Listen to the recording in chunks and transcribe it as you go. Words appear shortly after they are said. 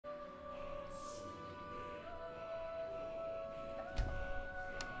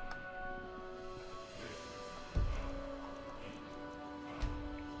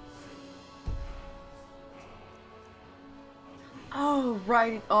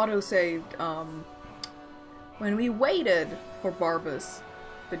right, it auto-saved, when we waited for Barbas,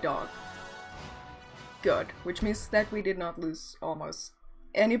 the dog. Good, which means that we did not lose almost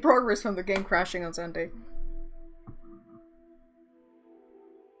any progress from the game crashing on Sunday.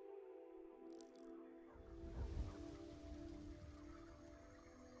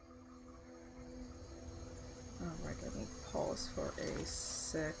 Alright, let me pause for a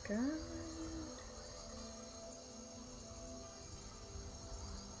second.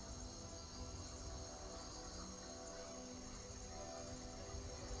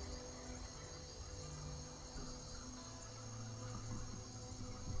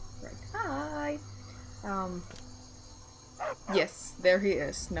 Hi! Yes, there he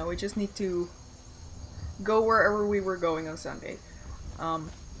is. Now we just need to go wherever we were going on Sunday.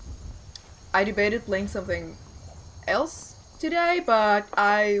 I debated playing something else today, but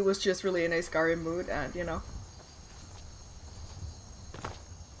I was just really in a Skyrim mood and, you know.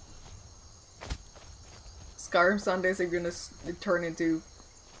 Skyrim Sundays are gonna turn into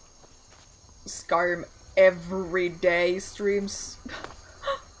Skyrim everyday streams.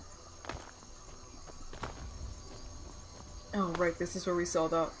 Oh, right, this is where we saw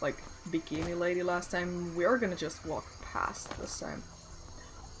the, like, bikini lady last time. We are gonna just walk past this time.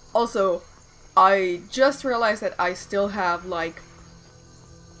 Also, I just realized that I still have, like,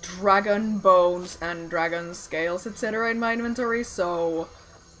 dragon bones and dragon scales, etc. in my inventory, so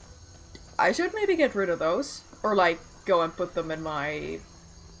I should maybe get rid of those. Or, like, go and put them in my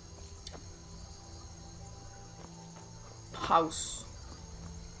house.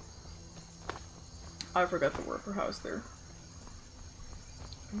 I forgot the word for house there.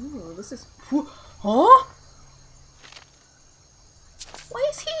 Ooh, this is... Huh? Why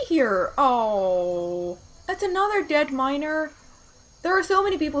is he here? Oh, that's another dead miner. There are so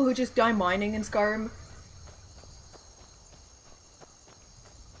many people who just die mining in Skyrim.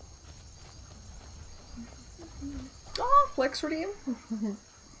 Oh, flex redeem.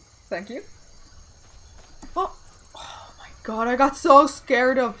 Thank you. Oh my god, I got so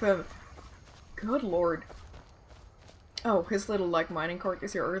scared of him. Good lord. Oh, his little, like, mining cart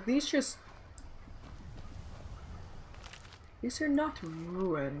is here. Are these just... These are not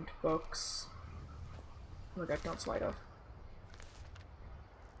ruined books. Oh my god, don't slide off.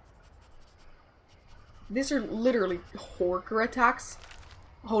 These are literally Horker attacks.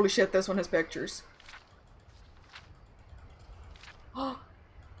 Holy shit, this one has pictures. Oh.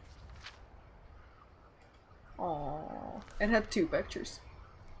 Aww. It had 2 pictures.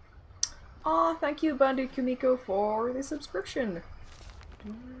 Aw, thank you, Bandit Kumiko, for the subscription.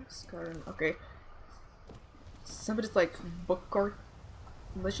 Skyrim. Okay. Somebody's like, book card.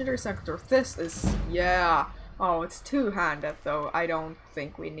 Legendary Sector. This is. Yeah. Oh, it's 2-handed, though. I don't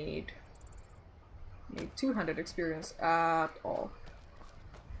think we need 2-handed experience at all.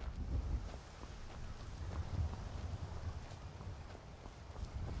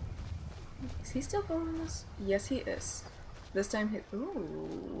 Is he still following us? Yes, he is. This time he.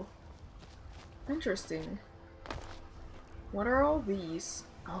 Ooh. Interesting. What are all these?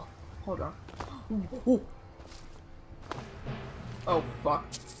 Oh, hold on. Ooh. Oh, fuck.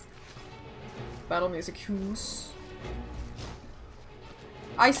 Battle music cues.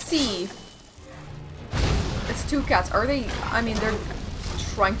 I see. It's 2 cats. Are they? I mean, they're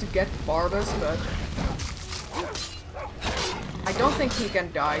trying to get Barbas, but I don't think he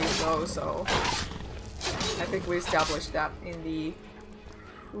can die though, so I think we established that in the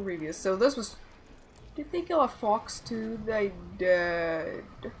previous. So this was. Did they kill a fox too? They did.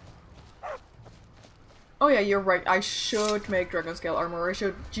 Oh yeah, you're right. I should make dragon scale armor. I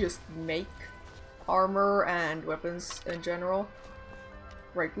should just make armor and weapons in general.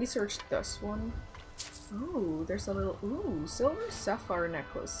 Right, we searched this one. Ooh, there's a little silver sapphire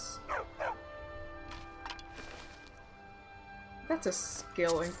necklace. That's a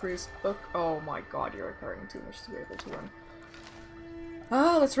skill increase book. Oh my god, you're carrying too much to be able to run.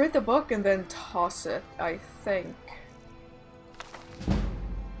 Ah, let's read the book and then toss it, I think.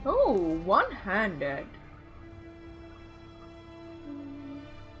 Oh, one-handed.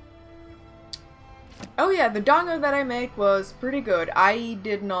 Oh yeah, the dongo that I made was pretty good. I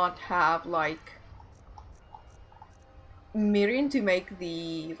did not have, like, mirin to make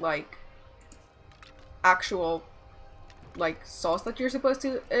the, like, actual, like, sauce that you're supposed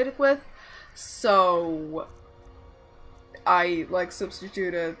to eat it with. So I, like,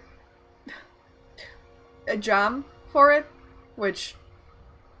 substituted a jam for it, which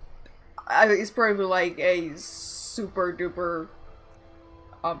is probably, like, a super duper,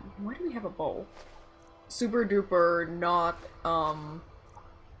 why do we have a bowl? Super duper not,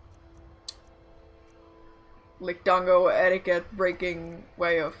 like dongo etiquette breaking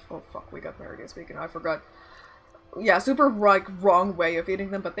way of, oh fuck, we got married again speaking, I forgot. Yeah, super like wrong way of eating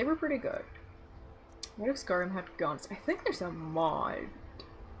them, but they were pretty good. What if Skyrim had guns? I think there's a mod.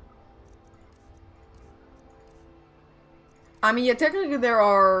 I mean, yeah, technically there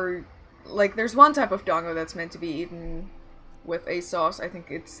are, like, there's one type of dongo that's meant to be eaten with a sauce. I think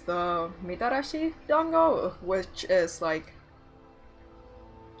it's the mitarashi dongo, which is like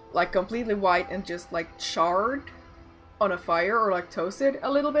completely white and just like charred on a fire or like toasted a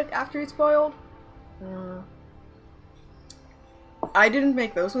little bit after it's boiled. I didn't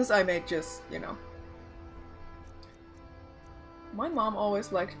make those ones, I made just, you know. My mom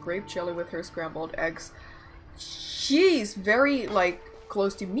always liked grape jelly with her scrambled eggs. She's very, like,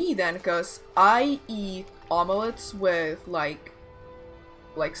 close to me then, because I eat omelets with, like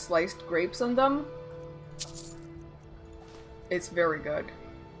sliced grapes on them. It's very good.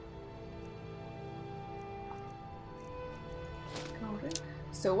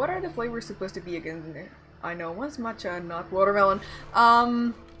 So what are the flavors supposed to be again? I know one's matcha, not watermelon.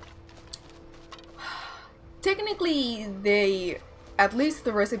 Technically, at least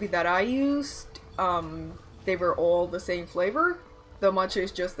the recipe that I used, they were all the same flavor. The matcha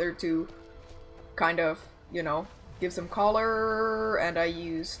is just there to kind of, you know, give some color, and I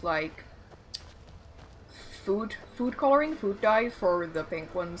used like food coloring, food dye for the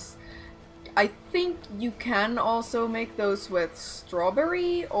pink ones. I think you can also make those with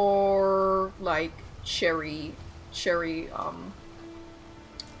strawberry or like cherry,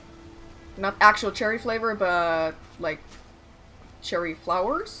 not actual cherry flavor, but like cherry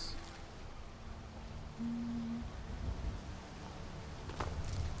flowers.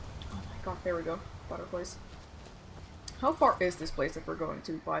 Oh my god, there we go. Butterflies. How far is this place that we're going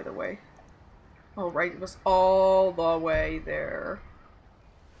to, by the way? Oh right, it was all the way there.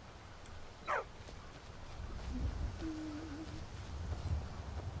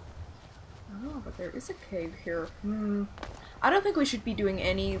 Oh, but there is a cave here. I don't think we should be doing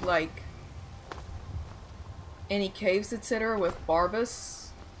any, like, any caves, etc. with Barbas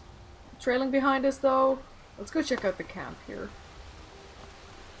trailing behind us, though. Let's go check out the camp here.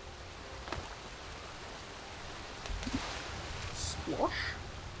 Splosh.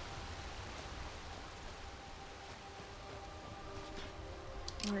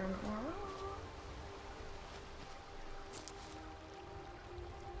 Iron ore.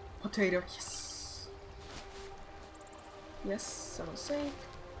 Potato, yes. Yes, someone's safe.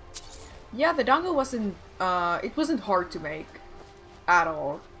 Yeah, the dango wasn't, it wasn't hard to make at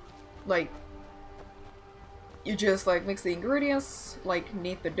all. Like, you just, like, mix the ingredients, like,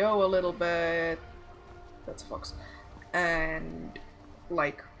 knead the dough a little bit. That's a fox. And,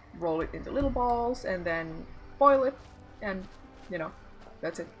 like, roll it into little balls, and then boil it, and, you know,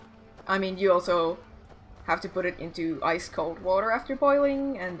 that's it. I mean, you also have to put it into ice cold water after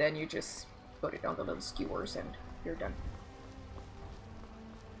boiling, and then you just put it on the little skewers, and you're done.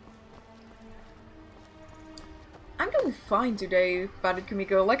 I'm doing fine today, Bandit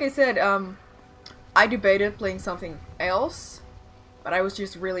Kumiko. Like I said, I debated playing something else, but I was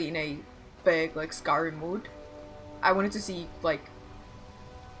just really in a big, like, Skyrim mood. I wanted to see, like...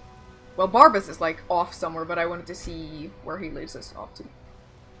 Well, Barbas is, like, off somewhere, but I wanted to see where he leads us off to.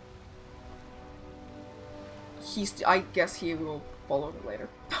 I guess he will follow me later.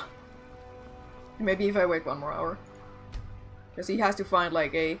 Maybe if I wait 1 more hour. Because he has to find,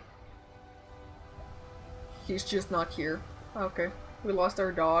 like, a... He's just not here. Okay. We lost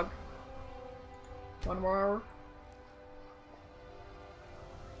our dog. 1 more hour.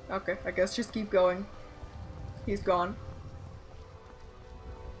 Okay, I guess just keep going. He's gone.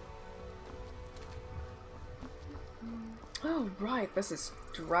 Oh, right. This is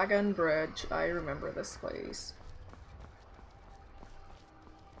Dragon Bridge. I remember this place.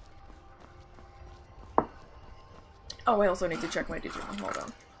 Oh, I also need to check my Digimon. Hold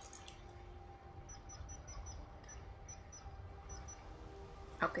on.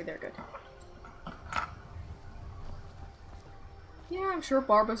 Okay, they're good. Yeah, I'm sure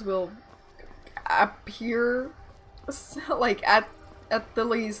Barbas will appear, like, at the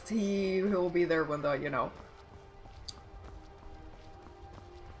least he will be there when the, you know,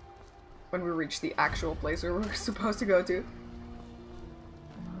 when we reach the actual place where we're supposed to go to.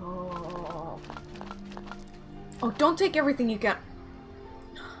 Oh, don't take everything you can.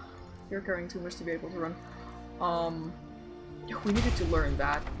 You're carrying too much to be able to run. We needed to learn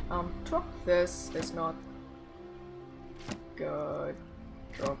that. Drop this is not good.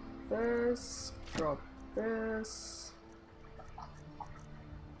 Drop this. Drop this.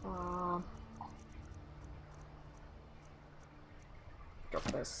 Drop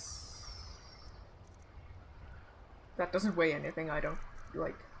this. that doesn't weigh anything. I don't,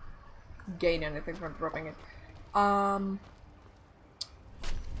 like, gain anything from dropping it. I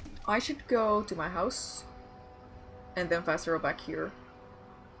should go to my house and then fast travel back here.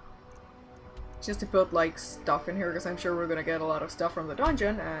 Just to put, like, stuff in here, because I'm sure we're gonna get a lot of stuff from the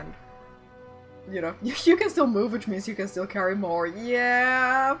dungeon, and, you know, you can still move, which means you can still carry more.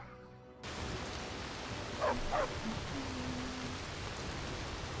 Yeah!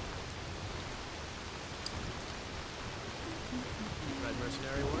 Red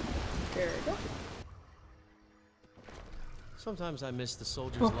mercenary work? There we go. Sometimes I miss the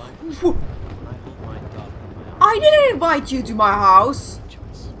soldier's life. I hold my daughter in my arms. I didn't invite you to my house!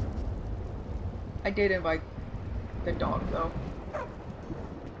 Choice. I did invite the dog, though.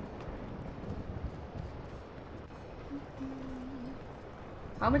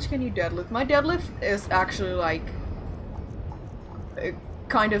 How much can you deadlift? My deadlift is actually, like,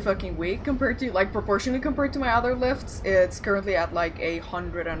 kind of fucking weak compared to, like, proportionally compared to my other lifts. It's currently at, like,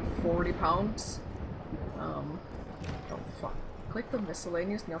 140 pounds. Oh, fuck. Click the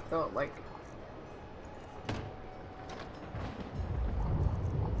miscellaneous, not the, like...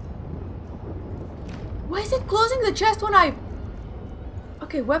 Why is it closing the chest when I...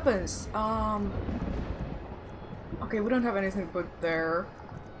 Okay, weapons. Okay, we don't have anything to put there.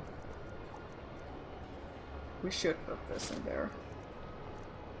 We should put this in there.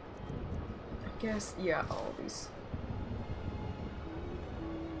 I guess, yeah, all these.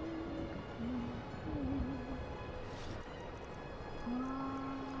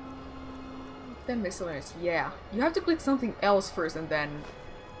 Then miscellaneous, yeah. You have to click something else first and then,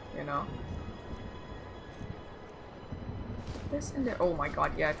 you know. This in there. Oh my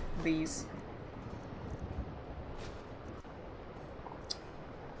god, yeah, these.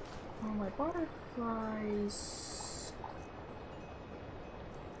 Oh, my butterflies.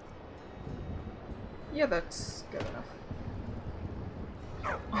 Yeah, that's good enough.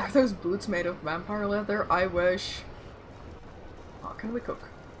 Are those boots made of vampire leather? I wish. Oh, can we cook?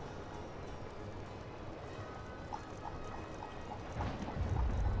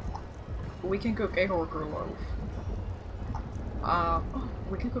 We can cook a Horker loaf. Oh,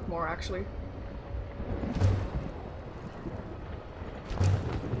 we can cook more actually.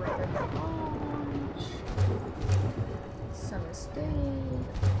 Rabbit haunch. Summer steak.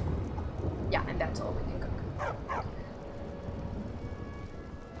 Yeah, and that's all we can cook.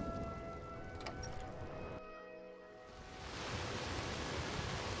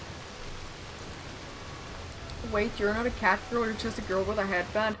 Wait, you're not a cat girl, you're just a girl with a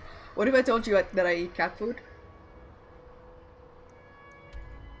headband. What if I told you that I eat cat food?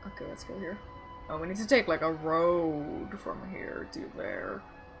 Okay, let's go here. Oh, we need to take like a road from here to there.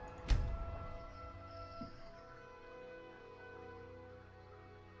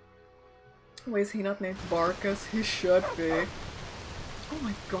 Wait, is he not named Barkus? He should be. Oh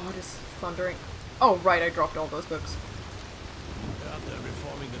my god, it's thundering. Oh right, I dropped all those books. They're out there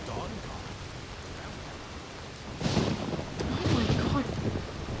reforming the dawn guard. Oh my god.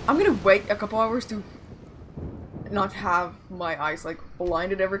 I'm gonna wait a couple hours to not have my eyes like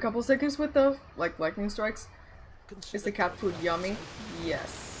blinded every couple seconds with the like lightning strikes. Is the cat food yummy?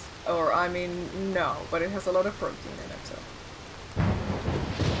 Yes. Or I mean no, but it has a lot of protein in it, so.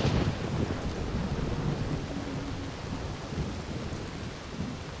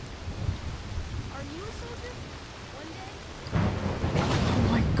 Are you a soldier? One day?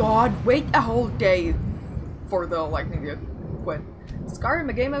 Oh my god, wait a whole day for the lightning to quit. Skyrim,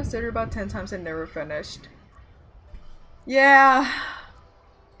 a game I've started about 10 times and never finished. Yeah,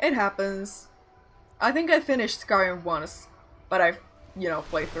 it happens. I think I finished Skyrim once, but I've, you know,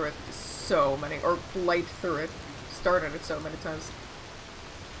 played through it so many, or played through it, started it so many times.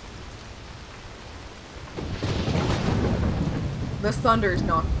 The thunder is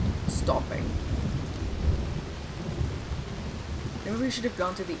not stopping. Maybe we should have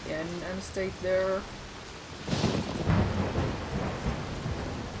gone to the inn and stayed there.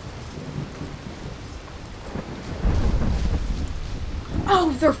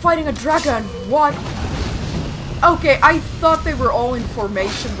 Oh, they're fighting a dragon! What? Okay, I thought they were all in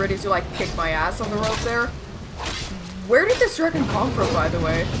formation, ready to like kick my ass on the road there. Where did this dragon come from, by the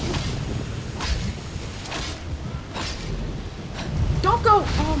way? Don't go!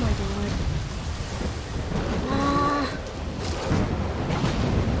 Oh my god.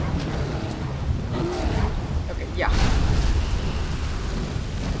 Okay, yeah.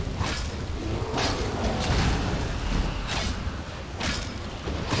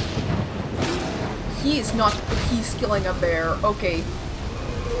 He is not, he's killing a bear. Okay.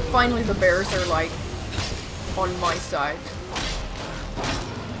 Finally the bears are like on my side.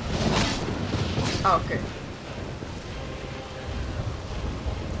 Okay.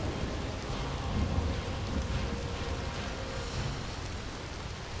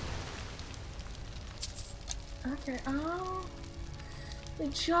 Okay, oh. They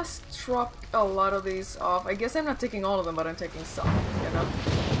just dropped a lot of these off. I guess I'm not taking all of them, but I'm taking some, you know?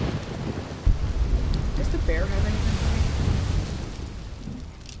 Does the bear have anything for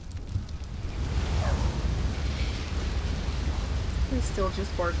me? He's still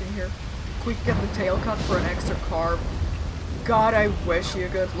just barking here. Quick, get the tail cut for an extra carb. God, I wish you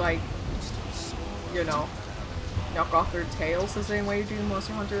could, like, you know, knock off their tails the same way you do in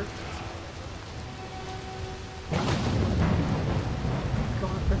Monster Hunter.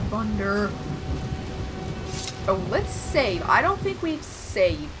 God, the thunder. Oh, let's save. I don't think we've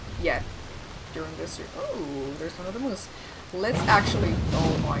saved yet during this year. Oh, there's another moose. Let's actually.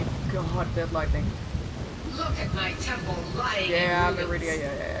 Oh my God, dead lightning. Look at my temple lying Yeah, in the ruins.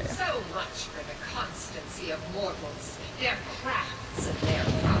 yeah. So much for the constancy of mortals, their crafts and their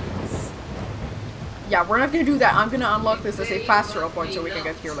puns. Yeah, we're not gonna do that. I'm gonna unlock this as a fast travel point so we can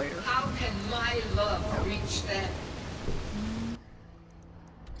get here later. How can my love reach them?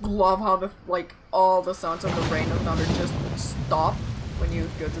 Love how the like all the sounds of the rain and thunder just stop when you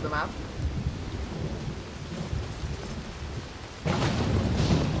go to the map.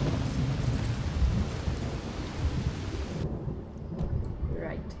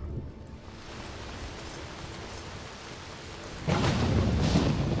 Right.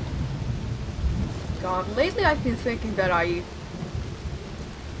 God, lately I've been thinking that I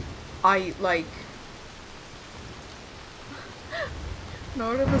like in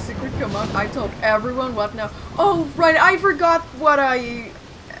order the secret come out, I told everyone what now. Oh right, I forgot what I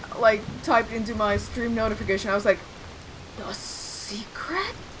like typed into my stream notification. I was like, the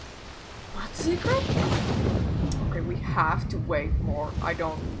secret? What secret? Okay, we have to wait more. I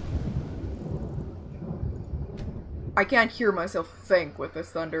can't hear myself think with this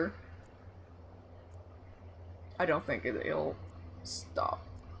thunder. I don't think it'll stop.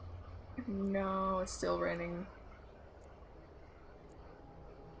 No, it's still raining.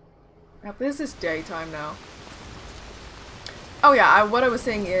 Now, this is daytime now. Oh yeah, what I was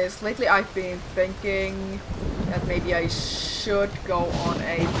saying is, lately I've been thinking that maybe I should go on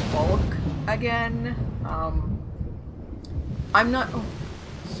a bulk again. I'm not... Oh,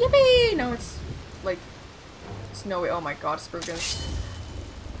 yippee! Now it's, like, snowy. Oh my god, Spurgeons.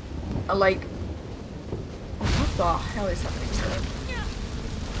 Like... What the hell is happening here?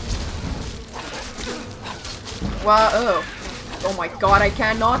 Wow, oh my god, I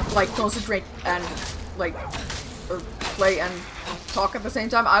cannot, like, concentrate and, like, play and talk at the same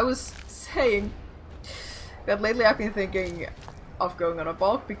time. I was saying that lately I've been thinking of going on a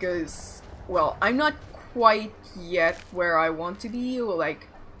bulk because, well, I'm not quite yet where I want to be, like,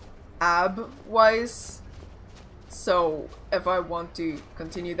 ab-wise. So, if I want to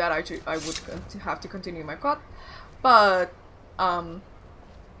continue that, I would have to continue my cut. But,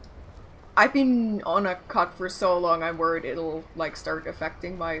 I've been on a cut for so long, I'm worried it'll, like, start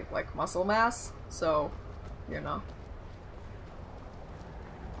affecting my, like, muscle mass. So, you know.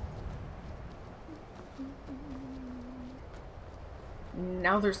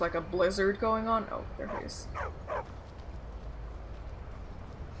 Now there's, like, a blizzard going on. Oh, there it is.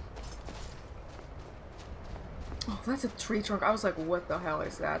 Oh, that's a tree trunk. I was like, what the hell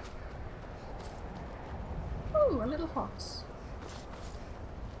is that? Ooh, a little fox.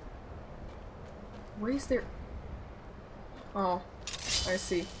 Where is there? Oh, I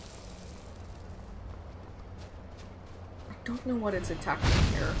see. I don't know what it's attacking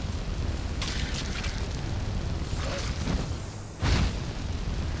here.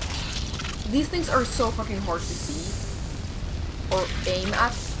 These things are so fucking hard to see or aim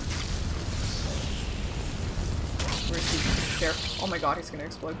at. Where is he? There. Oh my god, he's gonna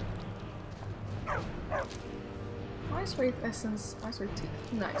explode. Ice Wave Essence, Ice Wave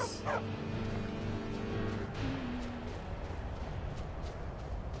Teeth. Nice.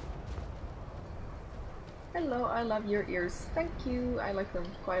 Hello, I love your ears. Thank you. I like them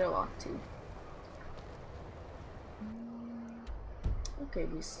quite a lot too. Okay,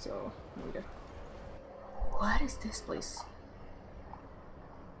 we still need a... What is this place?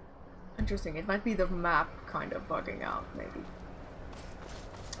 Interesting. It might be the map kind of bugging out, maybe.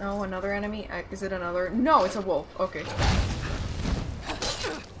 Oh, another enemy? Is it another? No, it's a wolf. Okay.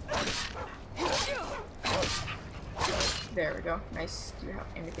 There we go. Nice. Do you have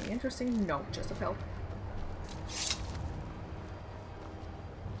anything interesting? No, just a pelt.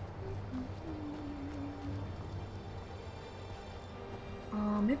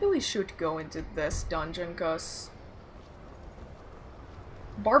 Maybe we should go into this dungeon, cause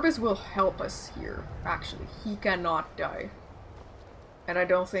Barbas will help us here, actually. He cannot die. And I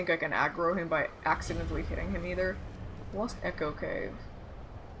don't think I can aggro him by accidentally hitting him either. Lost Echo Cave.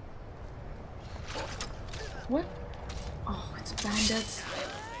 What? Oh, it's bandits.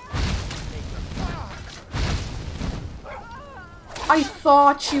 I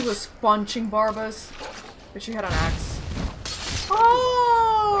thought she was punching Barbas, but she had an axe.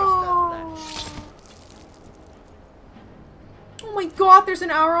 Oh! Oh my god, there's an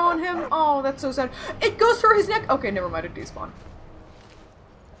arrow on him. Oh, that's so sad. It goes through his neck. Okay, never mind, it despawned.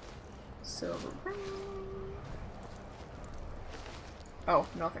 Silver ring. Oh,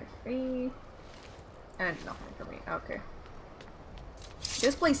 nothing for me. And nothing for me. Okay.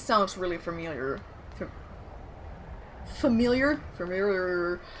 This place sounds really familiar. Familiar.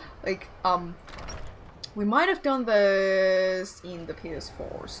 Like, we might have done this in the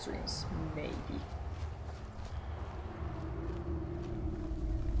PS4 streams, maybe.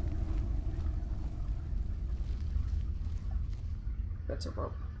 That's a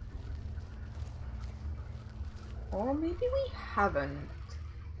rope. Or maybe we haven't.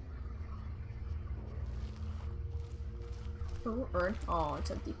 Oh, urn. Oh,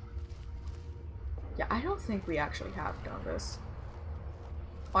 it's empty. Yeah, I don't think we actually have done this.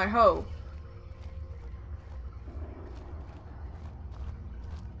 I hope.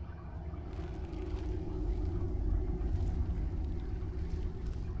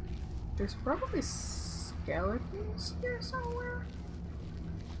 There's probably skeletons here somewhere.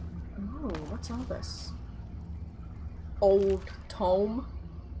 Oh, what's all this? Old tome?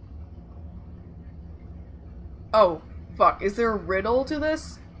 Oh, fuck. Is there a riddle to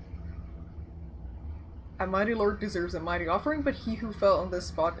this? A mighty lord deserves a mighty offering, but he who fell on this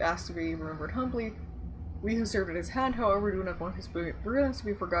spot asked to be remembered humbly. We who served at his hand, however, do not want his brilliance to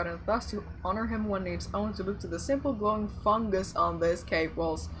be forgotten. Thus, to honor him, one needs only to look to the simple glowing fungus on this cave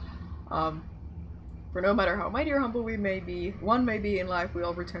walls. For no matter how mighty or humble we may be, one may be in life, we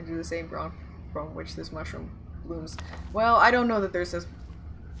all return to the same ground from which this mushroom blooms. Well, I don't know that there's this,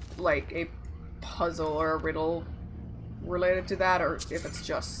 like, a puzzle or a riddle related to that, or if it's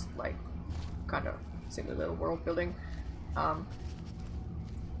just, like, kind of silly little world building. I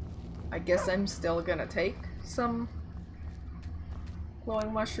guess I'm still gonna take some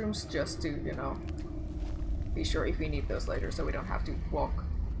glowing mushrooms just to, you know, be sure if we need those later so we don't have to walk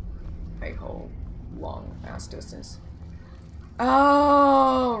a whole long ass distance.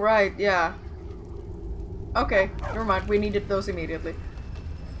 Oh, right, yeah. Okay, never mind, we needed those immediately.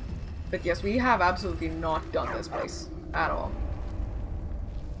 But yes, we have absolutely not done this place at all.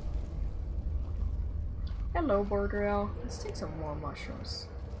 Hello, Bordrell. Let's take some more mushrooms.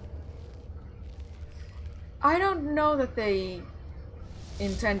 I don't know that they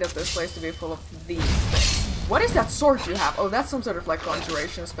intended this place to be full of these things. What is that sword you have? Oh, that's some sort of like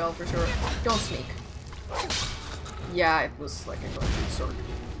conjuration spell for sure. Don't sneak. Yeah, it was like a conjuring sword.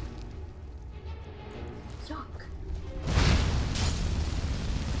 Yuck.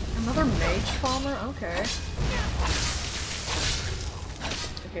 Another mage farmer? Okay.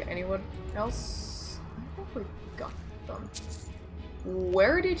 Okay, anyone else? I think we got them.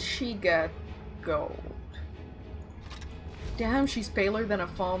 Where did she get gold? Damn, she's paler than a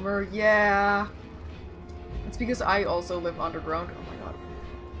farmer. Yeah. It's because I also live underground. Oh my god.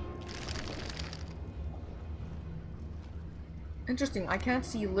 Interesting, I can't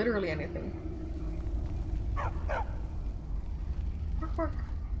see literally anything. Bark, bark.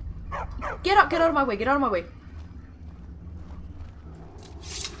 Get out of my way, get out of my way.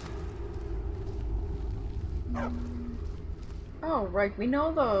 Oh, right, we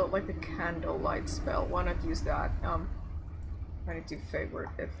know the, like, the candlelight spell. Why not use that? I need to favorite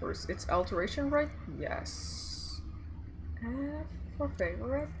it first. It's alteration, right? Yes. F for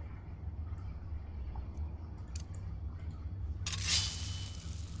favorite.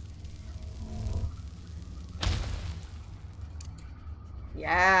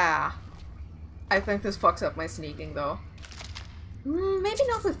 Yeah. I think this fucks up my sneaking, though. Maybe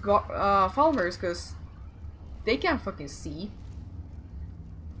not with farmers, because they can't fucking see.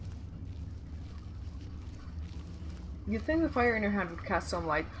 You'd think the fire in your hand would cast some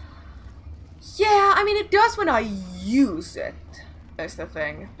light. Yeah, I mean it does when I use it. That's the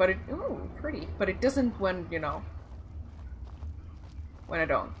thing. But it... Ooh, pretty. But it doesn't when, you know... when I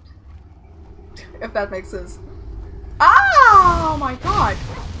don't. If that makes sense. Oh my god!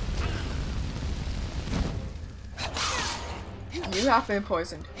 You have been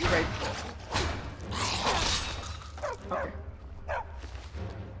poisoned. Great. Okay.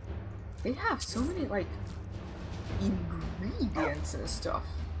 They have so many, like... ingredients and stuff.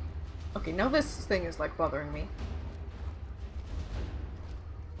 Okay, now this thing is like bothering me.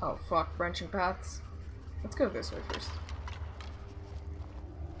 Oh fuck, branching paths. Let's go this way first.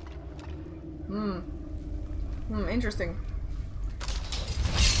 Interesting.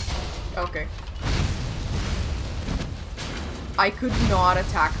 Okay. I could not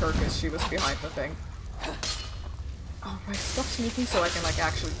attack her because she was behind the thing. Oh, right, stop sneaking so I can, like,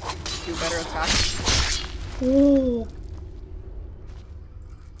 actually do better attacks. Oh!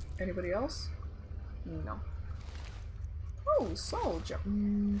 Anybody else? No. Oh, soldier.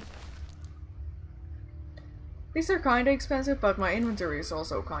 These are kinda expensive, but my inventory is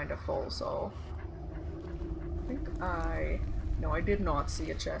also kinda full, so... I think No, I did not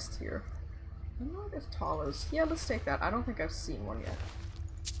see a chest here. I don't know if Talos... Yeah, let's take that. I don't think I've seen one yet.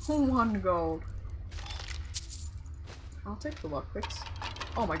 1 gold. I'll take the lockpicks.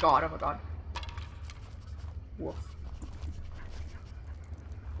 Oh my god, oh my god. Woof.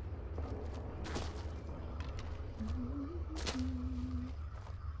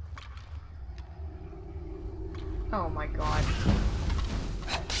 Oh my god.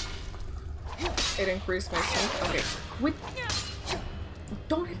 It increased my strength. Okay. Wait.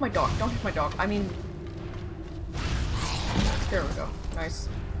 Don't hit my dog. Don't hit my dog. I mean... There we go. Nice.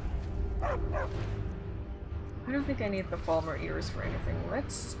 I don't think I need the Falmer ears for anything.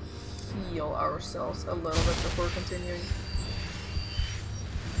 Let's heal ourselves a little bit before continuing.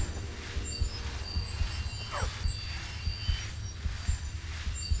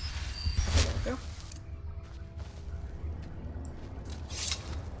 Okay, there we go.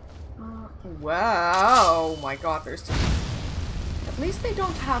 Wow! Oh my god, there's two. At least they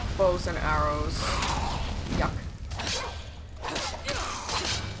don't have bows and arrows. Yuck.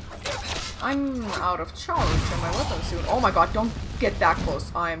 I'm out of charge on my weapon soon. Oh my god, don't get that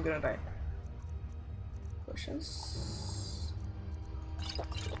close. I am gonna die. Potions.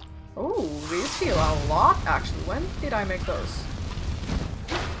 Oh, these heal a lot actually. When did I make those?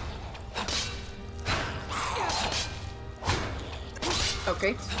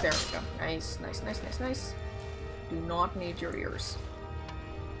 Okay, there we go. Nice, nice, nice, nice, nice. Do not need your ears.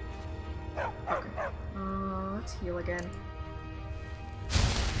 Okay. Let's heal again.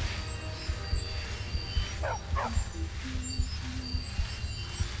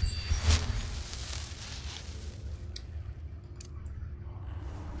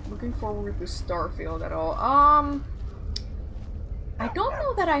 Looking forward to Starfield at all. I don't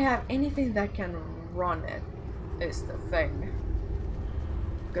know that I have anything that can run it, is the thing.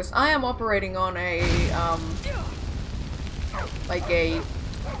 Because I am operating on a, like a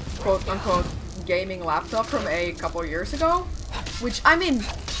quote-unquote gaming laptop from a couple years ago. Which, I mean,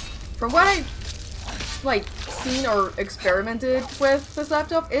 from what I like seen or experimented with this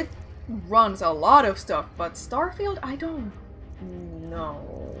laptop, it runs a lot of stuff, but Starfield, I don't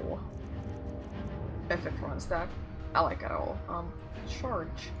know if it runs that. I like it all.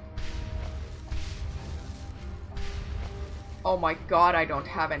 Charge. Oh my god, I don't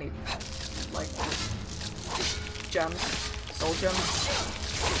have any, like, gems. Soul gems.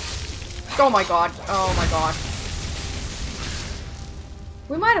 Oh my god. Oh my god.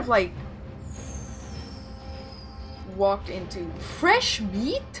 We might have, like, walked into fresh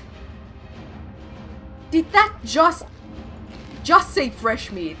meat? Did that just say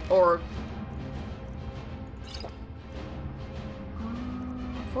fresh meat, or...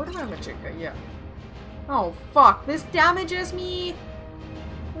 Fortified Magicka, yeah. Oh fuck, this damages me!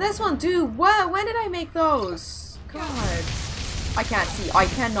 This one too! What? When did I make those? God. I can't see. I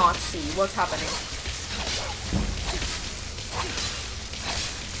cannot see. What's happening?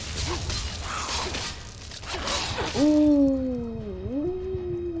 Ooh.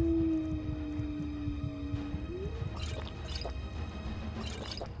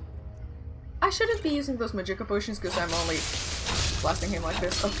 I shouldn't be using those Magicka potions because I'm only blasting him like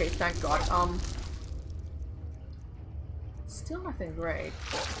this. Okay, thank god. Still nothing great.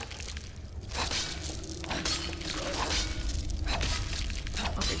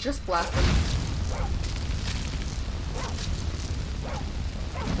 Okay, just blast him.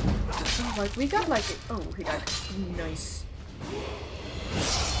 Oh, like, we got like... Oh, he died. Nice.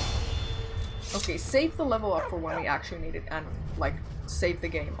 Okay, save the level up for when we actually need it, and, like, save the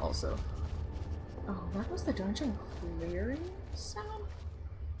game also. Oh, that was the dungeon clearing sound?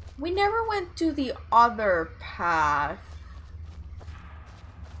 We never went to the other path.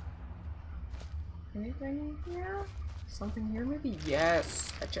 Anything here? Something here maybe?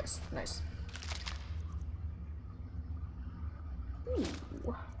 Yes! A chest. Nice.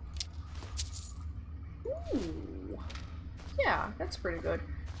 Ooh. Ooh. Yeah, that's pretty good.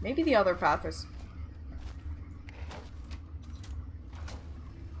 Maybe the other path is...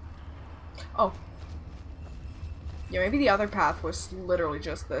 Oh. Yeah, maybe the other path was literally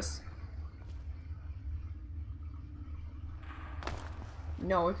just this.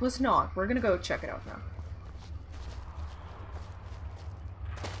 No, it was not. We're gonna go check it out now.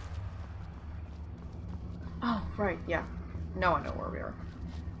 Oh, right, yeah. Now I know where we are.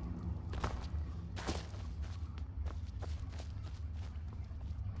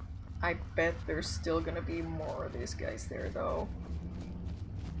 I bet there's still gonna be more of these guys there, though.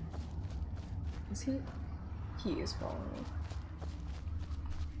 Is he? He is following me.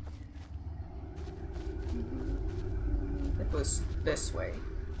 It was this way.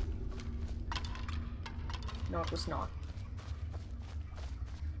 No, it was not.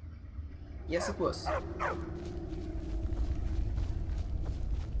 Yes, it was.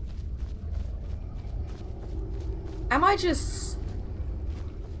 Am I just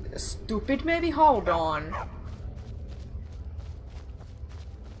stupid, maybe? Hold on.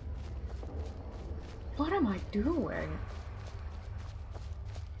 What am I doing?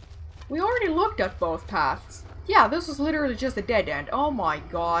 We already looked at both paths. Yeah, this was literally just a dead end. Oh my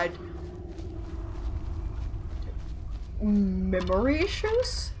god. Memory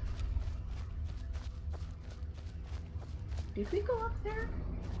issues? Did we go up there?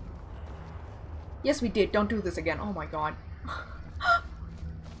 Yes, we did. Don't do this again. Oh my god.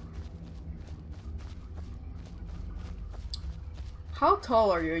 How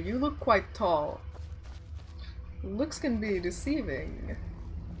tall are you? You look quite tall. Looks can be deceiving.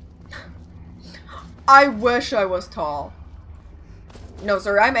 I wish I was tall. No,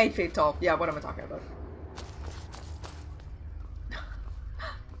 sorry, I'm 8 feet tall. Yeah, what am I talking about?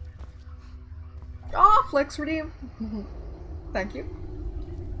 Ah, flex redeem. Thank you.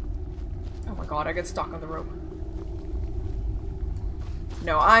 Oh my god, I get stuck on the rope.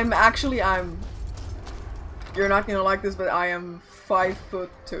 No, I'm you're not gonna like this, but I am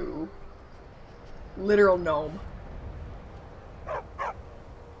 5'2". Literal gnome.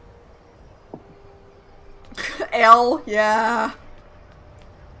 L, yeah.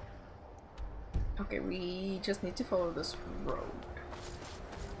 Okay, we just need to follow this road.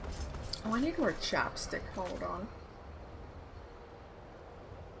 Oh, I need more chapstick. Hold on.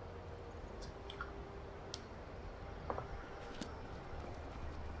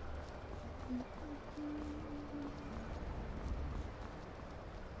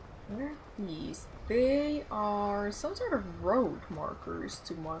 Where are these? They are some sort of road markers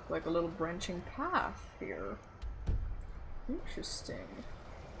to mark like a little branching path here. Interesting.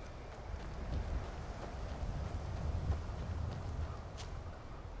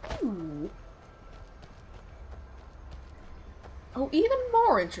 Ooh. Oh, even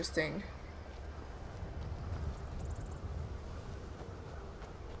more interesting.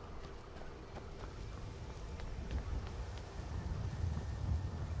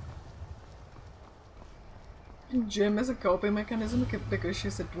 Jim is a coping mechanism because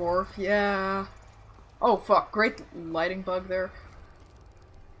she's a dwarf, yeah. Oh fuck, great lighting bug there.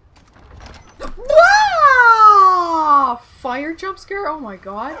 Wow! Fire jump scare? Oh my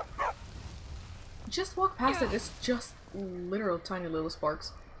god. Just walk past it, it's just literal tiny little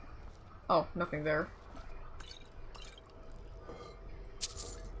sparks. Oh, nothing there.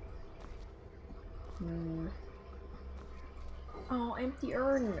 Oh, empty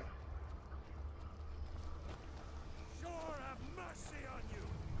urn.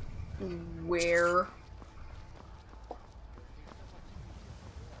 Where?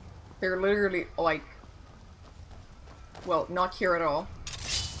 They're literally like, well, not here at all.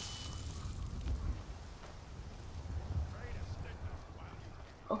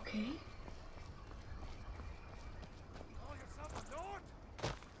 Okay.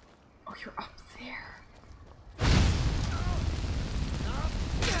 Oh, you're up there.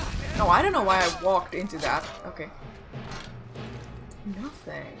 No, I don't know why I walked into that. Okay.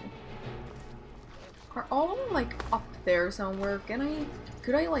 Nothing. Are all of them like up there somewhere?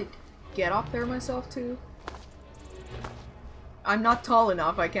 Could I like get up there myself too? I'm not tall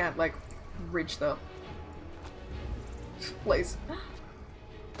enough, I can't like reach the place.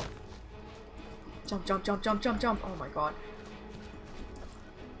 Jump, jump, jump, jump, jump, jump. Oh my god.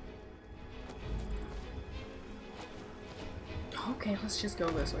 Okay, let's just go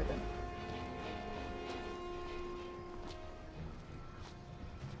this way then.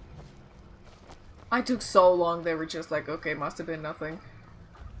 I took so long, they were just like, okay, must have been nothing.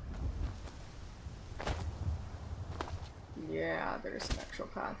 Yeah, there's an actual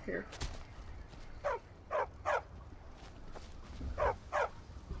path here.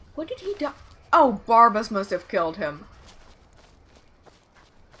 What did he do? Oh, Barbas must have killed him.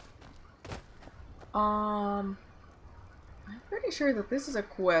 I'm pretty sure that this is a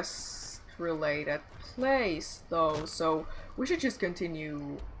quest-related place, though, so we should just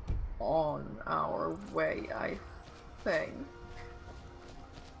continue on our way, I think.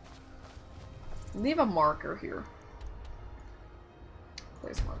 Leave a marker here.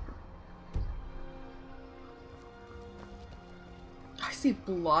 Place marker. see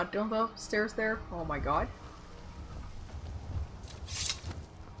blood on the stairs there? Oh my god.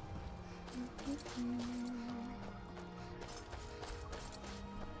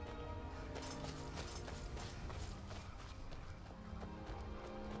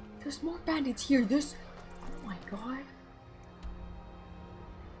 There's more bandits here. There's... Oh my god.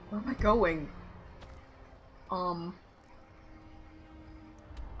 Where am I going?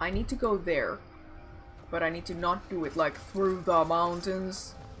 I need to go there. But I need to not do it like through the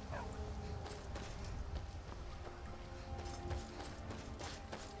mountains.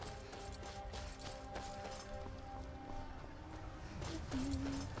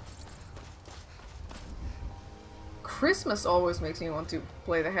 Christmas always makes me want to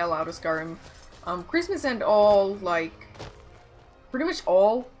play the hell out of Skyrim. Christmas and all, like, pretty much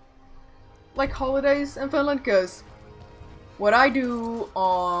all, like, holidays in Finland, because what I do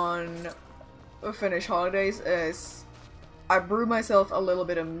on Finnish holidays is I brew myself a little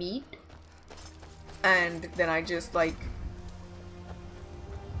bit of meat, and then I just, like,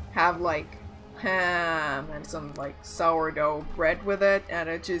 have, like, ham and some, like, sourdough bread with it, and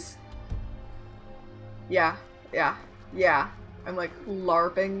it just... Yeah. I'm like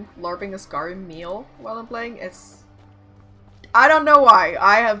LARPing a Skyrim meal while I'm playing. It's... I don't know why.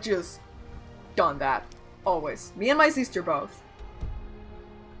 I have just done that. Always. Me and my sister both.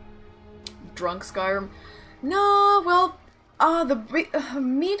 Drunk Skyrim? No, well, the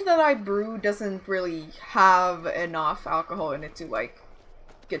meat that I brew doesn't really have enough alcohol in it to, like,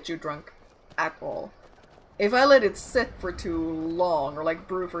 get you drunk at all. If I let it sit for too long, or, like,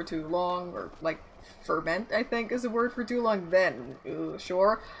 brew for too long, or, like, ferment, I think is the word for too long, then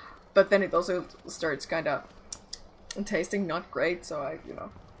sure. But then it also starts kind of tasting not great, so I, you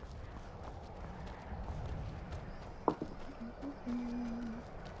know.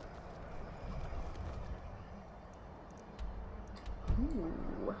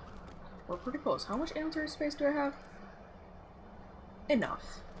 Ooh. We're pretty close. How much inventory space do I have?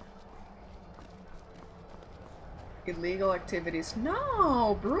 Enough. Illegal activities.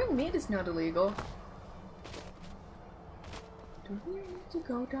 No! Brewing meat is not illegal. Do we need to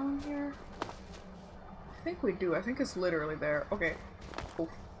go down here? I think we do. I think it's literally there. Okay. Oof.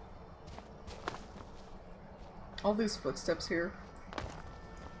 All these footsteps here.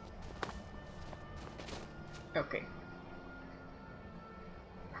 Okay.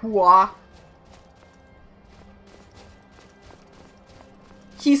 Wah.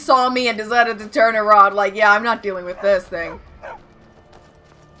 He saw me and decided to turn around like, yeah, I'm not dealing with this thing.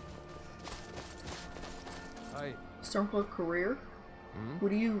 Hi. Stormcloak career? Hmm?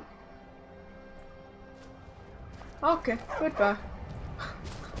 What do you... Okay, goodbye.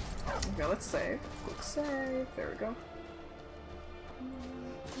 Okay, let's save. Quick save. There we go.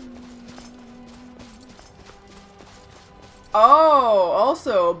 Oh,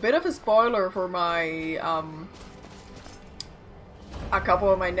 also, a bit of a spoiler for my, a couple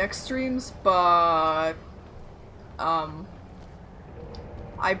of my next streams, but, I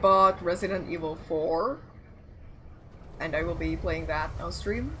bought Resident Evil 4, and I will be playing that on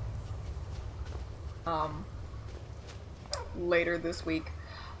stream, later this week.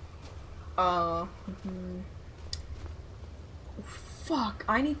 Fuck,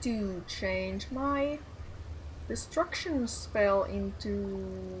 I need to change my destruction spell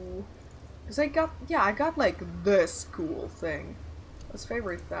into... Because I got like this cool thing. Let's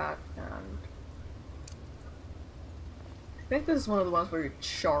favorite that, and... I think this is one of the ones where you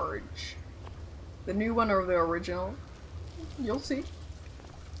charge. The new one or the original? You'll see.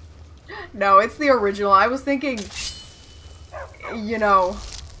 No, it's the original. I was thinking, you know...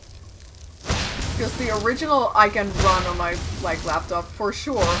 Because the original I can run on my, like, laptop for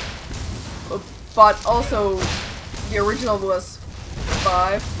sure. But also, the original was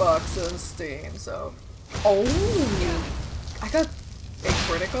 $5 on Steam, so... Oh! I got a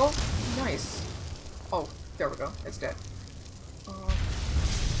critical? Nice. Oh, there we go. It's dead.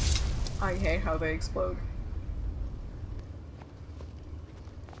 I hate how they explode.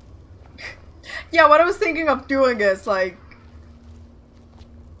 Yeah, what I was thinking of doing is, like...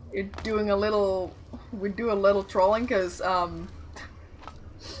 doing a little... We do a little trolling, because,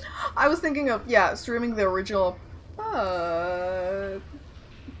 I was thinking of, yeah, streaming the original,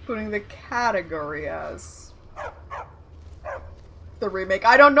 putting the category as the remake.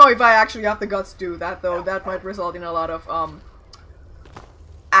 I don't know if I actually have the guts to do that, though. That might result in a lot of,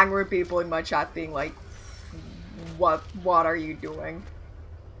 angry people in my chat being like, what are you doing?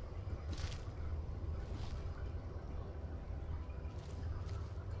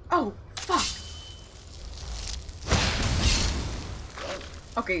 Oh, fuck!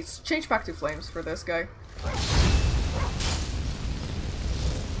 Okay, change back to flames for this guy.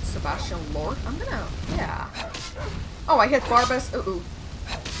 Sebastian Lord. I'm gonna... yeah. Oh, I hit Barbas. Ooh.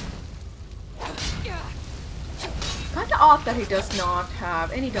 Kinda odd that he does not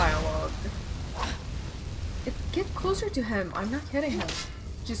have any dialogue. Get closer to him. I'm not hitting him.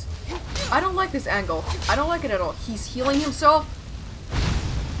 Just... I don't like this angle. I don't like it at all. He's healing himself.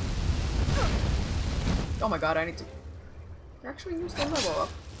 Oh my god, I need to actually use the level up.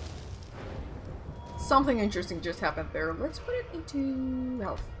 Something interesting just happened there. Let's put it into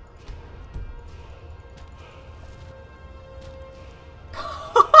health.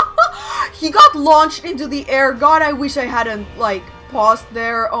 He got launched into the air. God, I wish I hadn't, like, paused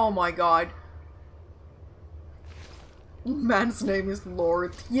there. Oh my god. Man's name is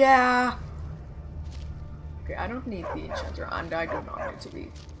Lord. Yeah. Okay, I don't need the enchanter, and I do not need to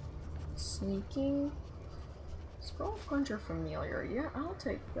be sneaking. Scroll of Conjure Familiar. Yeah, I'll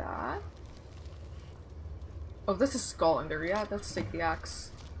take that. Oh, this is Scolander. Yeah, let's take the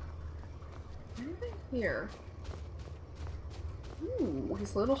axe. Anything here? Ooh,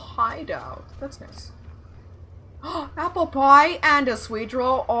 his little hideout. That's nice. Apple pie and a sweet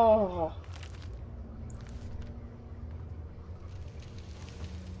roll. Oh.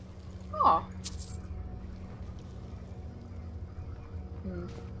 Oh.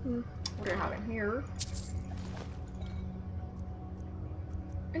 What do you have in here?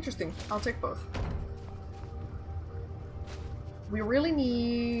 Interesting. I'll take both. We really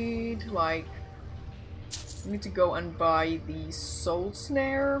need, like... we need to go and buy the soul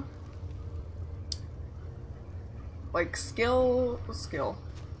snare. Like, spell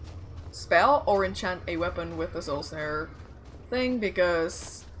or enchant a weapon with the soul snare thing,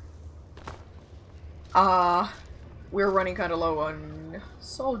 because we're running kind of low on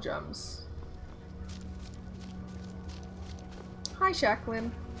soul gems. Hi,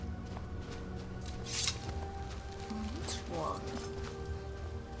 Jacqueline. Let's run.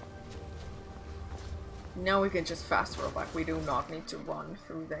 Now we can just fast roll back. We do not need to run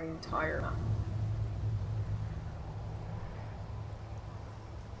through the entire...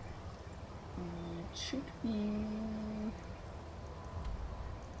 It should be...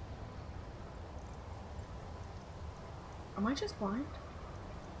 Am I just blind?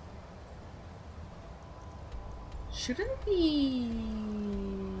 Shouldn't it be...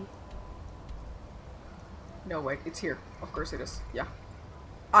 No, wait, it's here. Of course it is. Yeah.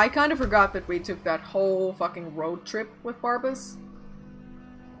 I kind of forgot that we took that whole fucking road trip with Barbas.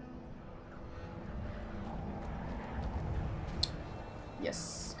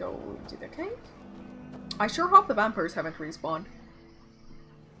 Yes, go into the cave. I sure hope the vampires haven't respawned.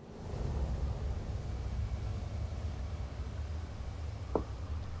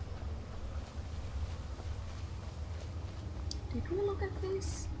 Did we look at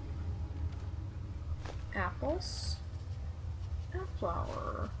these? Apples. And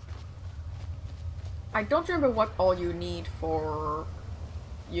flour. I don't remember what all you need for,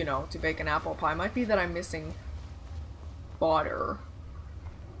 you know, to bake an apple pie. Might be that I'm missing butter.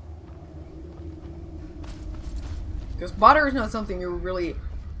 Because butter is not something you really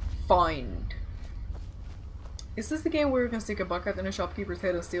find. Is this the game where you can stick a bucket in a shopkeeper's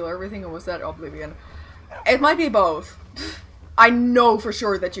head and steal everything, or was that Oblivion? It might be both. I know for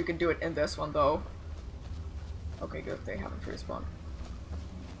sure that you can do it in this one, though. Okay, good. They haven't respawned.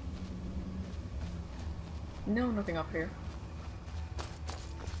 No, nothing up here.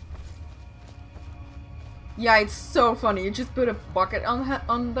 Yeah, it's so funny. You just put a bucket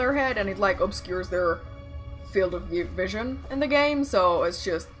on their head and it like obscures their field of vision in the game, so it's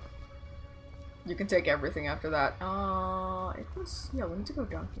just... you can take everything after that. It was... yeah, we need to go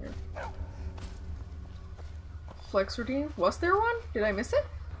down here. Flex routine? Was there one? Did I miss it?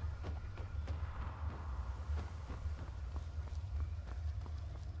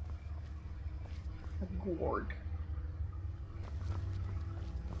 Gourd.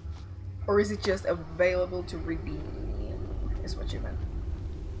 Or is it just available to redeem, is what you meant.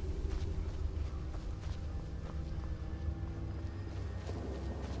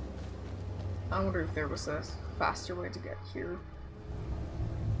 I wonder if there was a faster way to get here.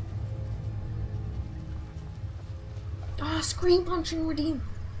 Ah, screen punch and redeem.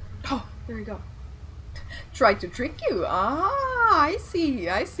 Oh, there you go. Tried to trick you. Ah, I see,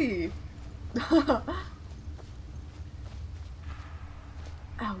 I see.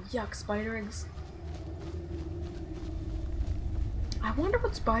 Oh, yuck, spider eggs. I wonder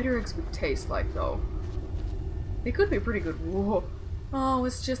what spider eggs would taste like, though. They could be pretty good. Whoa. Oh,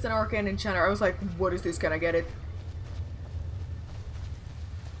 it's just an arcane enchanter. I was like, what is this? Can I get it?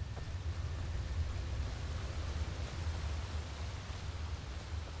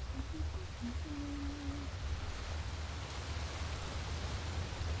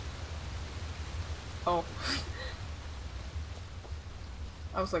 Oh.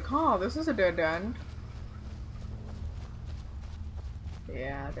 I was like, huh, this is a dead end.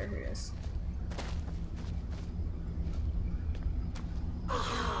 Yeah, there he is.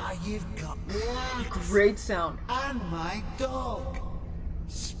 Ah, you've got the axe. Great sound. And my dog.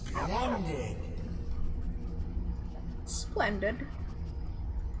 Splendid. Splendid.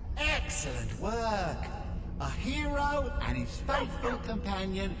 Excellent work. A hero and his faithful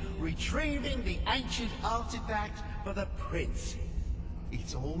companion retrieving the ancient artifact for the prince.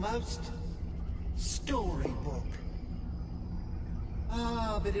 It's almost storybook.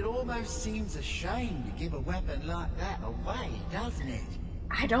 Ah, but it almost seems a shame to give a weapon like that away, doesn't it?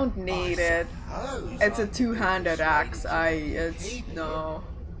 I don't need it. It's a two-handed axe. No.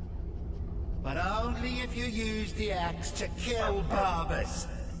 But only if you use the axe to kill Barbas.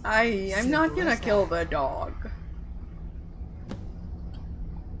 I'm not gonna kill the dog.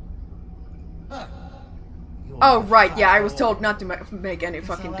 Huh. Oh, right, yeah, I was told not to make any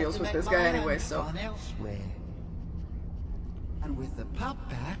fucking deals with this guy anyway, so. And with the pup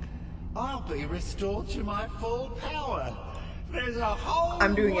back, I'll be restored to my full power. There's a whole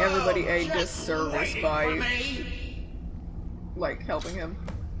I'm doing everybody a world just disservice waiting by, for me. like, helping him.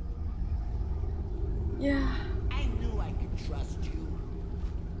 Yeah. I knew I could trust you.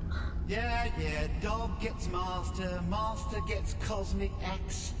 Yeah, dog gets master, master gets cosmic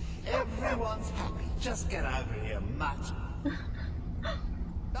axe. Everyone's happy. Just get over here, mutt.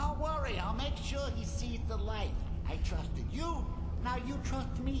 Don't worry, I'll make sure he sees the light. I trusted you, now you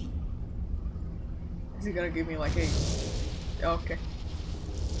trust me. Is he gonna give me like a... Okay.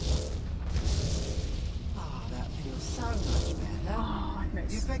 Oh, that feels so much better. Oh,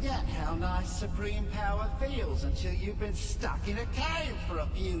 nice. You forget how nice supreme power feels until you've been stuck in a cave for a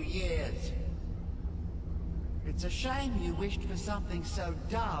few years. It's a shame you wished for something so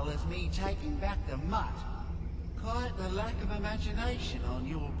dull as me taking back the mutt. Quite the lack of imagination on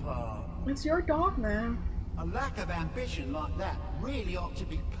your part. It's your dog, man. A lack of ambition like that really ought to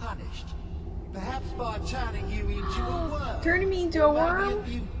be punished. Perhaps by turning you into a worm. Turning me into a Maybe worm? a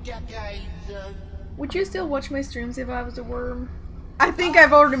few decades, Would you still watch my streams if I was a worm? I think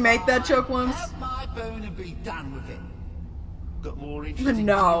I've already made that joke once. Have my boon and be done with it. Got more interesting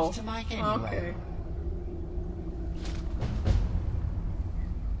No. things to make anyway. Okay.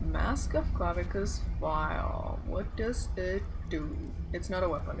 Mask of Clavicus File. What does it do? It's not a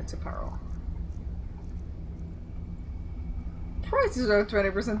weapon, it's apparel. Prices are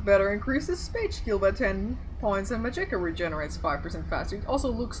 20% better, increases speed skill by 10 points, and Magicka regenerates 5% faster. It also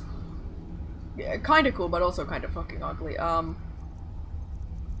looks kinda cool, but also kinda fucking ugly.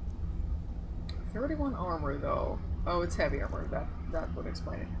 31 armor though. Oh, it's heavy armor. That would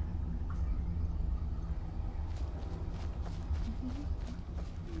explain it.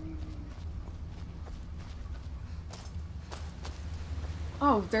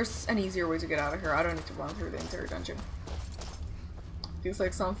 Oh, there's an easier way to get out of here. I don't need to run through the entire dungeon. Feels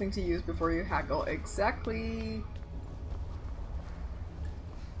like something to use before you haggle. Exactly.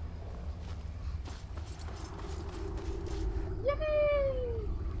 Yay!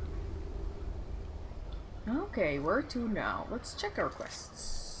 Okay, where to now? Let's check our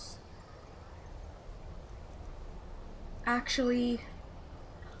quests. Actually,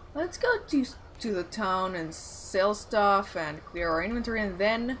 let's go to the town and sell stuff and clear our inventory, and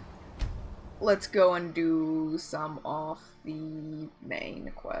then let's go and do some of the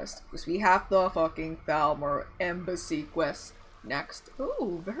main quest, because we have the fucking Thalmor embassy quest next.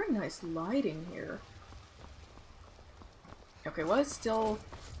 Ooh, very nice lighting here. Okay, well, it's still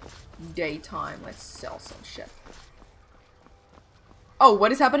daytime. Let's sell some shit. Oh,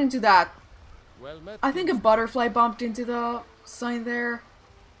 what is happening to that? Well met. I think a butterfly bumped into the sign there.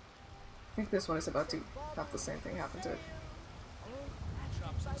 I think this one is about to have the same thing happen to it.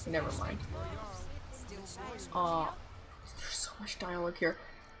 Never mind. There's so much dialogue here.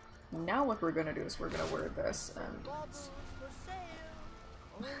 Now what we're gonna do is we're gonna wear this and...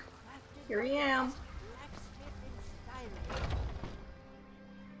 Here I am.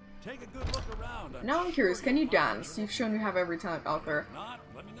 Take a good look around. Now I'm curious, can you dance? You've shown you have every talent out there. Not,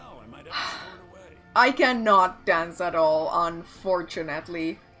 let me know. I might have it stored away. I cannot dance at all,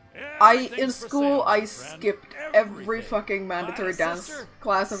 unfortunately. In Everything's for school, sale, my I friend. skipped every Everything. fucking mandatory Buy a dance sister,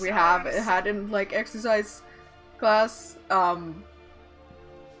 class that we sell a had in like exercise class. I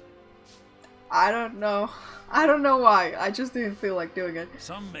don't know. I don't know why. I just didn't feel like doing it.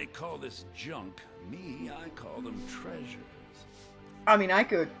 Some may call this junk. Me, I call them treasures. I mean, I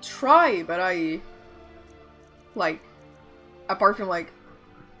could try, but like, apart from like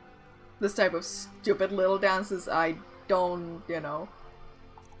this type of stupid little dances, I don't, you know.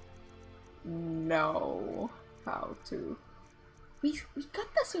 know how to. We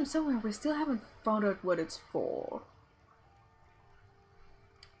got this from somewhere. We still haven't found out what it's for.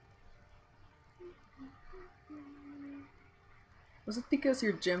 Was it because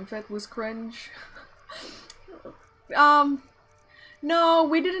your gym fit was cringe? No,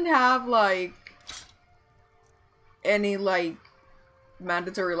 we didn't have like any like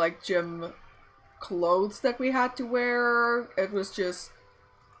mandatory like gym clothes that we had to wear. It was just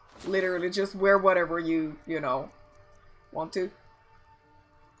literally just wear whatever you know, want to.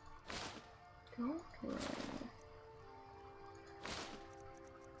 Okay.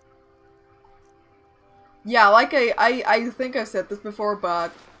 Yeah, like I think I've said this before,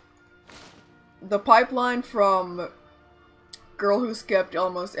 but the pipeline from girl who skipped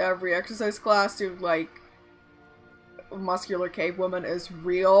almost every exercise class to like muscular cave woman is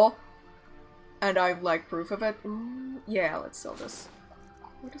real, and I've like proof of it. Ooh, yeah, let's sell this.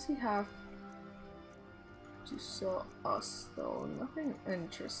 What does he have to sell us though? Nothing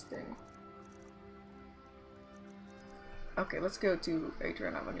interesting. Okay, let's go to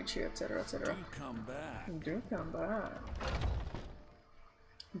Adrian Avanici, etc, etc. Do come back. Do come back.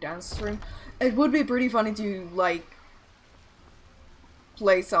 Dance stream. It would be pretty funny to like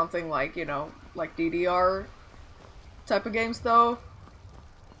play something like, you know, like DDR type of games though,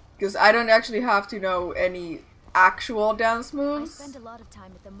 because I don't actually have to know any actual dance moves I spend a lot of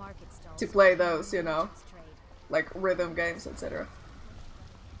time at the market stalls to play those, you know, like rhythm games, etc.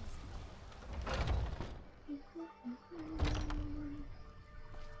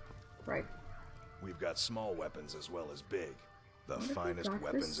 Right. We've got small weapons as well as big. The What have we finest got for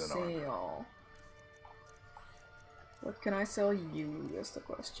weapons in armor. sale? What can I sell you is the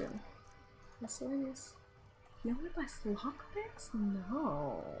question. Miscellaneous. You only buy lockpicks?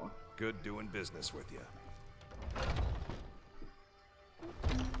 No. Good doing business with you.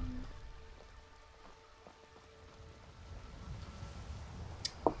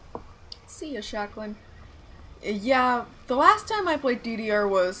 See ya, Shacklin. Yeah, the last time I played DDR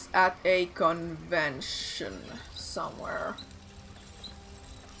was at a convention somewhere.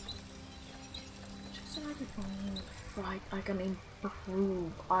 Right, I can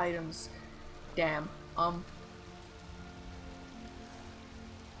improve items. Damn. I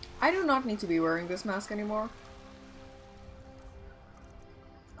do not need to be wearing this mask anymore.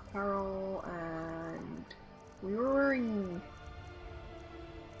 Apparel, and we were wearing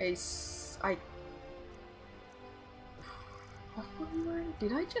a what were we wearing?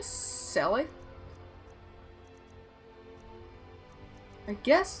 Did I just sell it? I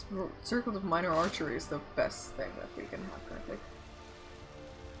guess Circle of Minor Archery is the best thing that we can have currently.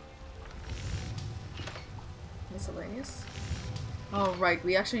 Miscellaneous? Oh right,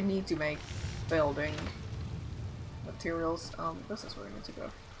 we actually need to make building materials. This is where we need to go.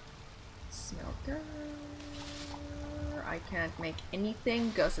 Smelter. I can't make anything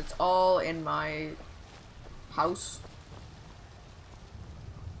because it's all in my house.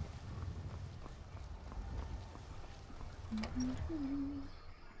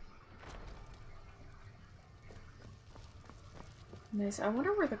 Nice. I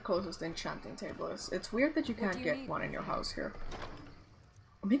wonder where the closest enchanting table is. It's weird that you can't get one in your house here.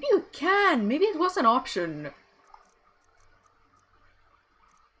 Or maybe you can! Maybe it was an option!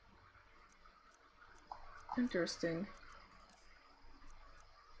 Interesting.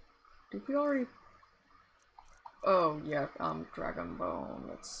 Did we already... Oh, yeah, Dragon Bone.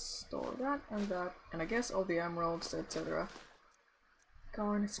 Let's store that, and I guess all the emeralds, etc.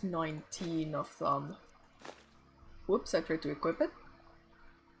 Garn, it's 19 of them. Whoops, I tried to equip it.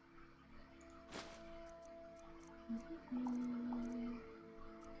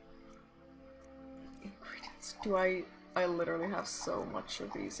 Ingredients. Do I literally have so much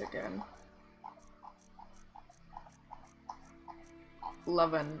of these again.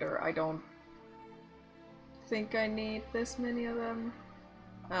 Lavender, I don't think I need this many of them.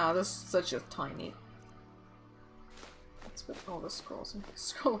 Ah, this is such a tiny. Let's put all the scrolls in.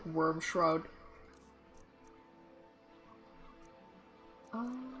 Scroll of Worm Shroud. I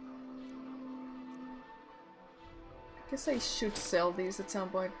guess I should sell these at some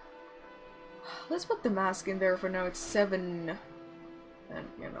point. Let's put the mask in there for now. It's 7. And,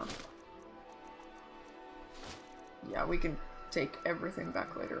 you know. Yeah, we can take everything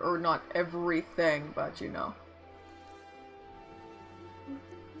back later. Or not everything, but you know.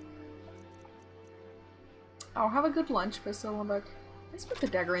 I'll have a good lunch, Pistol, but let's put the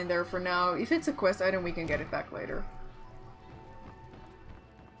dagger in there for now. If it's a quest item, we can get it back later.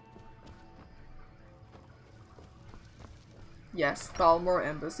 Yes, Thalmor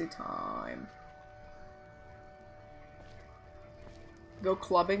Embassy time. go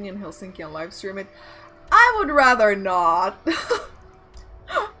clubbing in Helsinki and live stream it. I would rather not.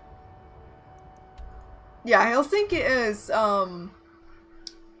 Yeah, Helsinki is,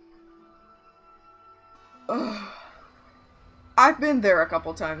 I've been there a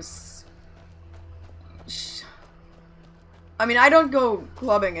couple times. I mean, I don't go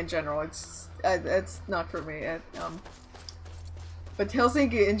clubbing in general. It's not for me. But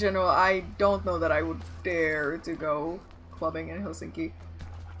Helsinki in general, I don't know that I would dare to go clubbing in Helsinki.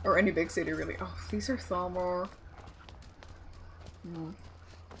 Or any big city, really. Oh, these are Thalmor.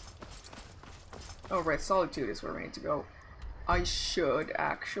 Oh, right, Solitude is where we need to go. I should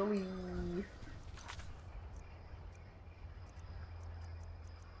actually...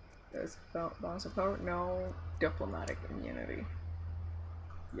 Does balance of power? No. Diplomatic immunity.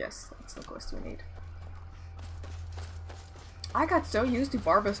 Yes, that's the quest we need. I got so used to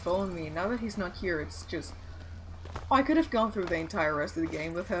Barbas following me. Now that he's not here, it's just... Oh, I could have gone through the entire rest of the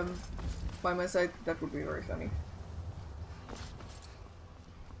game with him by my side. That would be very funny.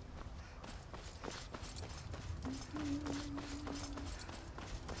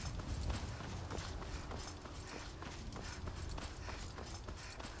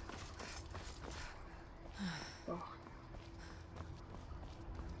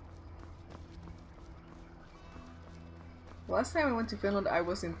 Last time I went to Finland, I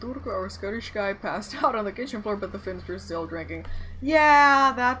was in Turku. Our Scottish guy passed out on the kitchen floor, but the Finns were still drinking.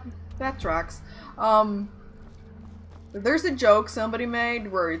 Yeah, that tracks. There's a joke somebody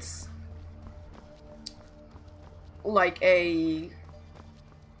made where it's like a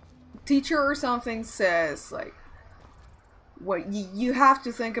teacher or something says like, "What you have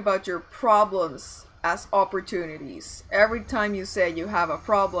to think about your problems as opportunities. Every time you say you have a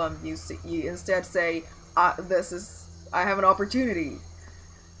problem, you instead say, I have an opportunity."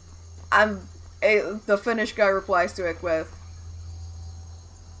 And the Finnish guy replies to it with,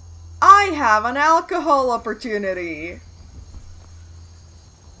 "I have an alcohol opportunity.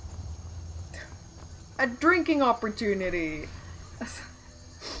 A drinking opportunity."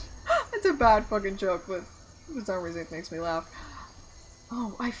 It's a bad fucking joke, but for some reason it makes me laugh.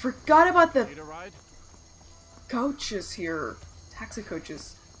 Oh, I forgot about the coaches here. Taxi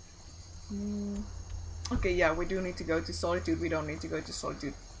coaches. Okay, yeah, we do need to go to Solitude. We don't need to go to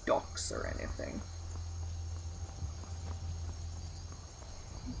Solitude docks or anything.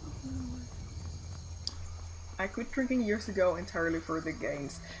 I quit drinking years ago entirely for the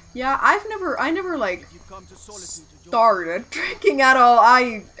games. Yeah, I never like started drinking at all.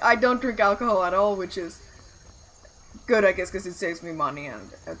 I don't drink alcohol at all, which is good, I guess, because it saves me money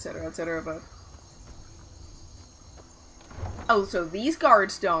and etc, but oh, so these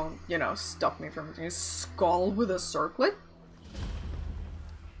guards don't, you know, stop me from doing a skull with a circlet?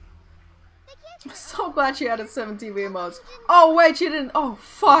 I'm so glad she added 7 TV emotes. Oh wait, she didn't. Oh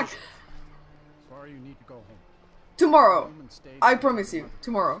fuck. Sorry, you need to go home. Tomorrow. I promise you.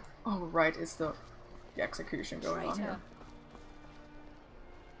 Tomorrow. Oh right, it's the execution going on here.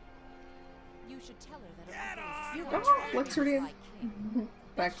 You should tell her that Oh, let's read in.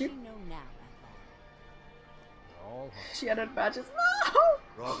 Thank you. She added badges.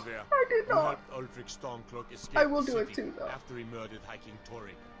 No! I did not. I will do it too, though. After he murdered High King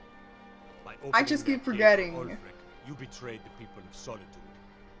Torik. I just keep forgetting. You betrayed the people of Solitude.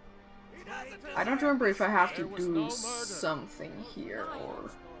 I don't remember if I have to do something here or...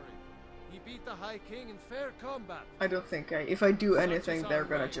 He beat the High King in fair combat. I don't think if I do anything, they're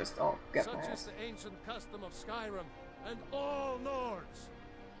gonna just all get my Such ass. is the ancient custom of Skyrim and all Nords.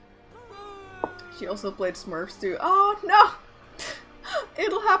 She also played Smurfs too. Oh no!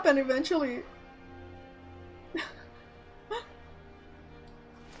 It'll happen eventually.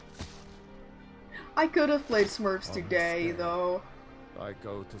 I could have played Smurfs today, though. I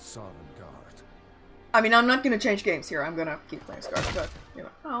go to Sovngarde. I mean, I'm not gonna change games here. I'm gonna keep playing Skyrim, but, you know.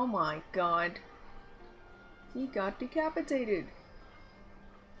 Oh my god. He got decapitated.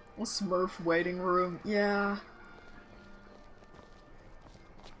 A Smurf waiting room. Yeah.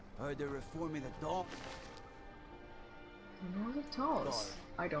 Heard they're reforming the dog. More the tallest.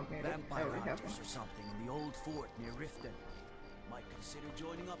 I don't need it. I Vampire already have hunters one. or something in the old fort near Riften. Might consider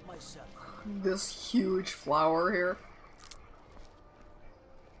joining up myself. This huge flower here.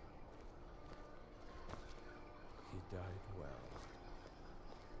 He died well.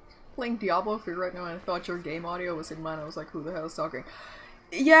 Playing Diablo 3 right now and I thought your game audio was in mine. I was like, who the hell is talking?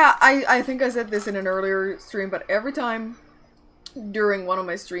 Yeah, I think I said this in an earlier stream, but every time during one of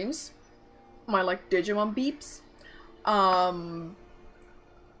my streams, my like Digimon beeps,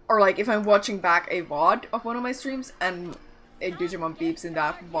 or like if I'm watching back a VOD of one of my streams and a Digimon beeps in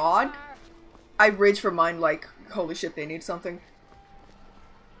that VOD, I rage for mine like, holy shit, they need something.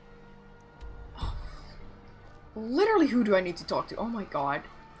 Literally, who do I need to talk to? Oh my god.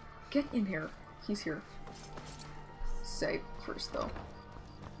 Get in here. He's here. Save first, though.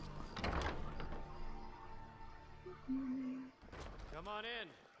 Come on in.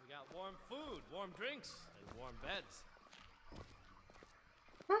 We got warm food, warm drinks, and warm beds.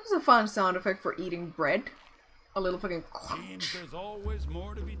 That was a fun sound effect for eating bread. A little fucking Seems there's always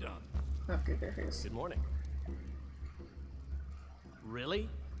more to be done. Okay, there he is. Good morning. Really?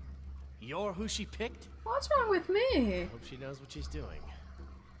 You're who she picked? What's wrong with me? Hope she knows what she's doing.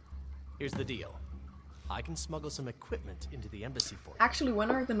 Here's the deal. I can smuggle some equipment into the embassy for you. Actually,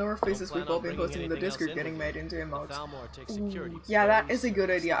 when are the North Faces we've all been posting in the Discord getting made into emotes? Yeah, that is a good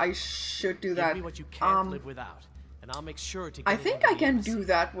idea. I should do that. Give me what you can't live without, and I'll make sure to get I it think into I the can embassy. do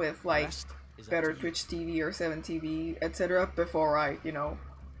that with like Rest is up better to you. Twitch TV or 7TV, etc. before I, you know,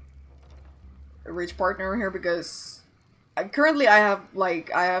 reach partner here, because currently I have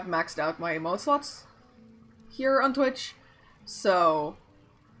maxed out my emote slots here on Twitch, so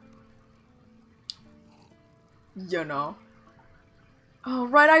you know. Oh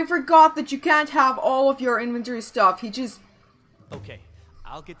right, I forgot that you can't have all of your inventory stuff. He just... Okay,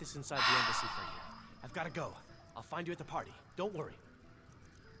 I'll get this inside the embassy for you. I've got to go. I'll find you at the party. Don't worry.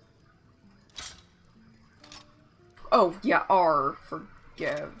 Oh yeah, R,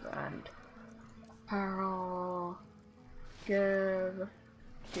 forgive, and Peril, give,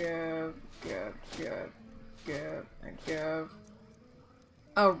 and give.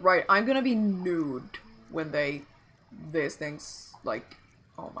 Oh right, I'm gonna be nude when these things, like,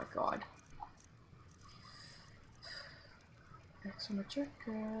 oh my god. Extra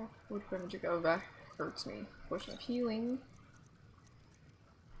magicka, wood magicka, oh that hurts me. Potion of healing.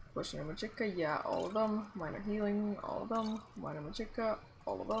 Potion of magicka, yeah, all of them. Minor healing, all of them. Minor magicka,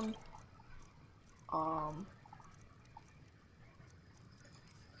 all of them.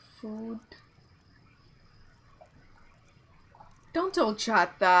 Food. Don't tell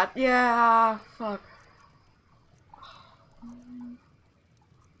chat that. Yeah, fuck.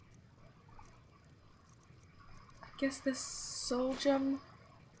 I guess this soul gem.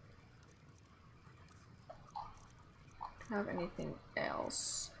 Have anything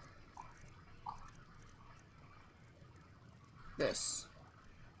else? This.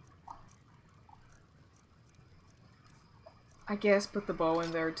 I guess put the bow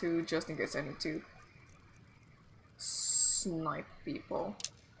in there too, just in case I need to snipe people.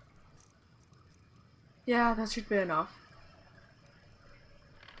 Yeah, that should be enough.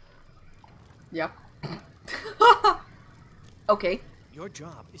 Yep. Okay. Your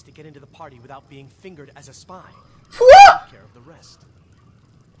job is to get into the party without being fingered as a spy. What? Take care of the rest.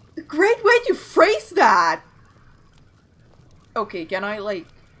 Great way to phrase that! Okay, can I, like...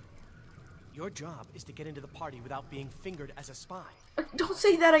 Your job is to get into the party without being fingered as a spy. Don't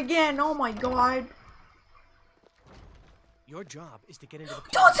say that again, oh my god. Your job is to get into the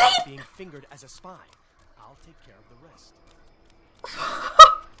party Don't say without it! being fingered as a spy. I'll take care of the rest.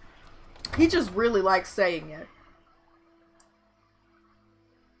 He just really likes saying it.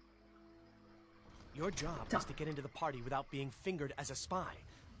 Your job is to get into the party without being fingered as a spy.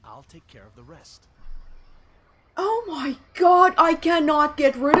 I'll take care of the rest. Oh my god, I cannot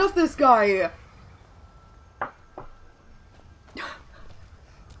get rid of this guy!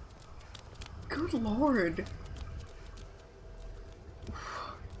 Good lord.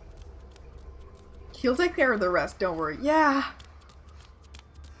 He'll take care of the rest, don't worry. Yeah!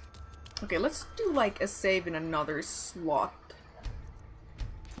 Okay, let's do like a save in another slot.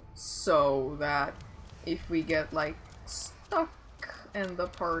 So that if we get like stuck in the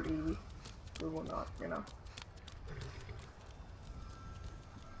party, we will not, you know.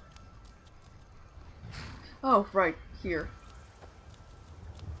 Oh, right, here.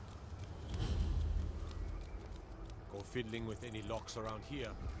 Go fiddling with any locks around here,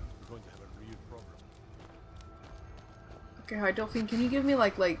 you're going to have a real problem. Okay, hi Delphine, can you give me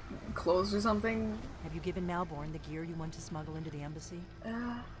like clothes or something? Have you given Malborn the gear you want to smuggle into the embassy?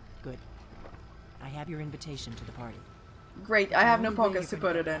 Good. I have your invitation to the party. Great, I have no pockets to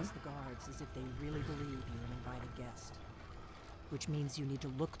put it in. The guards as if they really believe you're an invited guest. Which means you need to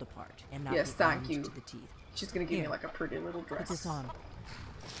look the part and not yes, be thank armed you. to the teeth. She's gonna give me like a pretty little dress. Put this on.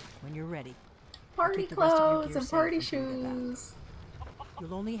 When you're ready. Party clothes and party shoes.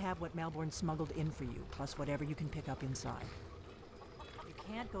 You'll only have what Malborn smuggled in for you, plus whatever you can pick up inside. You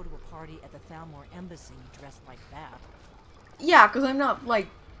can't go to a party at the Thalmor embassy dressed like that. Yeah, because I'm not like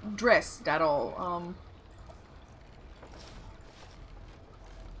dressed at all.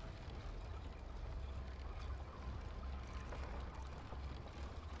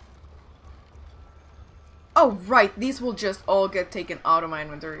 Oh right, these will just all get taken out of my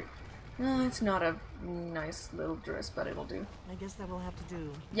inventory. No, it's not a nice little dress, but it'll do. I guess that will have to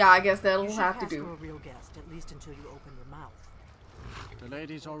do. Yeah, I guess that'll You should have to pass do. for a real guest, at least until you open your mouth. The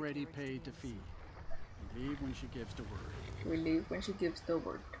lady's already paid the fee. We leave when she gives the word. We leave when she gives the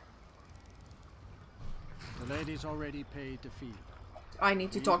word. The lady's already paid the fee. I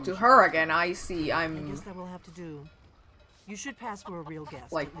need to talk to her again. I see. I I'm guess that will have to do. You should pass for a real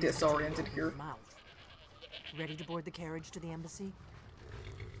guest. like at least until you disoriented open here. your mouth. Ready to board the carriage to the embassy?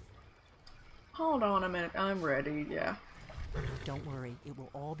 Hold on a minute. I'm ready. Yeah. Don't worry, it will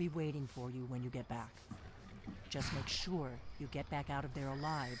all be waiting for you when you get back. Just make sure you get back out of there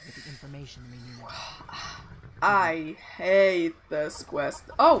alive with the information we need. I hate this quest.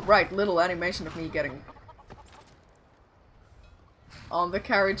 Oh, right. Little animation of me getting on the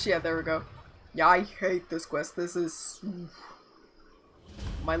carriage. Yeah, there we go. Yeah, I hate this quest. This is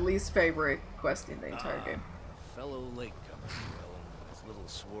my least favorite quest in the entire game. Fellow latecomer, well, this little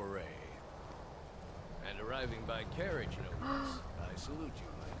soiree. And arriving by carriage, no less. I salute you,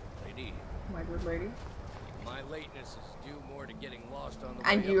 my good lady. My good lady. My lateness is due more to getting lost on the way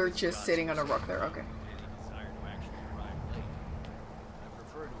And up you're this just sitting on a rock there. Okay. any desire to actually arrive late. I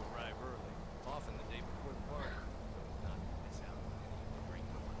prefer to arrive early, often the day before the party, so as not to miss out on any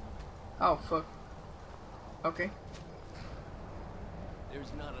drinking. Oh, fuck. Okay.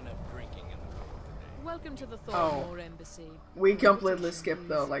 There's not enough drinking in the world today. Welcome to the Oh. Thornmore Embassy. We Your completely invitation, skipped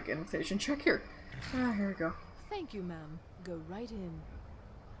the, please. like, invitation check here. Ah, here we go. Thank you, ma'am. Go right in.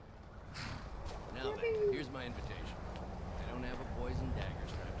 Now then, here's my invitation. I don't have a poison dagger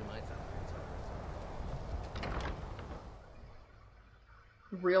strapped to my thigh.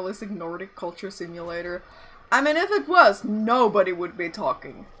 Realistic Nordic culture simulator. I mean, if it was, nobody would be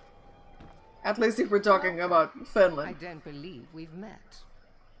talking. At least if we're talking about I Finland. don't believe we've met.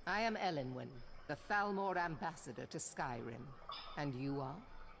 I am Elenwen, the Thalmor ambassador to Skyrim. And you are?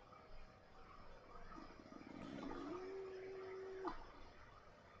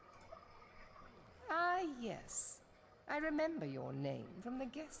 Ah, yes. I remember your name from the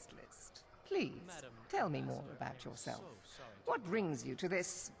guest list. Please, tell me more about yourself. What brings you to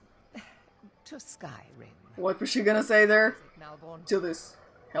this... to Skyrim? What was she gonna say there? Malborn? To this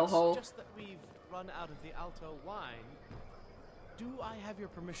hellhole? It's just that we've run out of the Alto wine. Do I have your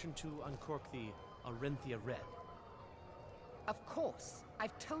permission to uncork the Arinthia Red? Of course.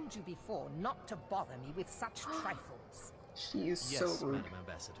 I've told you before not to bother me with such trifles. She is Yes, so rude. Madam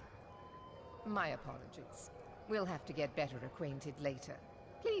Ambassador. My apologies. We'll have to get better acquainted later.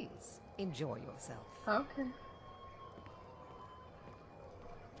 Please, enjoy yourself. Okay.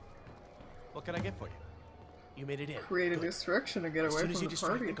 What can I get for you? You made it in. Create a Good. distraction to get As away soon as from you the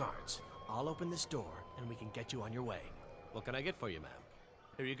distract party. the guards, I'll open this door and we can get you on your way. What can I get for you, ma'am?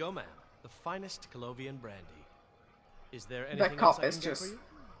 Here you go, ma'am. The finest Colovian brandy. Is there anything That else cop I is can get for just you?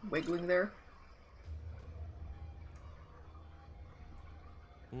 wiggling there.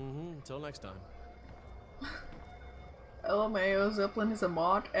 Mm-hmm. Until next time. LMAO Zeppelin is a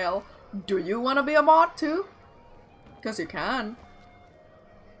mod. L. Do you want to be a mod too? Because you can.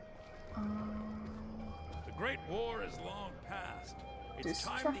 The Great War is long past. It's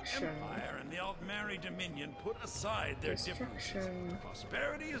time the Destruction. Empire and the Altmeri Dominion put aside their differences. Destruction.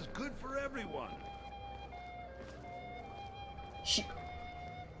 Prosperity is good for everyone. She...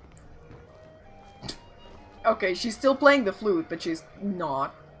 Okay, she's still playing the flute, but she's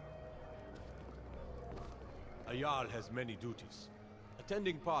not. A Jarl has many duties.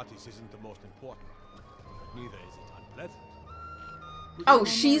 Attending parties isn't the most important, but neither is it unpleasant. Oh,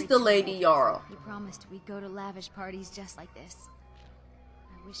 she's the Lady Jarl. He promised we'd go to lavish parties just like this.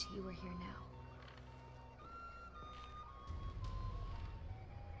 I wish he were here now.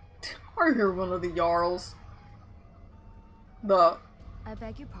 Are you one of the Jarls? I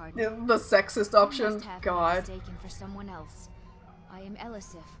beg your pardon. The sexist You option? must have been God. mistaken for someone else. I am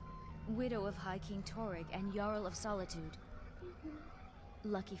Elisif, widow of High King Torrig and Jarl of Solitude.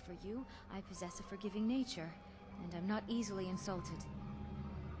 Lucky for you, I possess a forgiving nature, and I'm not easily insulted.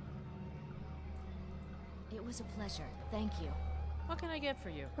 It was a pleasure. Thank you. What can I get for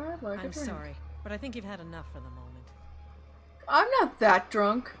you? I'd like a I'm drink. sorry, but I think you've had enough for the moment. I'm not that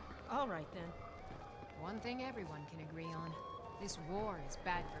drunk. All right, then. One thing everyone can agree on. This war is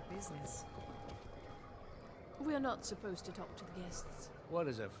bad for business. We're not supposed to talk to the guests. What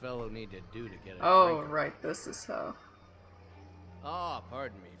does a fellow need to do to get a Oh, drink? right, this is how. Ah,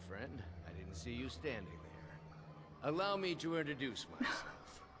 pardon me, friend. I didn't see you standing there. Allow me to introduce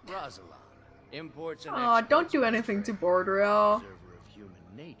myself. Rosalind, imports and Aw, don't do anything to Bordrell. observer of human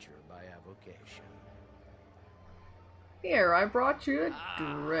nature by avocation. Here, I brought you a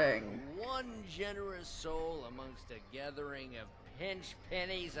drink. One generous soul amongst a gathering of pinch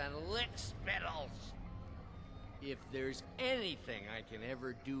pennies and lick spittles. If there's anything I can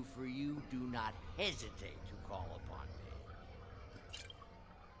ever do for you, do not hesitate to call upon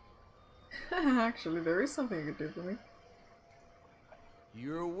me. Actually, there is something you could do for me.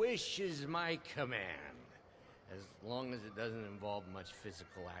 Your wish is my command, as long as it doesn't involve much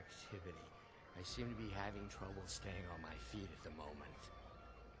physical activity. I seem to be having trouble staying on my feet at the moment.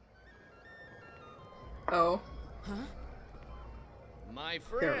 Oh. Huh? My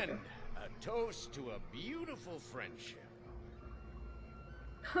friend, a toast to a beautiful friendship.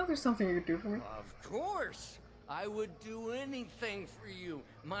 There's something you could do for me. Of course! I would do anything for you,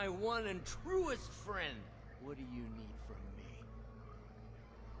 my one and truest friend. What do you need from me?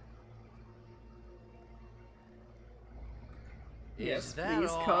 Yes,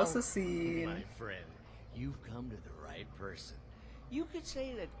 please cause a scene. My friend, you've come to the right person. You could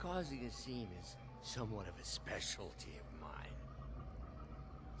say that causing a scene is somewhat of a specialty of mine.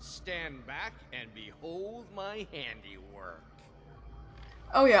 Stand back and behold my handiwork.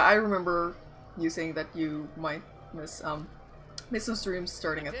 Oh yeah, I remember you saying that you might miss some streams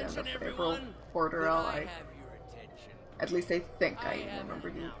starting at the end of April or Dorel. At least I think I remember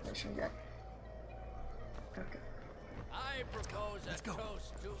you mentioning that. Okay. I propose Let's go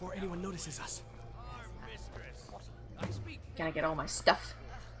before anyone notices us. Our mistress. I speak. Can I get all my stuff?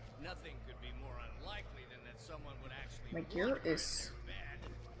 Nothing could be more unlikely than that someone would actually. My gear is.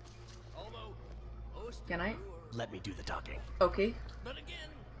 Can I? Let me do the talking. Okay. But again,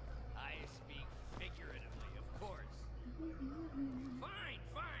 I speak figuratively, of course. Fine.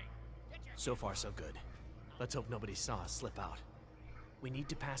 So far, so good. Let's hope nobody saw us slip out. We need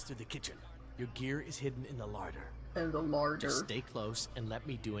to pass through the kitchen. Your gear is hidden in the larder. In the larder. Just stay close and let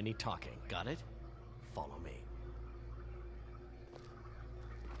me do any talking. Got it? Follow me.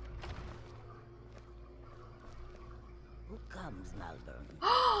 Who comes, Malvern?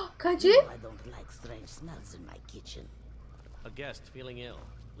 Kaji? I don't like strange smells in my kitchen. A guest feeling ill.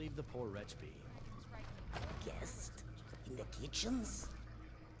 Leave the poor wretch be. Guest? In the kitchens?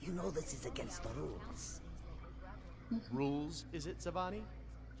 You know this is against the rules. Rules, is it, Zavani?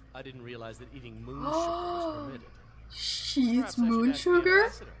 I didn't realize that eating moon sugar was permitted. She eats moon sugar?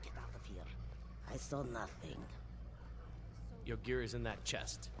 Get out of here. I saw nothing. Your gear is in that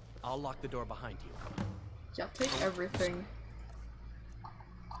chest. I'll lock the door behind you. Yeah, take everything.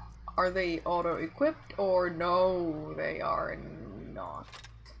 Are they auto-equipped or no, they are not?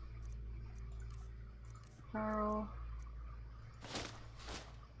 Barrel.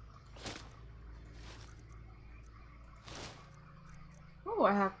 Oh,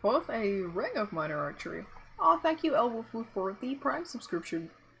 I have both a Ring of Minor Archery. Oh, thank you, Elwolfu, for the Prime subscription.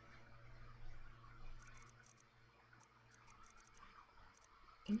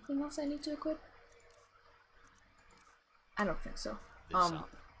 Anything else I need to equip? I don't think so.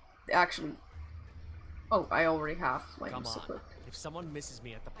 Actually, oh, I already have flames equipped. If someone misses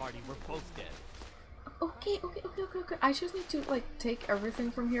me at the party, we're both dead. Okay. I just need to like take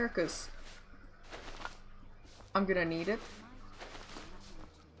everything from here because I'm gonna need it.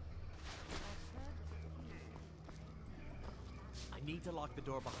 I need to lock the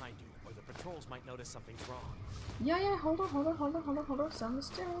door behind you, or the patrols might notice something's wrong. Yeah, hold on. Some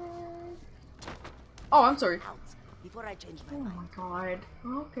mistake. Oh, I'm sorry. Before I change my mind. Oh my god.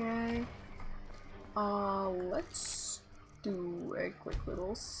 Okay. Let's do a quick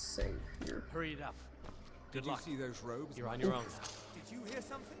little save here. Hurry it up. Good luck. Did you see those robes? You're on your own. Did you hear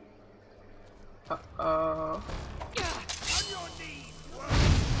something? On your knees.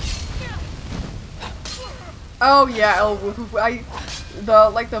 Oh yeah,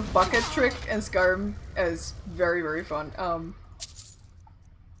 the bucket trick in Skyrim is very fun.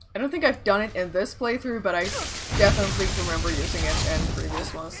 I don't think I've done it in this playthrough, but I definitely remember using it in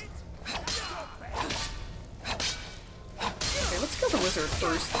previous ones. Okay, let's kill the wizard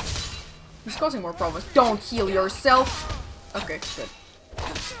first. He's causing more problems. Don't heal yourself! Okay, good.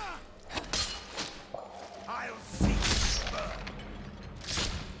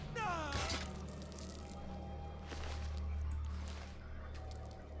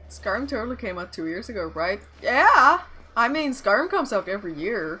 Skyrim totally came out 2 years ago, right? Yeah! I mean, Skyrim comes out every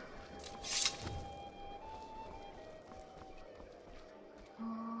year.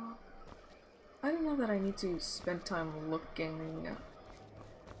 I don't know that I need to spend time looking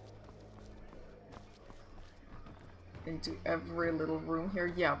into every little room here.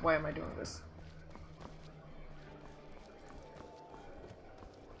 Yeah, why am I doing this?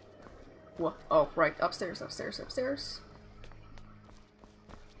 What? Oh, right. Upstairs.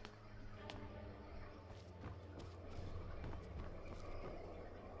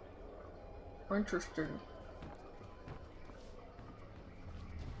 Interesting.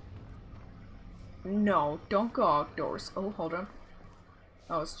 No, don't go outdoors. Oh, hold on.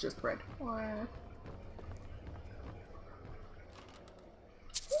 Oh, it's just bread. What?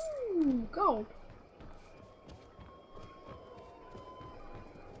 Ooh, gold.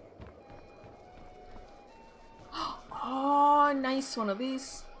 Oh, nice one of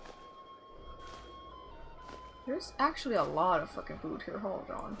these. There's actually a lot of fucking food here.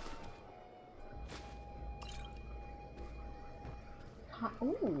 Hold on.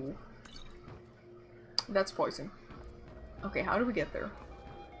 Ooh. That's poison. Okay, how do we get there?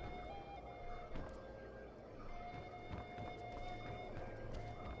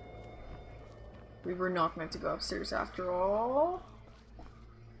 We were not meant to go upstairs after all.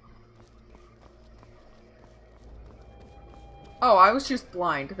 Oh, I was just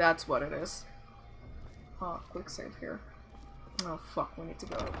blind. That's what it is. Oh, quick save here. Oh fuck, we need to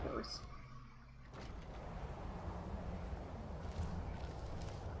go outdoors.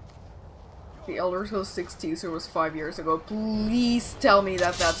 The Elder Scrolls 6 teaser was 5 years ago. Please tell me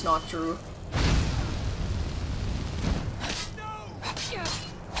that that's not true.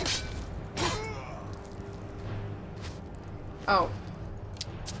 Oh.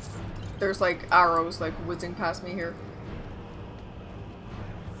 There's like arrows like whizzing past me here.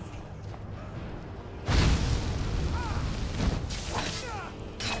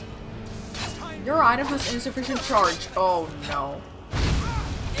 Your item has insufficient charge. Oh no.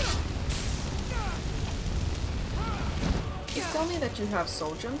 Please tell me that you have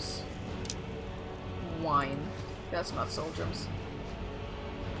soul gems. Wine. That's not soul gems.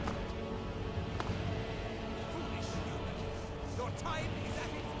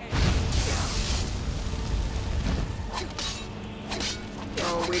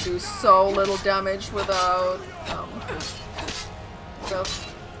 Oh, we do so little damage without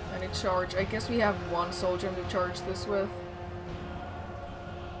any charge. I guess we have one soul gem to charge this with.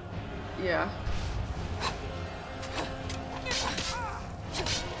 Yeah.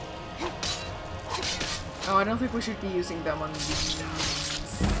 Oh, I don't think we should be using them on these.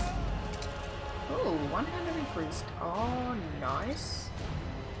 Oh, one-handed increased. Oh, nice.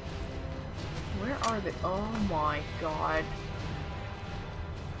 Where are they? Oh my god.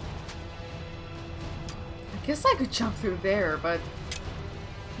 I guess I could jump through there, but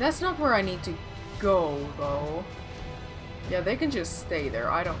that's not where I need to go, though. Yeah, they can just stay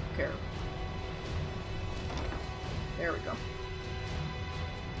there. I don't care. There we go.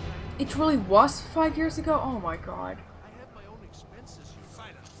 It really was 5 years ago? Oh my god. I have my own expenses.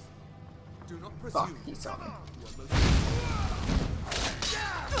 Silence. Do not Fuck, he saw me.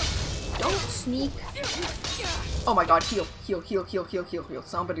 Don't sneak. Oh my god, heal, heal, heal, heal, heal, heal, heal.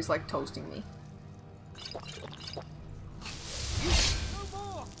 Somebody's like toasting me.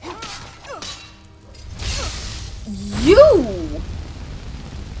 You!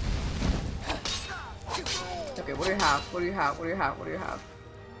 Okay, what do you have? What do you have? What do you have? What do you have?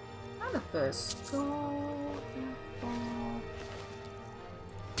 Amethyst. Gold.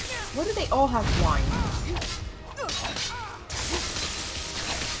 Why do they all have wine?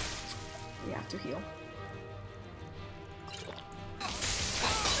 We have to heal.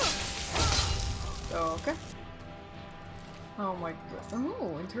 Okay. Oh my god.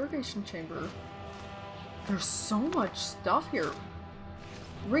 Oh, interrogation chamber. There's so much stuff here.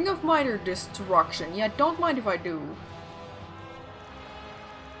 Ring of Miter Destruction. Yeah, don't mind if I do.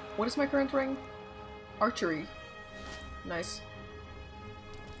 What is my current ring? Archery. Nice.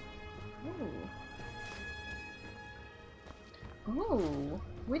 Ooh. Ooh.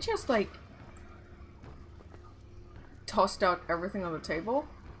 We just like tossed out everything on the table.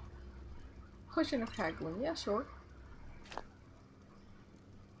 Potion of haggling. Yeah, sure.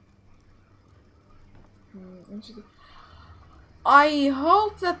 Interesting. I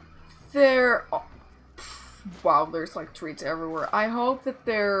hope that there... Oh, wow, there's like treats everywhere. I hope that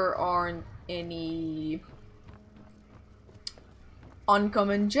there aren't any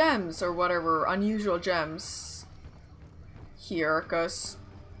uncommon gems or whatever, unusual gems here, because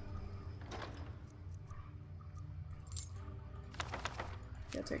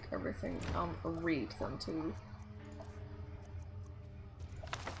yeah, take everything. Read them too.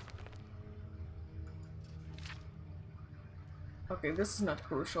 Okay, this is not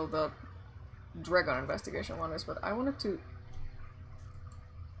crucial, the Dragon investigation one is, but I wanted to...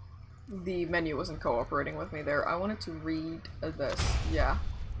 The menu wasn't cooperating with me there. I wanted to read this. Yeah.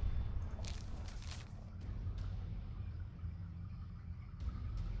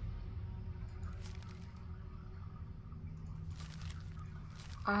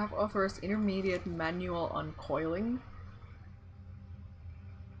 I have authorized intermediate manual uncoiling.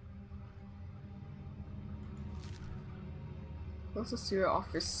 This is your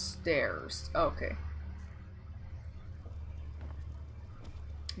office stairs. Okay.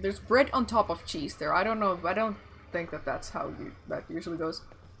 There's bread on top of cheese there. I don't know. I don't think that that's how that usually goes.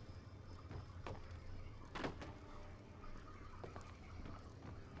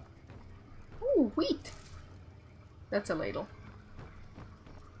 Ooh, wheat. That's a ladle.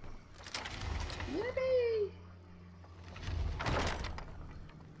 Yippee!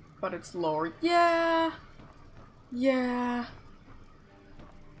 But it's lower. Yeah. Yeah.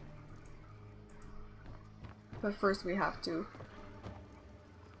 But first we have to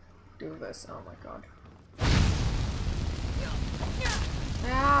do this. Oh my god.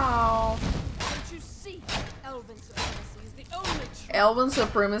 Ow! Don't you see? Elven supremacy is the only truth. Elven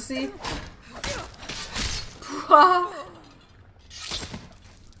supremacy?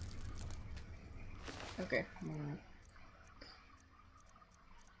 Okay.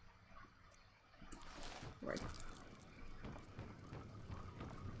 Right.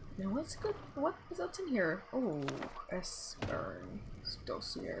 Now what's good? What is up in here? Oh, Espern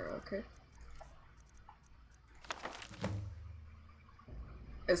dossier. Okay.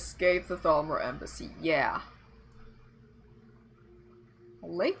 Escape the Thalmor embassy. Yeah.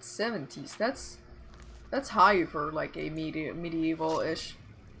 Late 70s. That's high for like a medieval-ish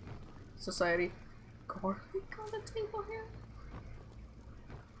society. Garlic on the table here?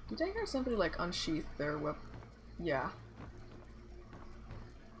 Did I hear somebody like unsheath their whip? Yeah.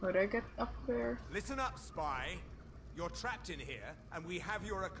 Would I get up there? Listen up, spy. You're trapped in here, and we have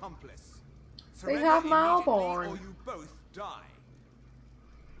your accomplice. They have Malborn. Or you both die.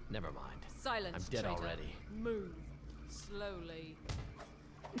 Never mind. Silence, I'm dead traitor. already. Move. Slowly.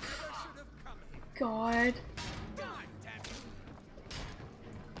 God.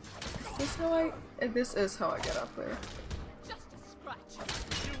 This is how I get up there. Just a scratch.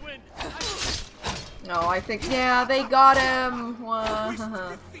 You win. No, I think, yeah, they got him.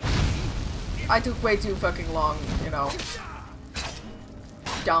 I took way too fucking long, you know.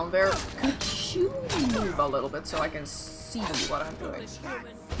 Down there. Could you move a little bit so I can see what I'm doing?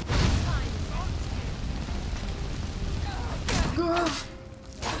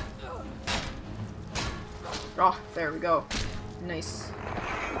 Oh, there we go. Nice.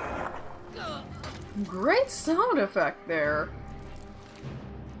 Great sound effect there.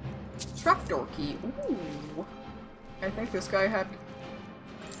 Trapdoor key. Ooh. I think this guy had...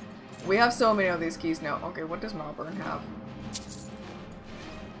 We have so many of these keys now. Okay, what does Malborn have?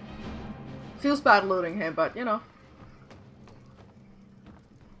 Feels bad looting him, but you know.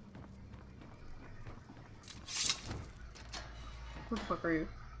 Who the fuck are you?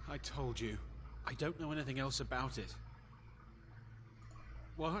 I told you. I don't know anything else about it.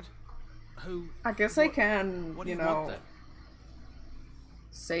 What? Who? I guess I can, what do you you know, want then?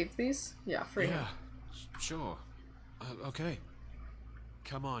 save these? Yeah, free him. Sure. Okay.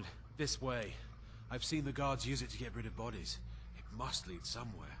 Come on, this way. I've seen the guards use it to get rid of bodies. It must lead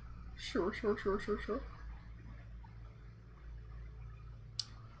somewhere. Sure.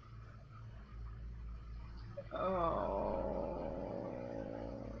 Oh.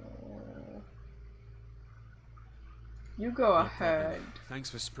 You go ahead. Thanks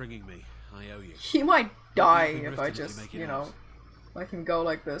for springing me. I owe you. He might die if I just, you know, let him go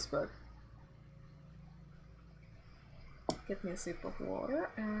like this, but... Get me a sip of water,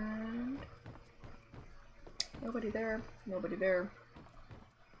 and... Nobody there. Nobody there.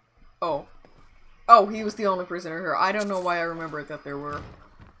 Oh. Oh, he was the only prisoner here. I don't know why I remembered that there were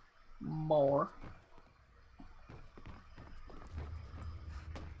more.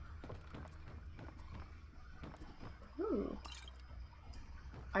 Ooh.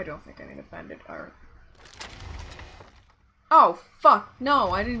 I don't think I need a bandit iron. Oh, fuck!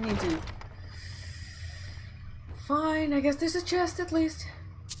 No, I didn't mean to. Fine, I guess there's a chest at least.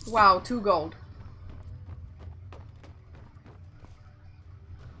 Wow, 2 gold.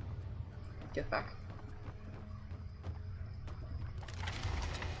 Get back.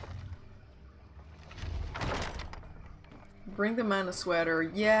 Bring the man a sweater.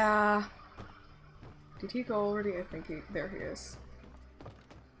 Yeah. Did he go already? I think there he is.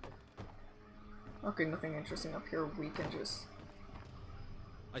 Okay, nothing interesting up here. We can just...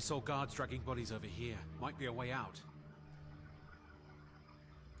 I saw guards dragging bodies over here. Might be a way out.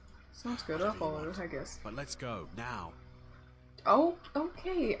 Sounds good. I'll follow it, I guess. But let's go, now. Oh,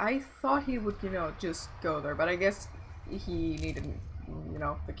 okay. I thought he would, you know, just go there, but I guess he needed, you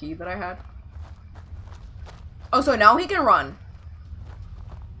know, the key that I had. Oh, so now he can run.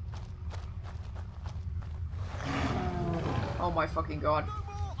 Oh my fucking god.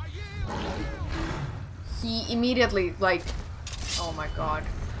 He immediately, like... Oh my god.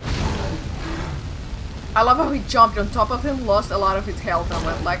 I love how he jumped on top of him, lost a lot of his health, and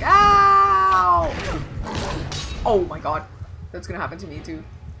went like, ow! Oh my god. That's gonna happen to me too.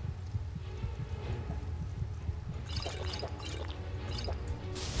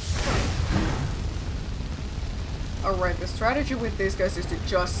 Alright, the strategy with these guys is to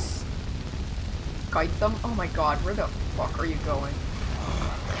just kite them. Oh my god, where the fuck are you going?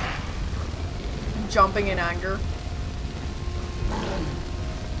 Jumping in anger.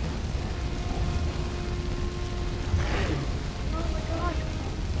 Oh my god.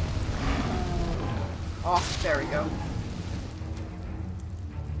 Oh, there we go.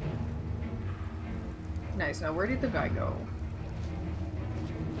 Nice, now where did the guy go?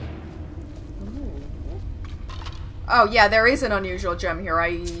 Oh yeah, there is an unusual gem here.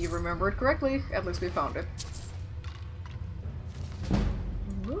 I remember it correctly. At least we found it.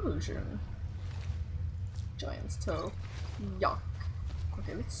 Illusion. Giant's toe. Yuck.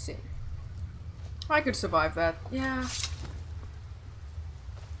 Okay, let's see. I could survive that. Yeah.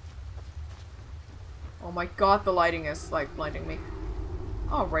 Oh my god, the lighting is like blinding me.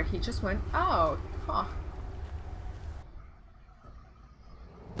 Oh right, he just went out. Huh.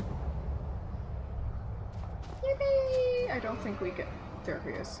 I don't think we get... There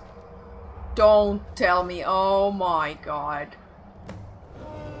he is. Don't tell me. Oh my god.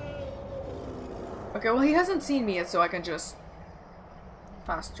 Okay, well he hasn't seen me yet, so I can just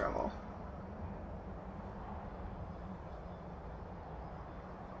fast travel.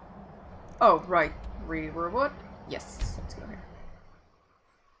 Oh, right. What? Yes. Let's go here.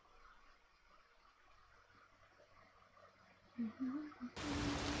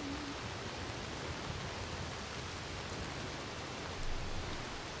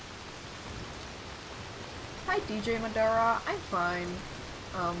 Hi DJ Madara, I'm fine.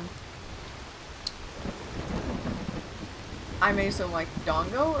 I made some like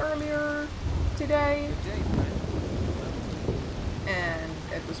dongo earlier today, and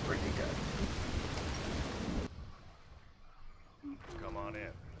it was pretty good. Come on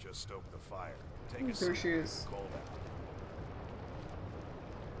in, just stoke the fire. Take a There seat. she is. Cold out.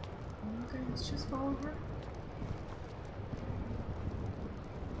 Okay, let's just follow her.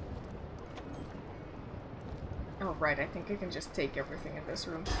 Oh right, I think I can just take everything in this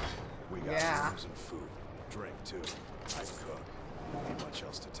room. We got rooms and food. Drink too. I cook. Ain't much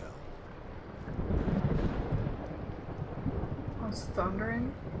else to tell. Oh, it's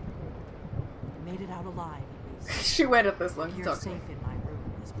thundering. You made it out alive, at least. She waited this long to You're talk to safe me. in my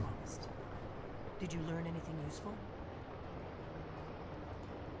room, as promised. Did you learn anything useful?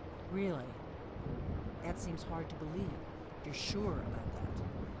 Really? That seems hard to believe. You're sure about that?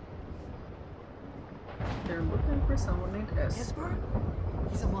 They're looking for someone named Esper?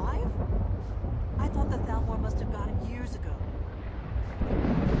 He's alive? I thought the Thalmor must have got him years ago.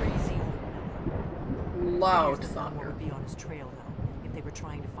 Crazy old man. Loud Figures the Thalmor thunder. would be on his trail, though, if they were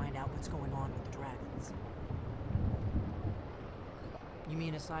trying to find out what's going on with the dragons. You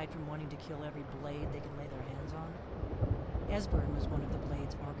mean aside from wanting to kill every blade they can lay their hands on? Esbern was one of the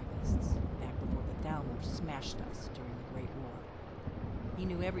Blade's archivists, back before the Thalmor smashed us during the Great War. He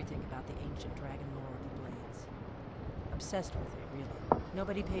knew everything about the ancient dragon lore of the Blades. Obsessed with it, really.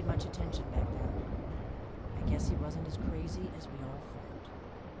 Nobody paid much attention back then. I guess he wasn't as crazy as we all thought.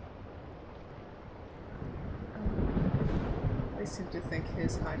 I seem to think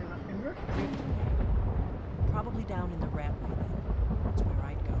he's hiding up in here. Probably down in the Ratway then. That's where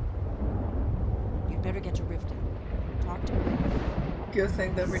I'd go. You'd better get to Riften. Talk to Gwyn. Good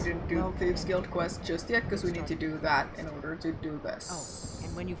thing that we didn't do Thieves Guild quest just yet, because we need to do that in order to do this. Oh,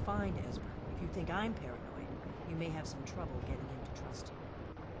 and when you find Esbern, if you think I'm paranoid, you may have some trouble getting him to trust you.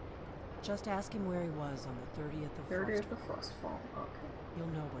 Just ask him where he was on the 30th of 30th of Frostfall, okay. You'll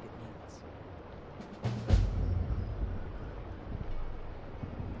know what it means.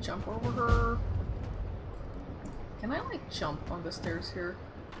 Jump over her. Can I like jump on the stairs here?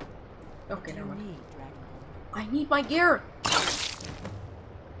 Okay, never mind. I need my gear!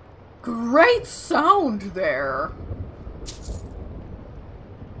 Great sound there!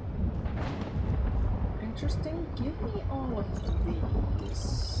 Interesting. Give me all of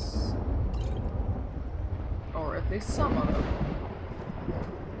these. Or at least some of them.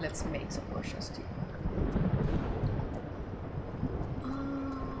 Let's make some potions too.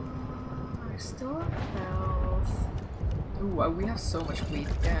 I still have health. Ooh, we have so much wheat.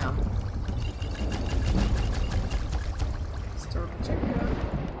 Damn. Restore Magicka.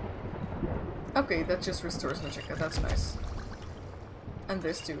 Okay, that just restores Magicka. That's nice. And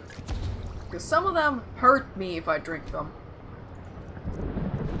this too. Because some of them hurt me if I drink them.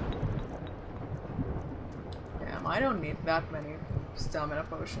 Damn, I don't need that many stamina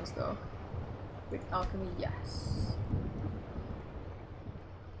potions though. With alchemy, yes.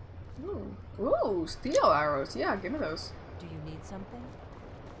 Ooh. Ooh, steel arrows. Yeah, give me those. Do you need something?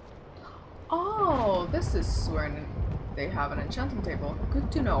 Oh, this is when they have an enchanting table. Good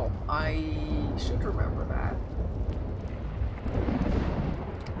to know. I should remember that.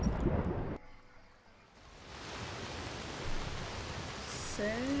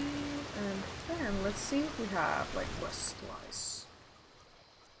 Save and then let's see if we have like quest-wise.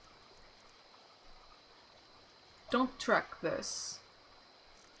 Don't track this.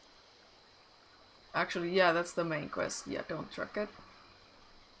 Actually, yeah, that's the main quest. Yeah, don't track it.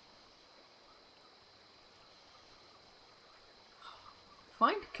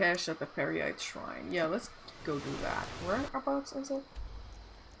 Find cash at the Perkelator Shrine. Yeah, let's go do that. Whereabouts is it?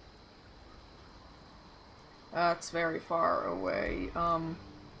 That's very far away. Let's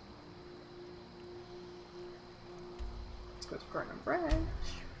go to Garden Branch.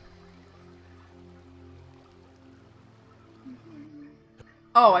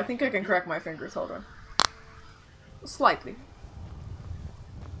 Oh, I think I can crack my fingers. Hold on. Slightly.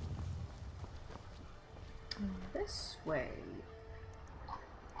 This way.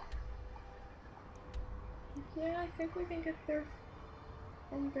 Yeah, I think we can get there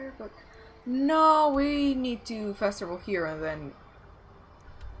from there, but no, we need to festival here and then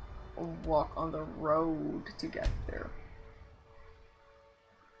walk on the road to get there.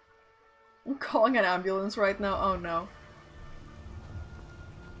 I'm calling an ambulance right now. Oh no.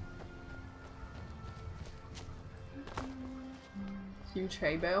 Huge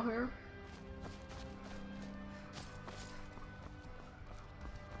hay bale here.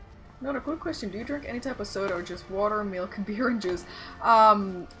 Not a quick question. Do you drink any type of soda or just water, milk, beer, and juice?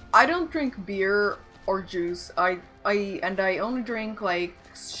 I don't drink beer or juice. I only drink like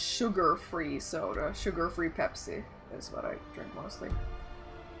sugar-free soda, sugar-free Pepsi is what I drink mostly.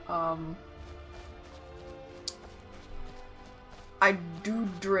 I do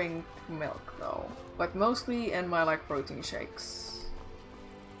drink milk though, but mostly in my like protein shakes.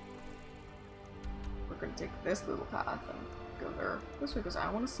 We're gonna take this little path and go there. Just because I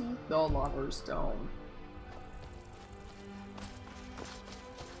want to see the Lover's Stone.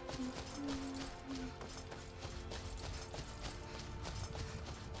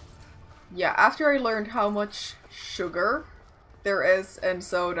 Yeah, after I learned how much sugar there is in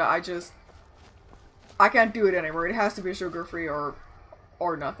soda, I can't do it anymore. It has to be sugar-free or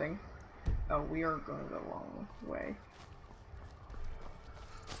nothing. Oh, we are going the wrong way.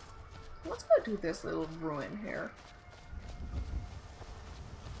 Let's go do this little ruin here.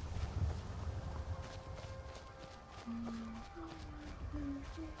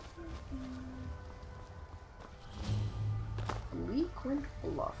 Bleakwind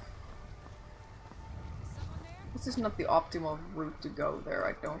Bluff. This is not the optimal route to go there,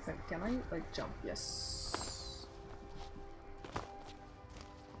 I don't think. Can I, like, jump? Yes.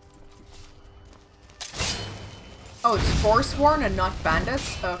 Oh, it's Forsworn and not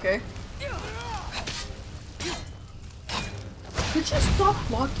bandits? Okay. Could you stop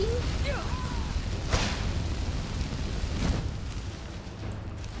blocking?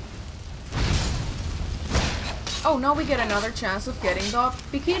 Oh, now we get another chance of getting the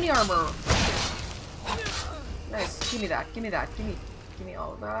bikini armor. Nice, give me that, give me that, give me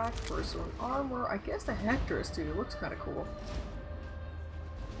all of that. First one armor, I guess the headdress too, it looks kinda cool.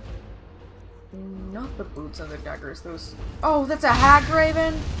 Not the boots and the daggers, those... Oh, that's a hag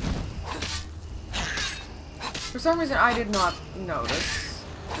raven? For some reason I did not notice.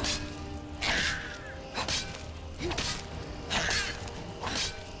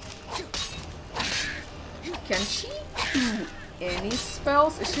 Can she do any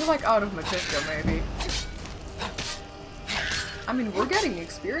spells? Is she like out of Magicka maybe? I mean, we're getting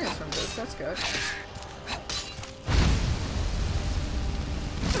experience from this, that's good.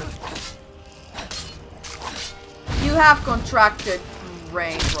 You have contracted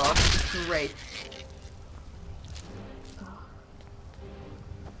brain rot. Great.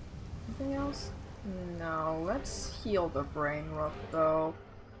 Anything else? No, let's heal the brain rot though.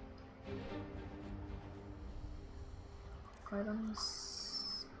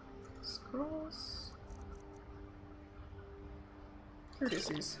 Items. Scrolls. Here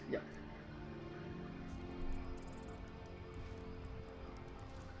it is. Yeah.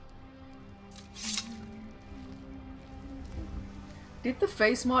 Did the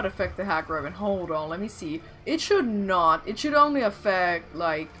face mod affect the hag raven? Hold on, let me see. It should not. It should only affect,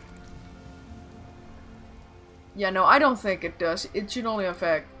 like... Yeah, no, I don't think it does. It should only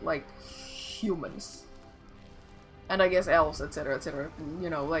affect, like, humans. And I guess elves, etc, etc. You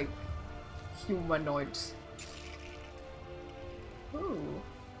know, like, humanoids. Ooh.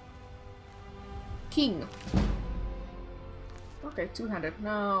 King. Okay, two-handed.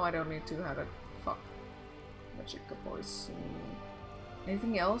 No, I don't need two-handed. Fuck. Magic poison.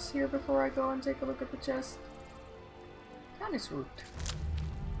 Anything else here before I go and take a look at the chest? Canis root.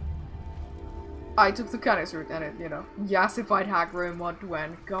 I took the Canis root and it, you know, yassified Hagrim mod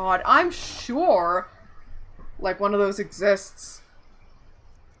when. God, I'm sure like one of those exists.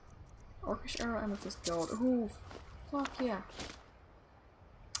 Orcish arrow, amethyst gold. Ooh, fuck yeah.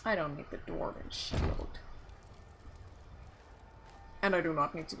 I don't need the dwarven shield. And I do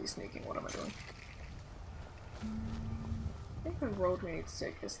not need to be sneaking. What am I doing? I think the road we need to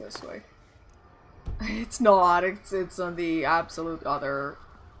take is this way. It's not. It's on the absolute other,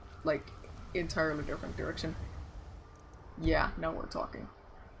 like, entirely different direction. Yeah, now we're talking.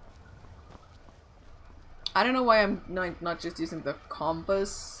 I don't know why I'm not just using the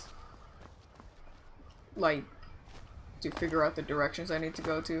compass, like, to figure out the directions I need to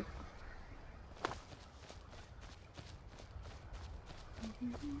go to.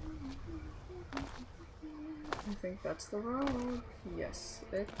 I think that's the road. Yes,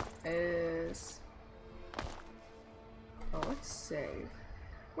 it is. Oh, let's save.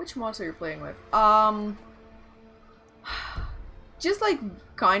 Which mods are you playing with? Just like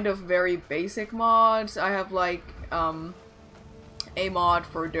kind of very basic mods. I have like a mod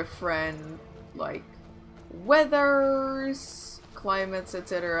for different like weathers, climates,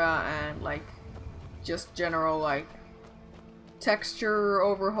 etc., and like just general like texture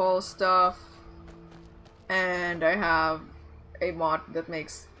overhaul stuff. And I have a mod that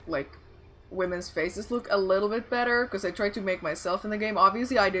makes like women's faces look a little bit better because I tried to make myself in the game.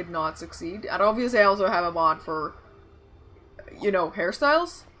 Obviously I did not succeed, and obviously I also have a mod for, you know,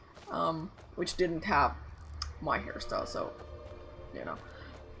 hairstyles, which didn't have my hairstyle, so, you know.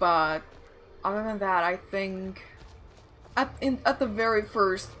 But other than that, I think at the very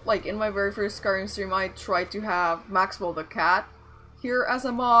first, like in my very first Skyrim stream, I tried to have Maxwell the cat here as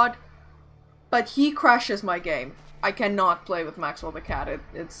a mod, but he crashes my game. I cannot play with Maxwell the cat.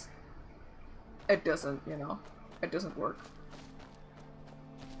 It doesn't, you know, it doesn't work.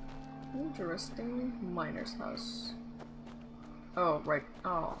 Interesting. Miner's house. Oh, right.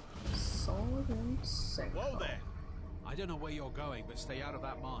 Oh, solid and safe. Whoa there! I don't know where you're going, but stay out of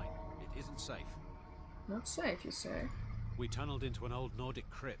that mine. It isn't safe. Not safe, you say? We tunneled into an old Nordic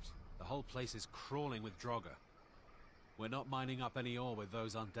crypt. The whole place is crawling with Draugr. We're not mining up any ore with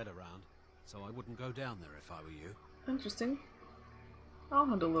those undead around, so I wouldn't go down there if I were you. Interesting. I'll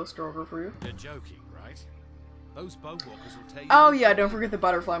handle those Draugr for you. You're joking, right? Those bonewalkers will tell you. Oh yeah, don't forget the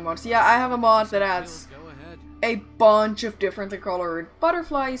butterfly mods. Yeah, I have a mod that adds a bunch of differently colored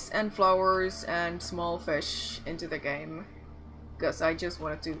butterflies and flowers and small fish into the game. Because I just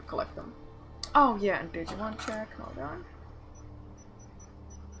wanted to collect them. Oh yeah, and Digimon check. Hold on.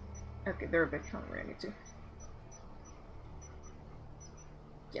 Okay, they're a bit hungry. I need to.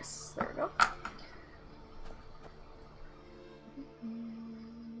 Yes, there we go.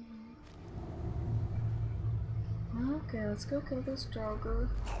 Okay, let's go kill this Draugr.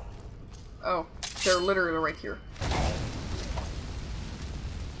 Oh, they're literally right here.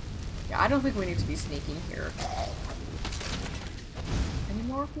 Yeah, I don't think we need to be sneaking here. Any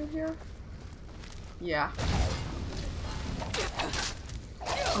more of you here? Yeah.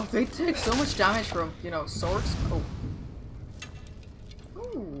 Oh, they take so much damage from, you know, swords. Oh.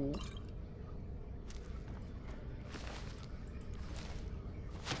 Ooh.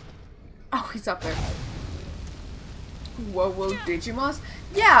 Oh, he's up there. Whoa, Digimons?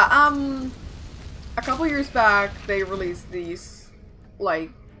 Yeah, a couple years back, they released these, like,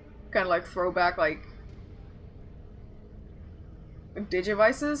 kind of like throwback, like,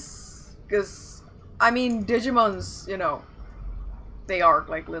 Digivices? Because, I mean, Digimons, you know, they are,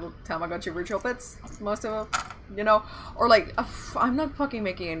 like, little Tamagotchi virtual pets, most of them, you know? Or, like, I'm not fucking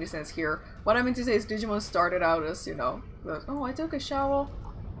making any sense here. What I mean to say is Digimon started out as, you know, oh, I took a shower.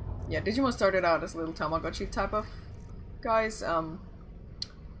 Yeah, Digimon started out as little Tamagotchi type of guys,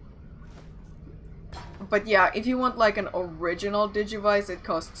 but yeah, if you want like an original Digivice, it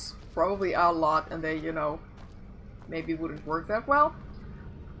costs probably a lot, and they, you know, maybe wouldn't work that well.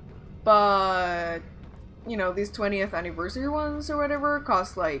 But, you know, these 20th anniversary ones or whatever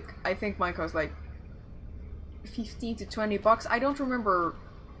cost like, I think mine cost like 15 to 20 bucks. I don't remember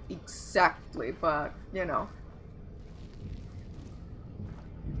exactly, but, you know.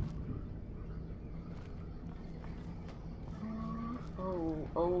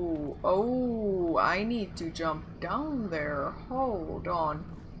 Oh, I need to jump down there. Hold on.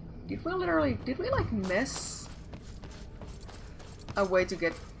 Did we like miss a way to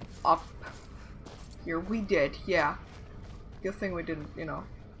get up here? We did, yeah. Good thing we didn't, you know.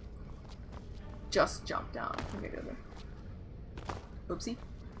 just jump down immediately. Oopsie.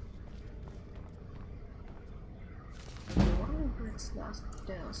 Birds last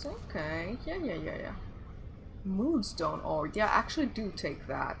dance. Okay. Yeah. Moonstone ore. Yeah, actually do take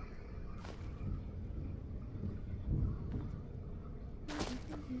that.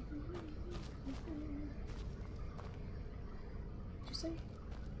 Interesting.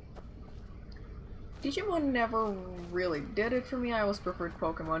 Digimon never really did it for me. I always preferred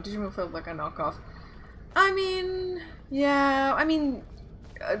Pokemon. Digimon felt like a knockoff. I mean, yeah,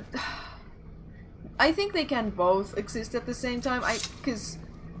 I think they can both exist at the same time. Because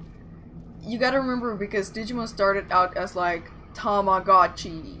you gotta remember, because Digimon started out as like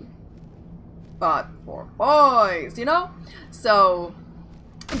Tamagotchi, but for boys, you know? So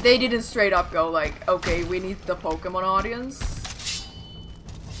they didn't straight up go like, okay, we need the Pokemon audience.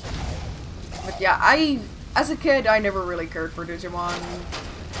 But yeah, as a kid, I never really cared for Digimon.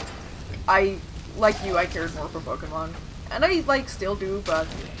 Like you, I cared more for Pokemon. And I, like, still do, but,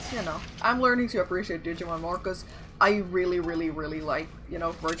 you know, I'm learning to appreciate Digimon more because I really like, you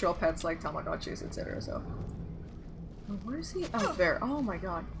know, virtual pets like Tamagotchis, etc. So, where is he? Oh, there. Oh my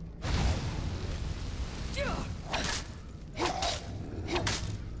god.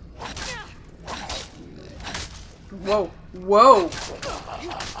 Whoa. Whoa.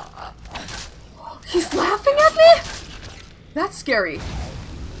 He's laughing at me? That's scary.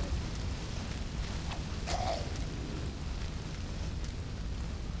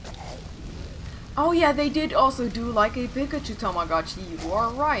 Oh yeah, they did also do like a Pikachu Tamagotchi, you are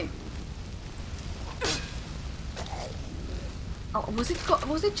right. Oh, was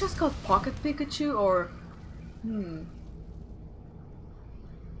it just called Pocket Pikachu or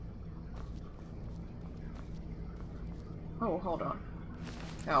Oh, hold on.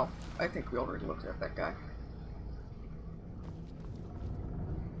 Oh, I think we already looked at that guy.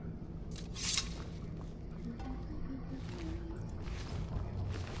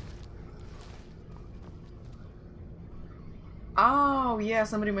 Oh yeah,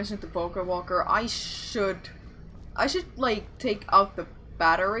 somebody mentioned the Pokewalker. I should like take out the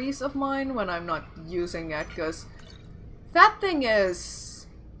batteries of mine when I'm not using it, because that thing is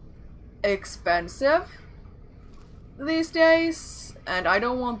expensive these days, and I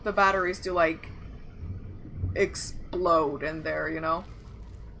don't want the batteries to like explode in there, you know?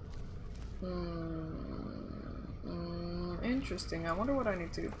 Interesting. I wonder what I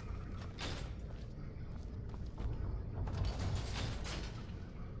need to...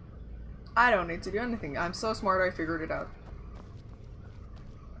 I don't need to do anything. I'm so smart, I figured it out.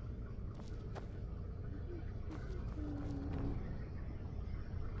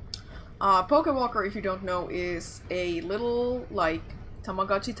 Pokewalker, if you don't know, is a little, like,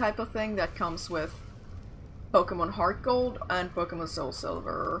 Tamagotchi type of thing that comes with Pokemon Heart Gold and Pokemon Soul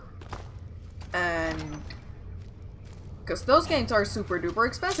Silver. And... because those games are super duper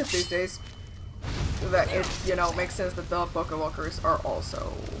expensive these days, that it, you know, makes sense that the Pokewalkers are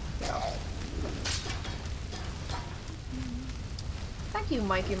also, you know. Thank you,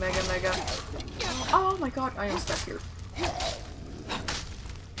 Mikey Mega. Oh my god, I am stuck here.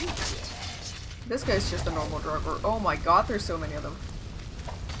 This guy's just a normal drugger. Oh my god, there's so many of them.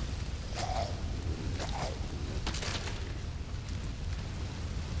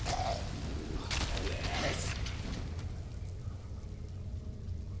 Nice.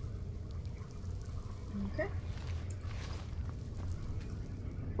 Okay.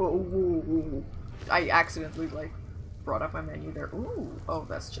 Oh, I accidentally, like, brought up my menu there. Ooh, oh,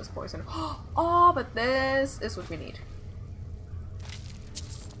 that's just poison. Oh, but this is what we need.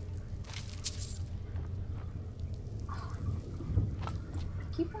 I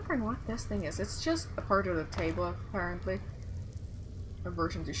keep wondering what this thing is. It's just a part of the table, apparently.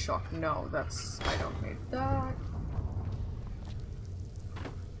 Aversion to shock. No, that's... I don't need that.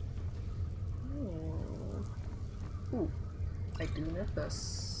 Ooh. I do need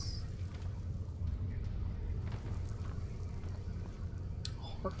this.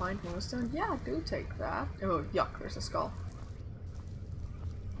 Refined moonstone? Yeah, do take that. Oh, yuck, there's a skull.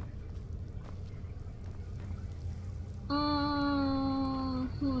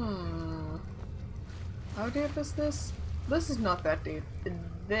 How deep is this? This is not that deep.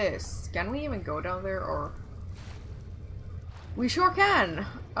 This. Can we even go down there, or? We sure can!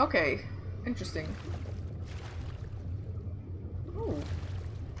 Okay. Interesting. Ooh.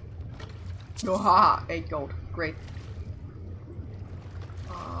 Oh, haha! 8 gold. Great.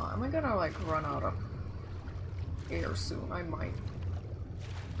 Am I gonna, like, run out of air soon? I might.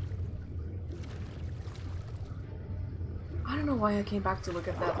 I don't know why I came back to look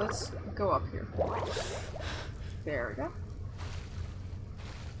at that. Let's go up here. There we go.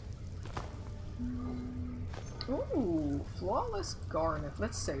 Ooh, flawless garnet.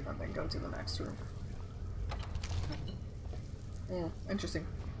 Let's save and then go to the next room. Interesting.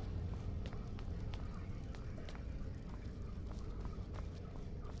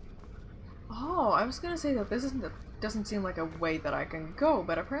 Oh, I was gonna say that this doesn't seem like a way that I can go,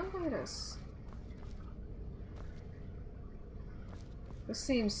 but apparently it is. This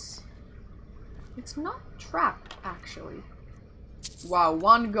seems... It's not trapped, actually. Wow,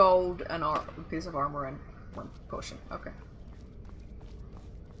 1 gold, and a piece of armor, and 1 potion. Okay.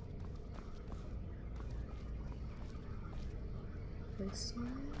 This way.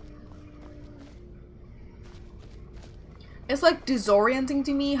 It's like disorienting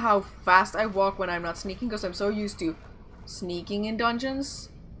to me how fast I walk when I'm not sneaking, because I'm so used to sneaking in dungeons.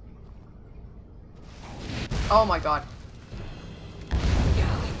 Oh my god.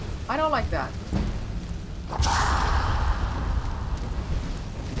 I don't like that.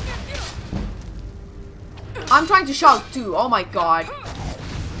 I'm trying to shout too. Oh my god.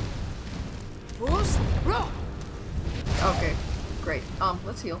 Okay, great.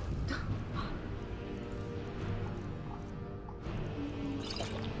 Let's heal.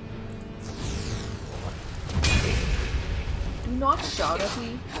 Do not shout at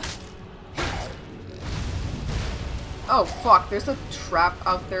me. Oh fuck, there's a trap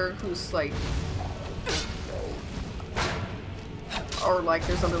out there who's like... Or like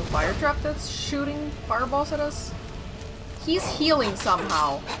there's a little fire trap that's shooting fireballs at us. He's healing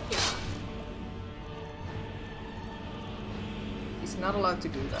somehow. He's not allowed to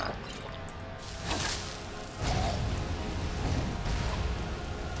do that.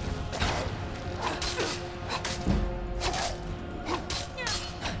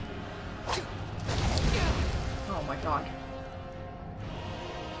 Oh my god.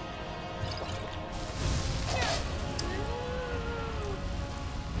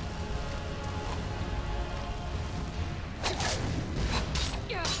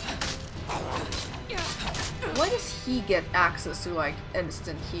 Why does he get access to like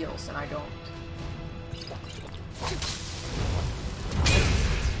instant heals and I don't?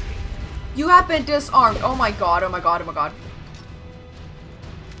 You have been disarmed. Oh my god, oh my god, oh my god.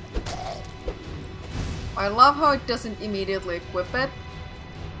 I love how it doesn't immediately equip it.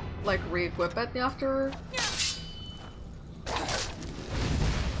 Like re-equip it after.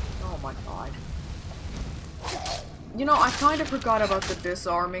 Oh my god. You know, I kind of forgot about the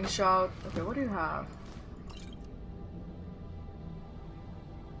disarming shout. Okay, what do you have?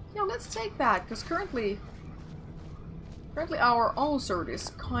 Yeah, let's take that, because currently our own sword is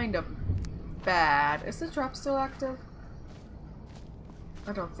kind of bad. Is the trap still active?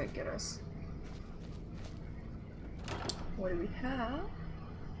 I don't think it is. What do we have?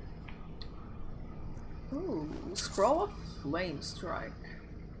 Ooh, Scroll of Flame Strike.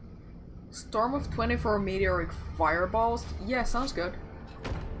 Storm of 24 meteoric fireballs? Yeah, sounds good.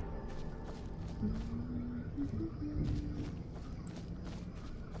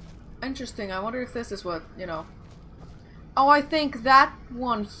 Interesting, I wonder if this is what, you know... Oh, I think that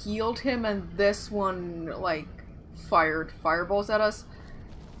one healed him and this one, like, fired fireballs at us.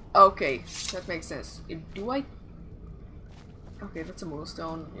 Okay, that makes sense. Do I... Okay, that's a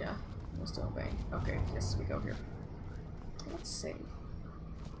moonstone, yeah. Moonstone vein. Okay, yes, we go here. Let's save.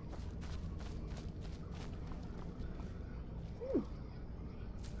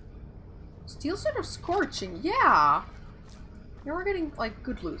 Steel Sword of Scorching, yeah! Now we're getting, like,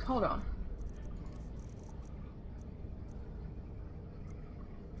 good loot. Hold on.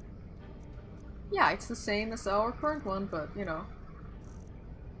 Yeah, it's the same as our current one, but, you know.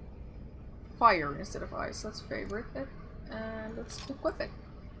 Fire instead of ice. Let's favorite it. And let's equip it.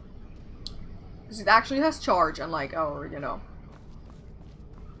 Because it actually has charge, unlike our, you know.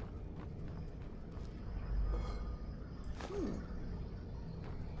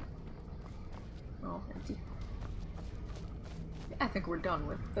 Oh, empty. I think we're done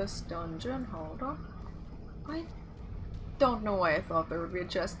with this dungeon. Hold on. I don't know why I thought there would be a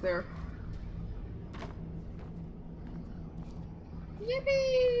chest there.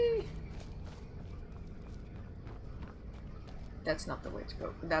 Yippee! That's not the way to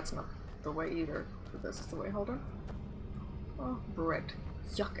go. That's not the way either. But this is the way. Hold on. Oh, bread.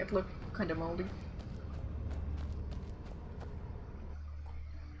 Yuck, it looked kind of moldy.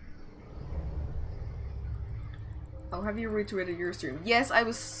 Oh, have you retweeted your stream? Yes, I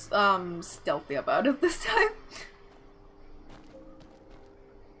was stealthy about it this time.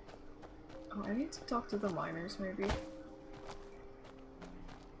 Oh, I need to talk to the miners, maybe.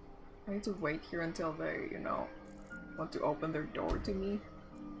 I need to wait here until they, you know, want to open their door to me.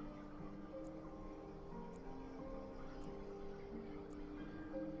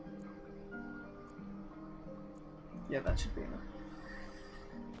 Yeah, that should be enough.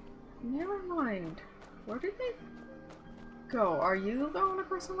 Never mind. Where did they go? Are you the only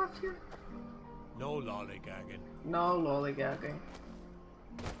person left here? No lollygagging. No lollygagging.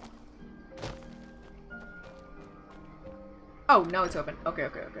 Oh, now it's open. Okay.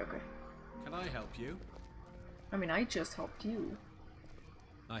 Can I help you? I mean, I just helped you.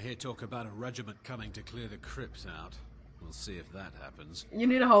 I hear talk about a regiment coming to clear the crypts out. We'll see if that happens. You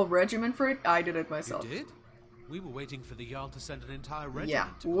need a whole regiment for it? I did it myself. You did? We were waiting for the Jarl to send an entire regiment. Yeah.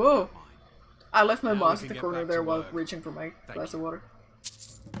 To Whoa. I left my Now mouse we at the can get corner back there to while work. reaching for my glass of water.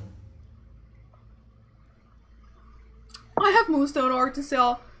 I have moonstone art to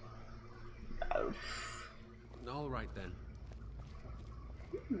sell. All right then.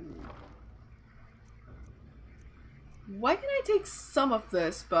 Why can I take some of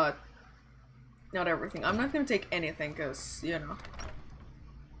this, but not everything? I'm not gonna take anything, because, you know.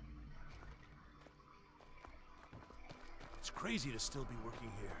 It's crazy to still be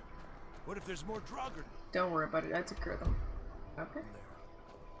working here. What if there's more Draugr? Don't worry about it, I took care of them. Okay.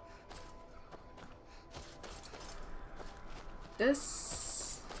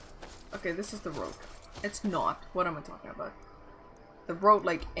 This... Okay, this is the road. It's not. What am I talking about? The road,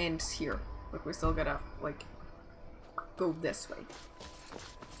 like, ends here. But we still gotta, like, go this way.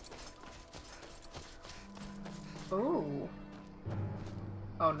 Oh.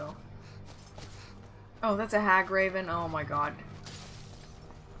 Oh no. Oh, that's a hag raven. Oh my god.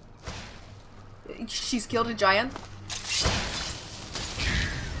 She's killed a giant.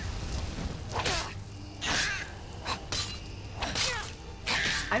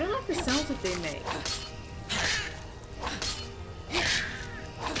 I don't like the sounds that they make.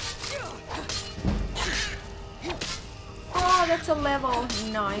 Oh, that's a level.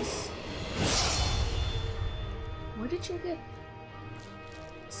 Nice. Where did you get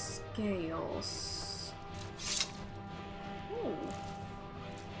scales? Ooh.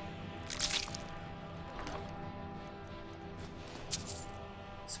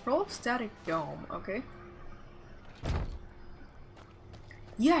 Scroll of static dome, okay.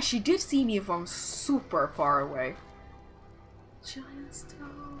 Yeah, she did see me from super far away. Giant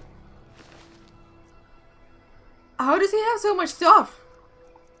stone. How does he have so much stuff?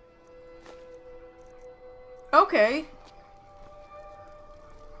 Okay.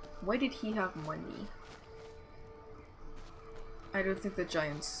 Why did he have money? I don't think the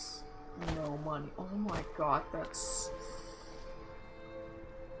giants know money. Oh my god, that's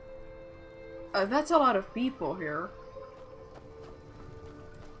a lot of people here.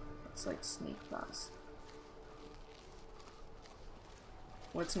 Let's like sneak past.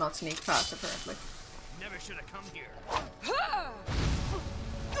 Let's not sneak past apparently. Never should have come here.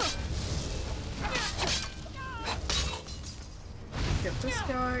 Get this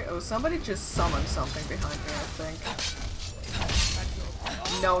guy. Oh, somebody just summoned something behind me, I think.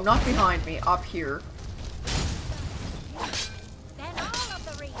 No, not behind me. Up here.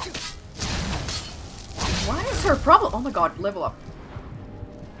 What is her problem? Oh my god, level up.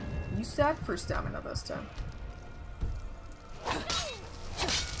 Use that for stamina this time.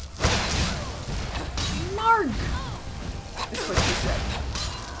 Narg! Is what she said.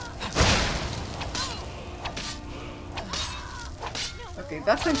 Okay,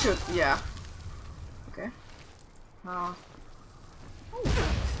 that thing should, yeah. Okay.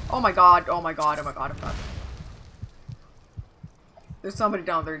 Oh my god, oh my god, oh my god, oh my god. There's somebody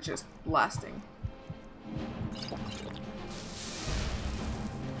down there just blasting.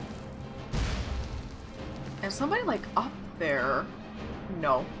 And somebody like up there.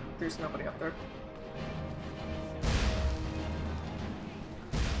 No, there's nobody up there.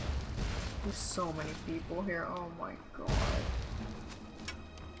 There's so many people here, oh my god.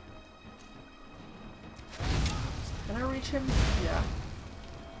 Can I reach him? Yeah.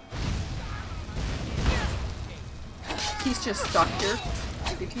 He's just stuck here.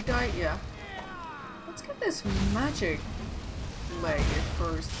 Did he die? Yeah. Let's get this magic leg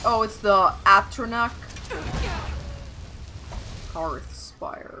first. Oh, it's the Atronach Hearth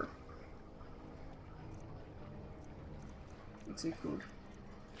Spire. Let's see food.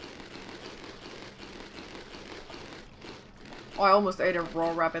 Oh, I almost ate a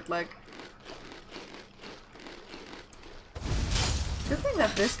raw rabbit leg. Good thing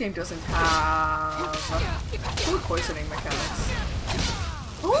that this game doesn't have food poisoning mechanics.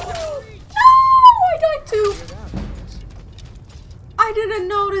 Oh no! I died too! I didn't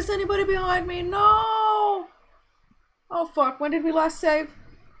notice anybody behind me, no! Oh fuck, when did we last save?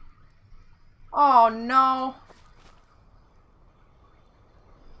 Oh no.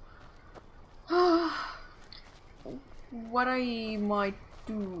 What I might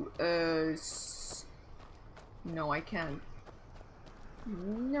do is No, I can't.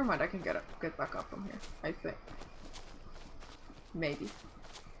 Never mind, I can get back up from here, I think. Maybe.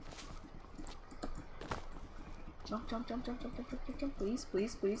 Jump, jump, jump, jump, jump, jump, jump, jump, jump, please,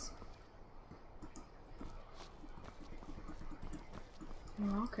 please, please.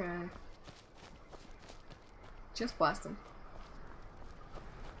 Okay. Just blast him.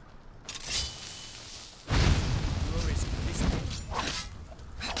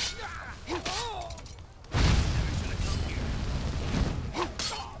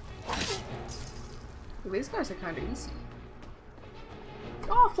 These guys are kind of easy.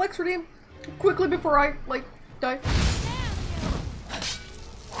 Oh, flex redeem! Quickly before I, like, die.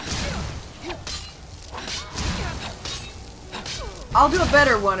 I'll do a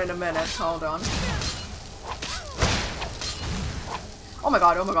better one in a minute. Hold on. Oh my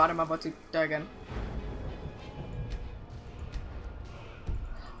god, I'm about to die again.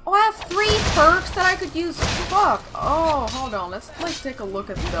 Oh, I have 3 perks that I could use. Fuck. Oh, hold on. Let's, like, take a look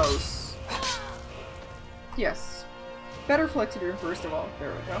at those. Yes. Better Flexidure first of all. There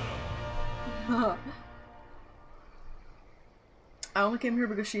we go. I only came here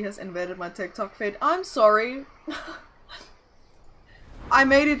because she has invaded my TikTok feed. I'm sorry. I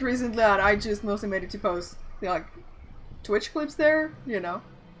made it recently and I just mostly made it to post, like, Twitch clips there, you know.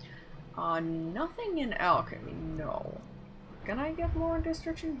 Nothing in alchemy, no. Can I get more in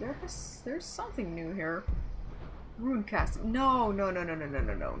destruction? There's something new here. Rune casting. No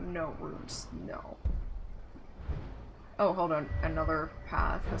runes, no. Oh, hold on. Another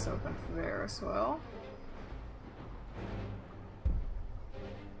path has opened there as well.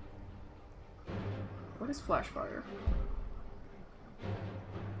 What is flash fire?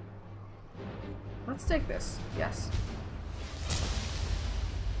 Let's take this. Yes.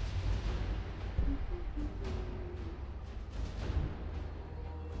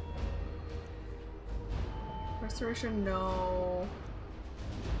 Restoration, no.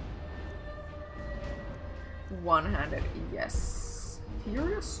 One-handed, yes.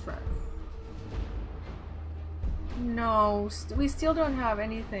 Furious strength. No, we still don't have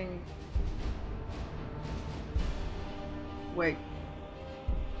anything. Wait.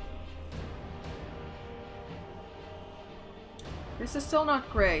 This is still not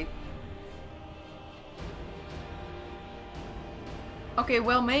great. Okay,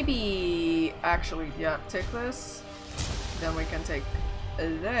 well maybe actually, yeah, take this. Then we can take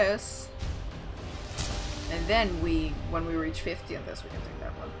this. And then when we reach 50 on this, we can take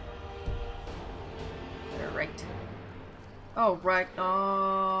that one. Right. Oh, right,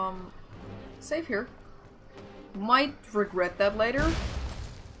 save here. Might regret that later.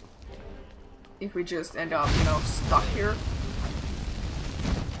 If we just end up, you know, stuck here.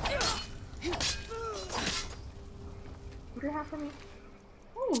 What do you have for me?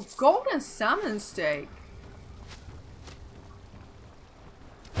 Oh, golden salmon steak.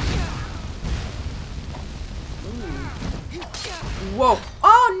 Whoa.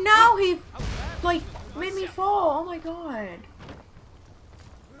 Oh, now he, like, made me fall. Oh my god.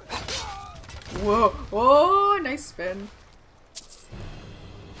 Whoa. Oh, nice spin.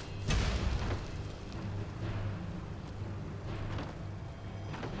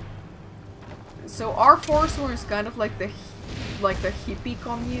 So our Forsworn is kind of like the hippie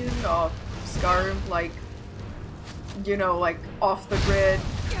commune of Skyrim, like, you know, like off the grid,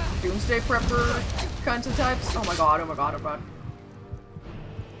 doomsday prepper kinds of types. Oh my god, oh my god, oh my god.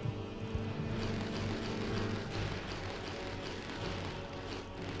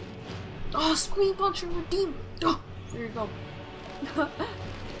 Oh, Scream Punch and Redeem! Oh, there you go.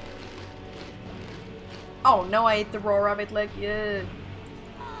 Oh no, I ate the raw rabbit leg, yeah.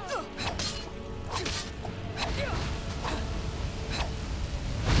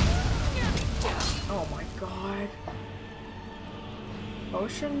 Oh my god.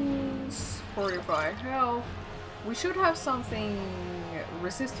 Potions, 45 health. We should have something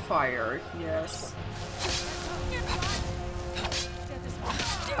resist fire, yes.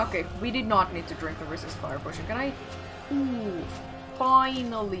 Okay, we did not need to drink the resist fire potion. Can I? Ooh,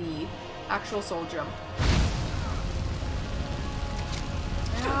 finally! Actual soul gem.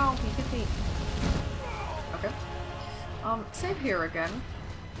 Ow, he hit me. Okay. Save here again.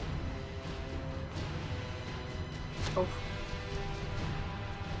 Oh.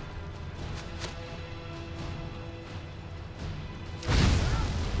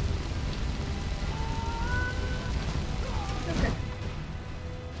 Okay.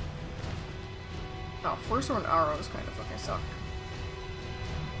 Oh, Forsworn arrows kind of fucking suck.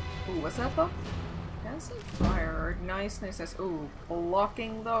 Ooh, what's that though? Dancing fire. Nice, nice, nice. Ooh,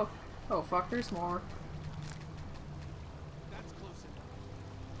 blocking though. Oh fuck, there's more.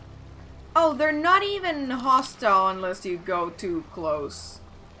 Oh, they're not even hostile unless you go too close.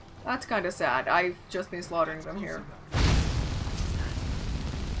 That's kind of sad. I've just been slaughtering them here.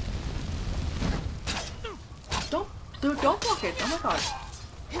 Don't block it. Oh my god.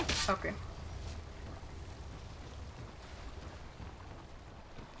 Okay.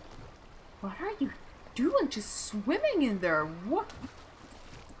 What are you doing? Just swimming in there? What?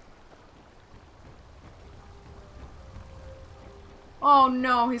 Oh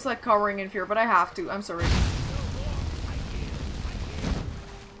no, he's like cowering in fear, but I have to. I'm sorry.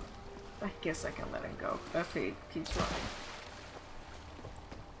 I guess I can let him go if he keeps running.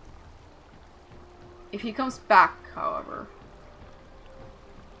 If he comes back, however.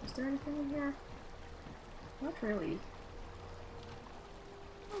 Is there anything in here? Not really.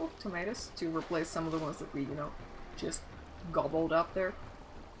 Oh, tomatoes to replace some of the ones that we, you know, just gobbled up there.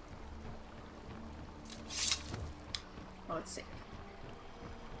 Well, let's see.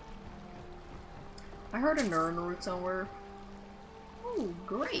 I heard a Nern root somewhere. Ooh,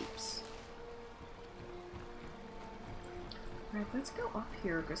 grapes. Alright, let's go up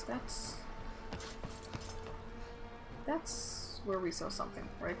here, because that's where we saw something,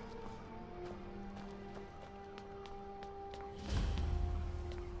 right?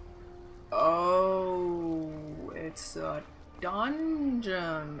 Oh, it's a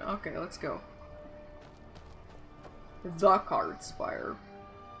dungeon. Okay, let's go. The Card Spire.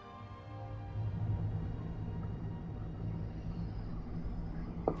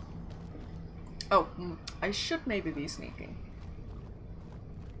 Oh, I should maybe be sneaking.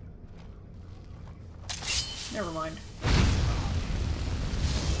 Never mind.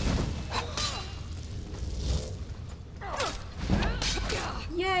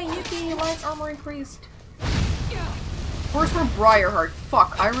 Yay, yippee, light armor increased. First from Briarheart.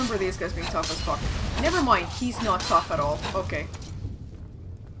 Fuck, I remember these guys being tough as fuck. Never mind, he's not tough at all. Okay.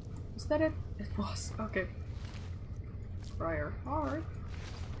 Is that it? It was. Okay. Briarheart.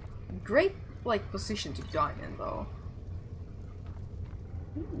 Great, like, position to die in, though.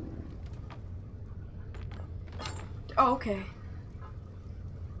 Ooh. Oh, okay.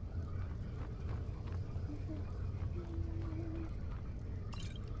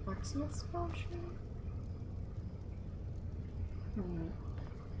 Blacksmith's potion?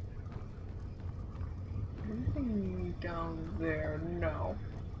 Anything down there? No.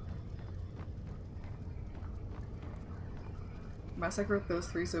 Massacred those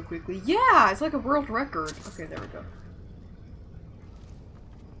three so quickly. Yeah! It's like a world record. Okay, there we go.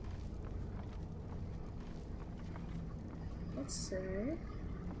 Let's see.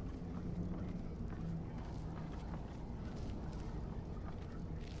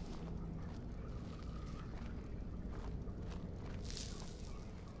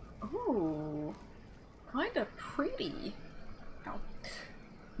 Ooh, kinda pretty. Ow.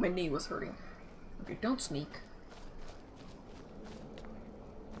 My knee was hurting. Okay, don't sneak.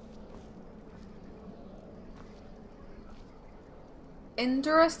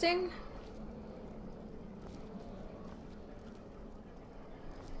 Interesting.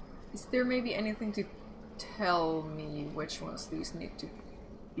 Is there maybe anything to tell me which ones these need to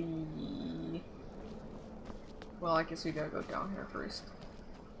be? Well, I guess we gotta go down here first.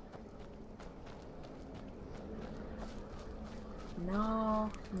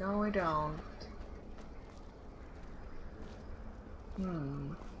 No, no I don't.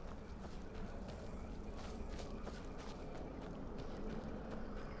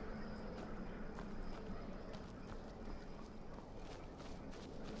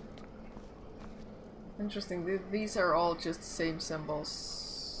 Interesting, these are all just same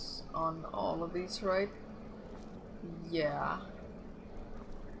symbols on all of these, right? Yeah.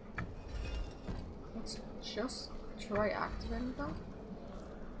 Let's just try activating them.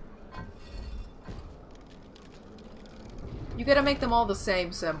 You gotta make them all the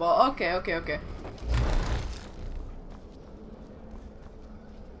same symbol. Okay, okay, okay.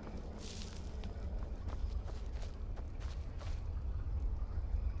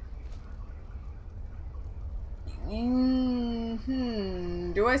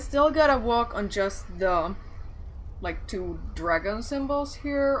 Do I still gotta walk on just the, like, two dragon symbols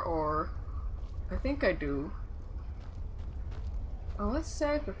here, or... I think I do. Oh, let's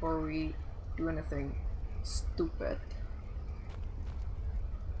save before we do anything stupid.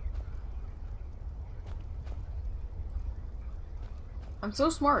 I'm so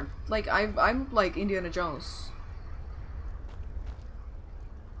smart. Like, I'm like Indiana Jones.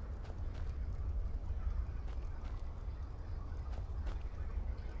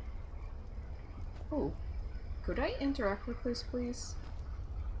 Oh, could I interact with this, please?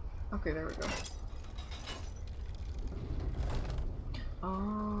 Okay, there we go.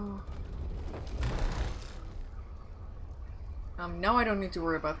 Oh. Now I don't need to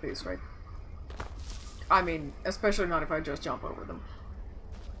worry about these, right? I mean, especially not if I just jump over them.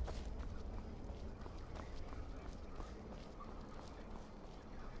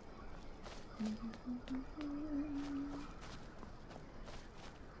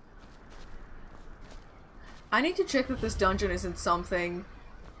 I need to check that this dungeon isn't something...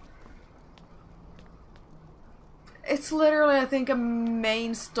 It's literally, I think, a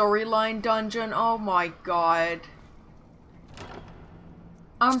main storyline dungeon. Oh my god.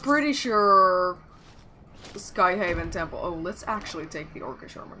 I'm pretty sure... Skyhaven Temple. Oh, let's actually take the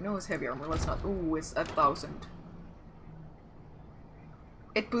Orcish armor. No, it's heavy armor. Let's not. Ooh, it's 1,000.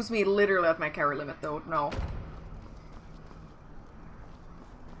 It puts me literally at my carry limit, though. No.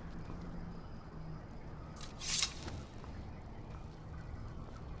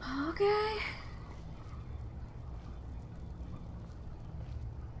 Okay.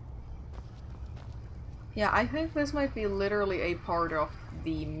 Yeah, I think this might be literally a part of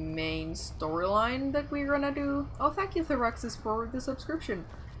the main storyline that we're gonna do. Oh, thank you, Theraxis, for the subscription.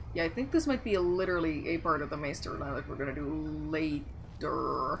 Yeah, I think this might be literally a part of the main storyline that we're gonna do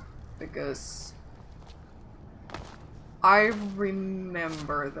later. Because... I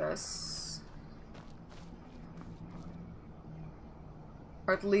remember this.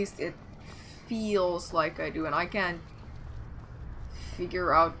 Or at least it feels like I do, and I can't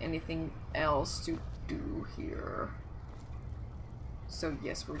figure out anything else to do here. So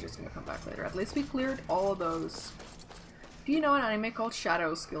yes, we're just gonna come back later. At least we cleared all of those. Do you know an anime called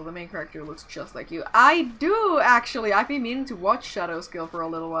Shadow Skill? The main character looks just like you. I do, actually! I've been meaning to watch Shadow Skill for a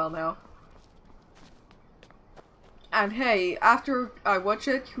little while now. And hey, after I watch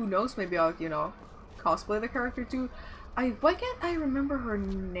it, who knows, maybe I'll, you know, cosplay the character too. Why can't I remember her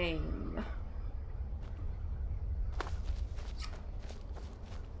name?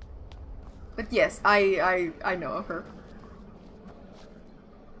 But yes, I know of her.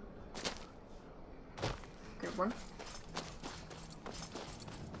 Good one.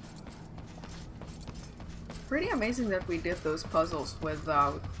 Pretty amazing that we did those puzzles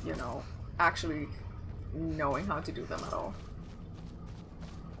without, you know, actually knowing how to do them at all.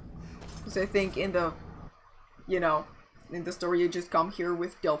 Because I think in the, you know, in the story you just come here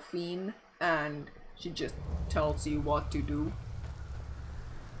with Delphine and she just tells you what to do.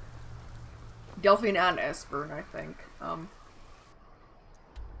 Delphine and Esbern, I think.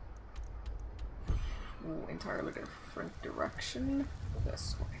 Ooh, entirely different direction.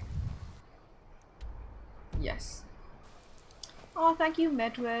 This way. Yes. Oh, thank you,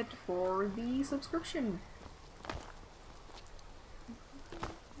 Medwed, for the subscription.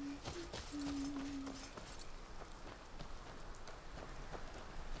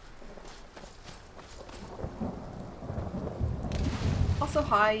 Also,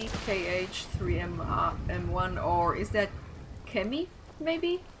 hi, KH3M1, or is that Kemi,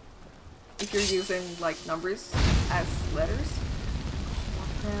 maybe? If you're using, like, numbers as letters.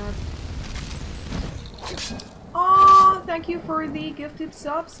 Oh, thank you for the gifted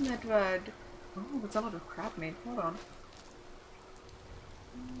subs, Medved. Oh, that's a lot of crap meat. Hold on.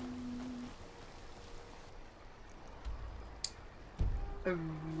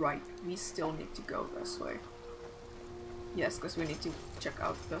 Right, we still need to go this way. Yes, because we need to check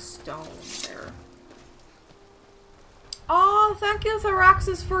out the stone there. Oh, thank you,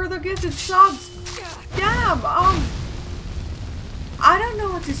 Theraxis, for the gifted subs! Damn, I don't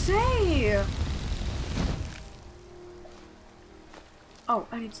know what to say! Oh,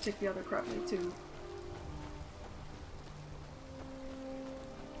 I need to take the other crab meat too.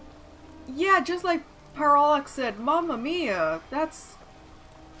 Yeah, just like Paralax said, Mamma Mia, that's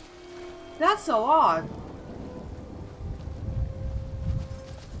a lot.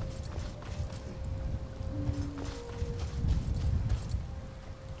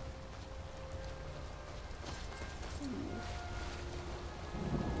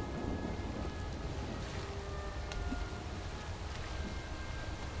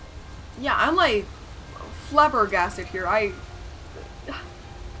 Yeah, I'm like flabbergasted here.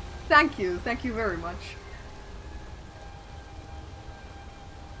 Thank you very much.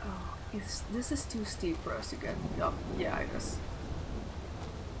 Oh, this is too steep for us to get up. Yeah, I guess.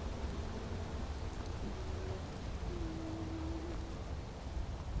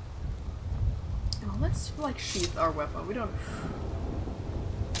 Oh, let's like sheath our weapon. We don't.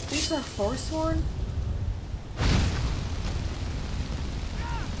 These are Forsworn.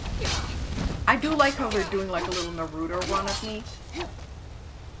 I do like how they're doing like a little Naruto run at me.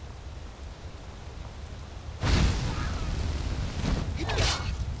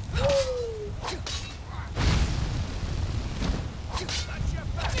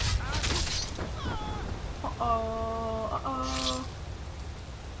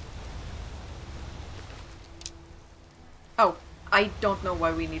 I don't know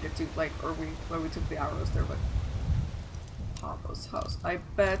why we needed to, like, or why we took the arrows there, but... Pavo's house. I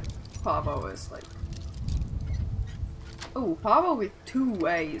bet Pavo is, like... Oh, Pavo with 2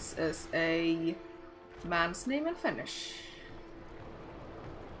 A's is a man's name in Finnish.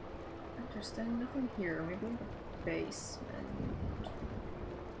 Interesting, nothing here. Maybe in the basement.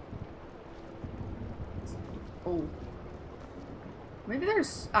 Oh. Maybe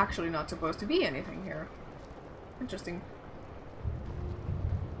there's actually not supposed to be anything here. Interesting.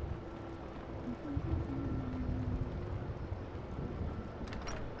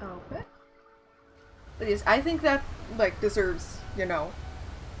 Okay. But yes, I think that, like, deserves, you know,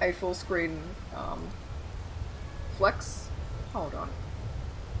 a full screen, flex. Hold on.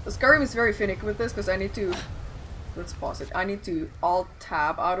 The Skyrim is very finicky with this, because I need to... Let's pause it. I need to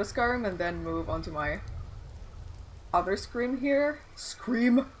Alt-Tab out of Skyrim and then move onto my other screen here.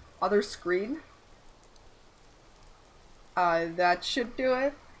 Other screen. That should do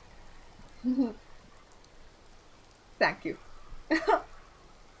it. Thank you.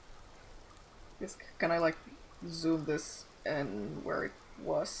 Can I, like, zoom this in where it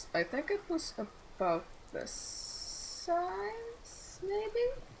was? I think it was about this size,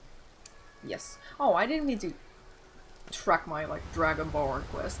 maybe? Yes. Oh, I didn't mean to track my, like, Dragonborn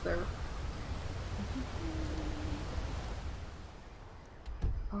quest there.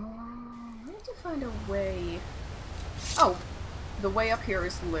 I need to find a way... Oh! The way up here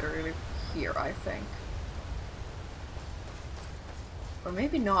is literally here, I think. Or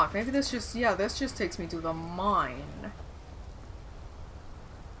maybe not. Maybe this just... Yeah, this just takes me to the mine.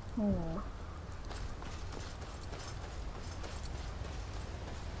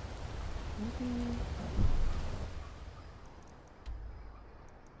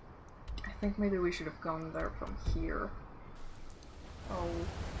 I think maybe we should have gone there from here. Oh.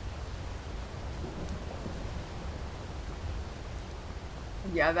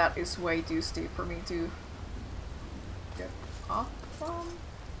 Yeah, that is way too steep for me to get up from.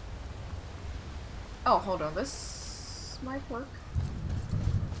 Oh, hold on. This might work.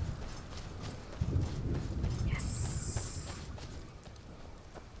 Yes.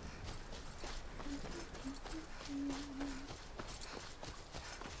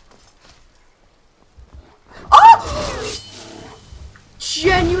 Oh!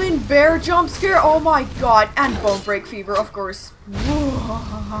 Genuine bear jump scare? Oh my god. And bone break fever, of course.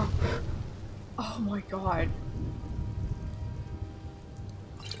 Oh my god.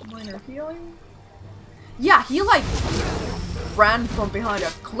 Minor healing? Yeah, he like ran from behind a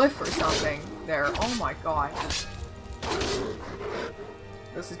cliff or something there. Oh my god.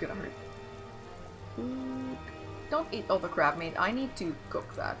 This is gonna hurt. Food. Don't eat all the crab meat. I need to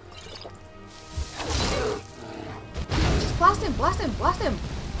cook that. Just blast him! Blast him! Blast him!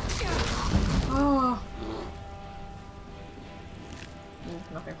 Oh.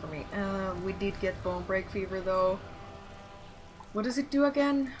 Nothing for me. We did get bone break fever though. What does it do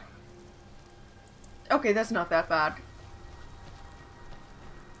again? Okay, that's not that bad.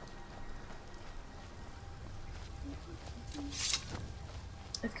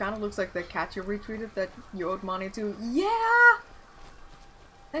 It kind of looks like the cat you retreated that you owed money to. Yeah!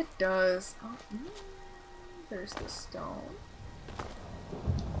 It does. Oh, there's the stone.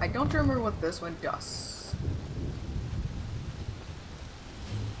 I don't remember what this one does.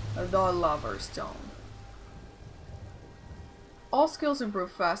 The Lover Stone. All skills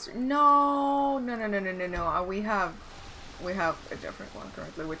improve faster. No. We have a different one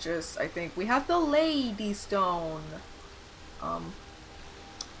currently, which is, I think, we have the Lady Stone.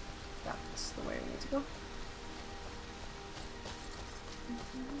 That's the way we need to go.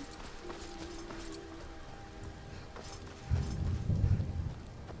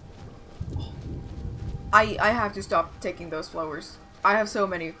 I have to stop taking those flowers. I have so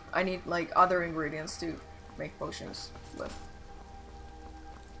many. I need, like, other ingredients to make potions with.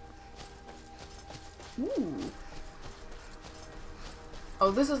 Ooh.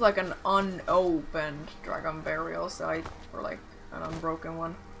 Oh, this is like an unopened dragon burial site, or like an unbroken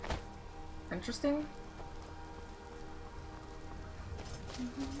one. Interesting.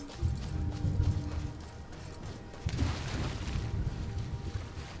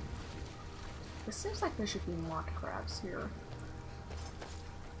 It seems like there should be mud crabs here.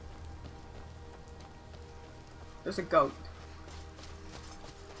 There's a goat.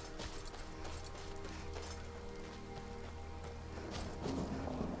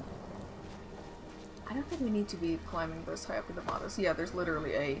 I don't think we need to be climbing this high up in the mountains. Yeah, there's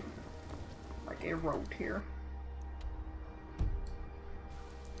literally a road here.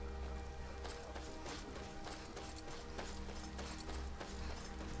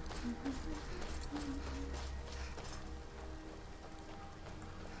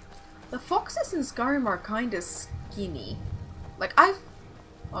 The foxes in Skyrim are kinda skinny. Like,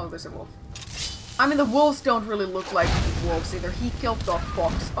 oh, there's a wolf. I mean, the wolves don't really look like wolves either. He killed the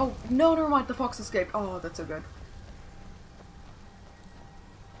fox. Oh, no, never mind. The fox escaped. Oh, that's so good.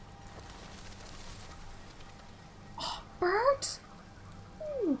 Oh, birds?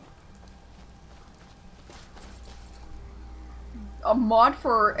 Ooh. A mod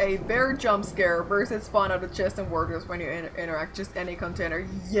for a bear jump scare. Birds that spawn out of chests and wardrobes when you interact. Just any container.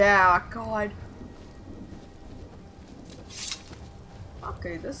 Yeah, God.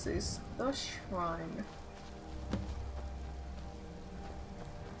 Okay, this is the shrine.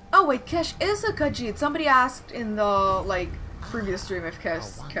 Oh wait, Kesh is a Khajiit. Somebody asked in the, like, previous stream if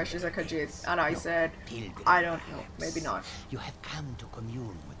Kesh is a Khajiit, and I said, I don't know, maybe not. You have come to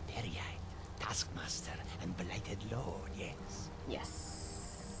commune with Periite, Taskmaster, and Blighted Lord, yes?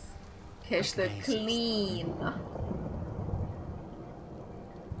 Yes. Kesh the Clean.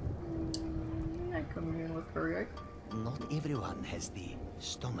 I commune with Periite. Not everyone has the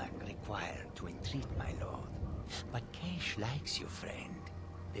stomach required to entreat my lord. But Kesh likes you, friend.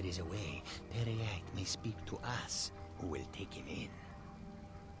 There is a way Periite may speak to us, who will take him in.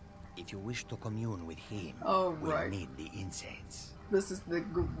 If you wish to commune with him, we'll need the incense. This is the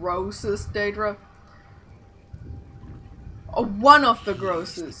grossest Daedra. Oh, one of the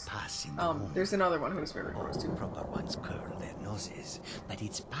grossest. There's another one who's very gross too. Proper ones curl their noses, but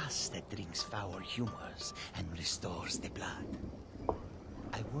it's pus that drinks foul humors and restores the blood.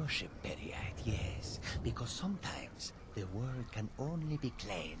 I worship Periite, yes, because sometimes the world can only be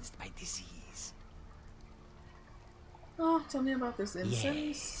cleansed by disease. Oh, tell me about this incense.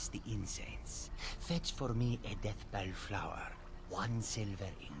 Yes, the incense. Fetch for me a death bell flower, 1 silver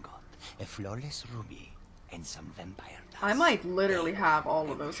ingot, a flawless ruby, and some vampire dust. I might literally have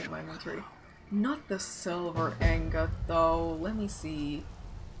all of those in my inventory. Not the silver ingot, though. Let me see.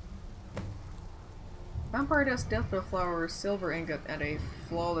 Vampire dust, death bell flower, silver ingot, and a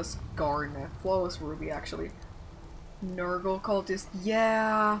flawless garnet. Flawless ruby, actually. Nurgle cultist.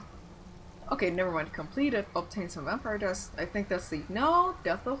 Yeah. Okay, never mind. Completed. Obtain some vampire dust. I think that's the... No,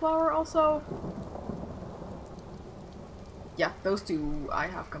 death bell flower also. Yeah, those two I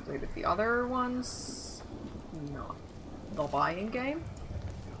have completed. The other ones... No. The buying game?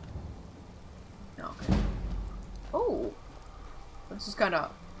 No. Okay. Oh! This is kind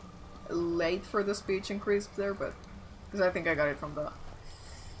of late for the speech increase there, but... Because I think I got it from the...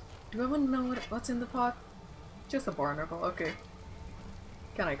 Do I want to know what's in the pot? Just a barnacle, okay.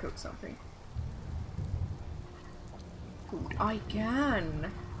 Can I cook something? Food. I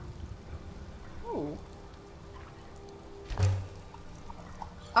can! Oh.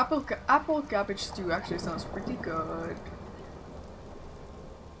 Apple cabbage stew actually sounds pretty good.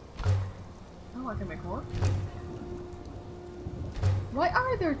 Oh, I can make more. Why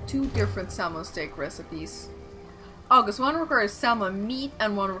are there 2 different salmon steak recipes? Oh, because one requires salmon meat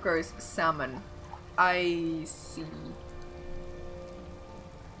and one requires salmon. I see.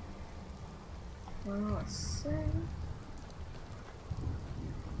 Well, let's see.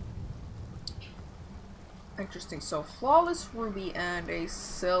 Interesting. So, flawless ruby and a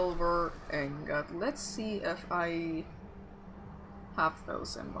silver ingot. Let's see if I have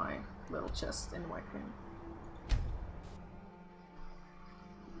those in my little chest in my thing.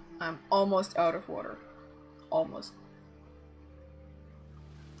 I'm almost out of water. Almost.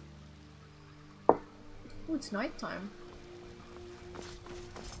 Oh, it's nighttime.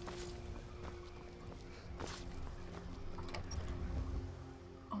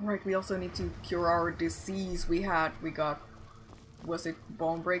 Alright, we also need to cure our disease we got, was it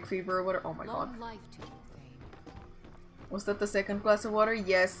bone break fever or whatever? Oh my god. Life to you, Thane. Was that the second glass of water?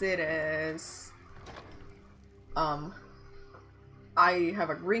 Yes, it is. I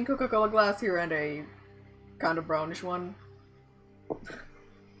have a green Coca-Cola glass here and a kind of brownish one.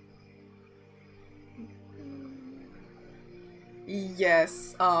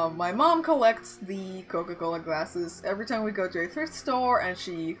 Yes, my mom collects the Coca-Cola glasses every time we go to a thrift store and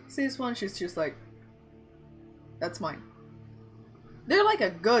she sees one, she's just like, that's mine. They're like a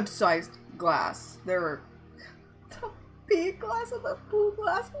good sized glass. They're the big glass of the pool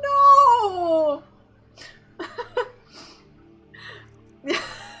glass. No!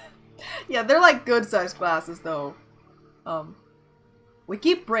 Yeah, they're like good sized glasses though. We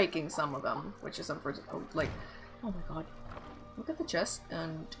keep breaking some of them, which is unfortunate. Oh, like, oh my god. Look at the chest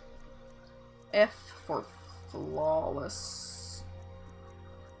and F for flawless.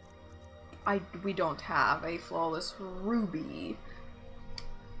 We don't have a flawless ruby.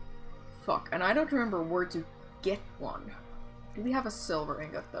 Fuck, and I don't remember where to get one. Do we have a silver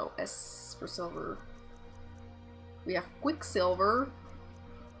ingot though? S for silver. We have quicksilver.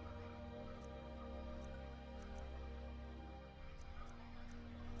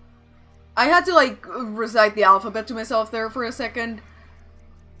 I had to like recite the alphabet to myself there for a second.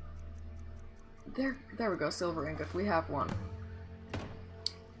 There we go, silver ingot. We have one.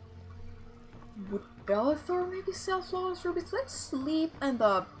 Would Bellathor maybe sell flawless rubies? Let's sleep in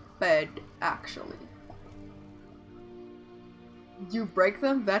the bed, actually. You break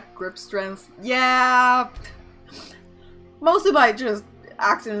them? That grip strength? Yeah! Mostly by just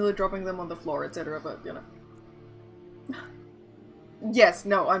accidentally dropping them on the floor, etc., but, you know. Yes,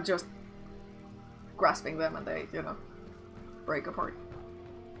 no, I'm just grasping them and they, you know, break apart.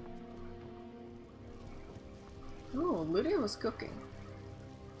 Oh, Lydia was cooking.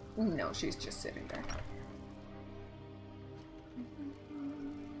 No, she's just sitting there.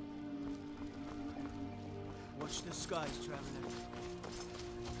 Watch the skies, traveler.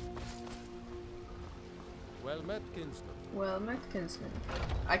 Well met, Kinsman. Well met, Kinsman.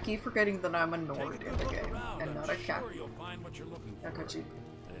 I keep forgetting that I'm a Nord in the game, and not a cat. Sure you'll find what you're looking for. Akachi.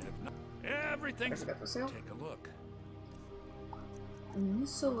 Everything's... Take a look.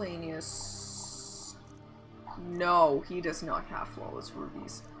 Miscellaneous. No, he does not have flawless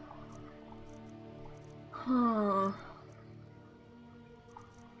rubies. Huh.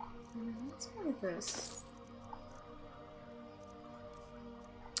 What's with this?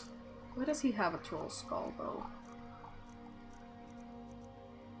 Why does he have a troll skull, though?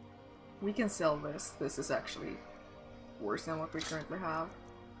 We can sell this. This is actually worse than what we currently have.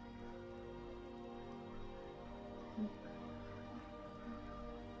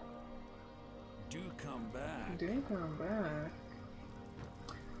 Do come back. Do come back.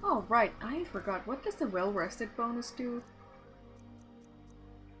 Oh, right. I forgot. What does the well-rested bonus do?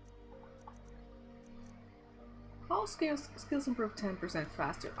 All skills improve 10%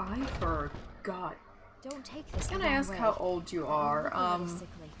 faster. I forgot. Don't take this. Can I ask how old you are?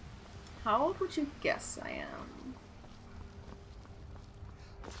 How old would you guess I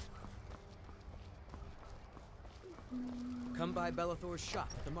am? Come by Bellathor's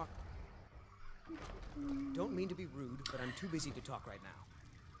shop at the market. Don't mean to be rude, but I'm too busy to talk right now.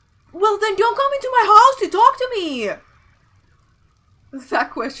 Well, then don't come into my house to talk to me!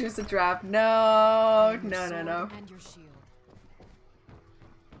 That question is a trap. No. And your shield.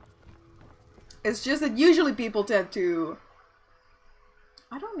 It's just that usually people tend to...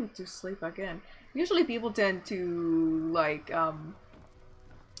 I don't need to sleep again. Usually people tend to, like,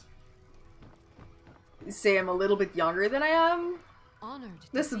 say I'm a little bit younger than I am. Honored.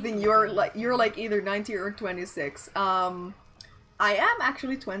 This is the thing, you're like either 90 or 26. I am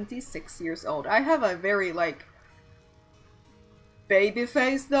actually 26 years old. I have a very, like, baby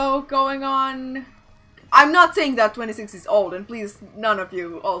face, though, going on. I'm not saying that 26 is old, and please, none of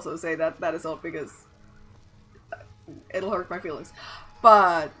you also say that that is old, because it'll hurt my feelings.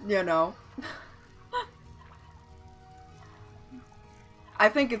 But, you know. I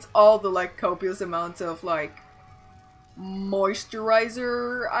think it's all the, like, copious amounts of, like,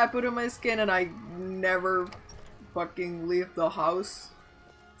 moisturizer I put on my skin, and I never fucking leave the house.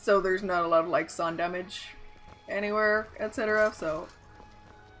 So there's not a lot of, like, sun damage anywhere, etc. So,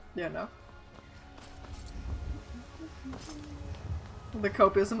 you know. The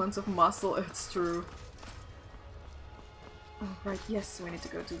copious amounts of muscle, it's true. Alright, yes, we need to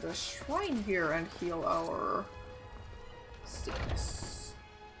go to the shrine here and heal our sickness.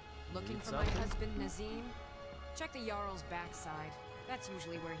 Looking for my husband Nazim? Check the Jarl's backside. That's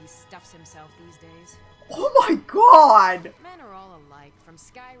usually where he stuffs himself these days. Oh my god! Men are all alike, from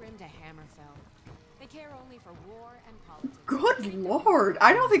Skyrim to Hammerfell. They care only for war and politics. Good lord!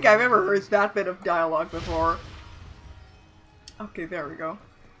 I don't think I've ever heard that bit of dialogue before. Okay, there we go.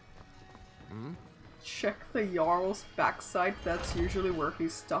 Check the Jarl's backside. That's usually where he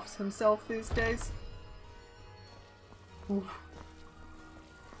stuffs himself these days. Oof.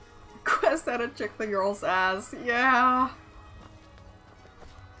 Quest how to check the Jarl's ass. Yeah!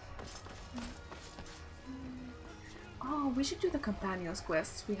 Oh, we should do the companions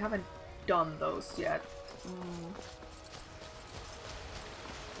quests. We haven't done those yet.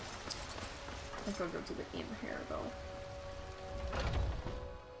 I think I'll go to the inn here, though.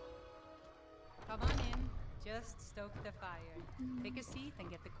 Come on in. Just stoke the fire. Take a seat and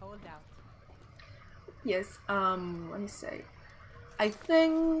get the cold out. Yes, let me see. I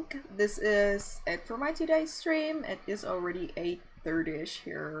think this is it for my today's stream. It is already 8:30ish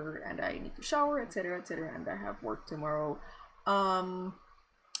here, and I need to shower, etc, and I have work tomorrow.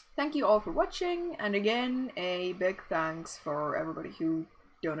 Thank you all for watching, and again, a big thanks for everybody who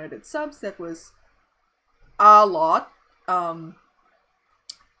donated subs. That was a lot.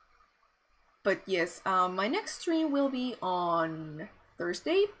 But yes, my next stream will be on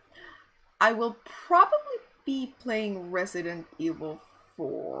Thursday. I will probably be playing Resident Evil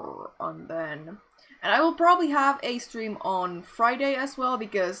for on then. And I will probably have a stream on Friday as well,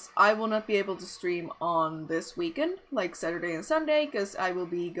 because I will not be able to stream on this weekend, like Saturday and Sunday, because I will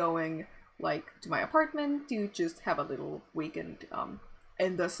be going like to my apartment to just have a little weekend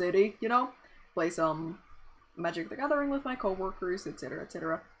in the city, you know, play some Magic the Gathering with my coworkers, etc,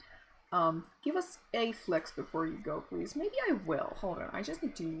 etc. Give us a flex before you go, please. Maybe I will. Hold on, I just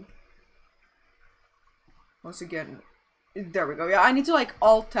need to... Once again, there we go. Yeah, I need to like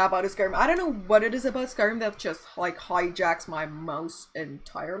alt-tab out of Skyrim. I don't know what it is about Skyrim that just like hijacks my mouse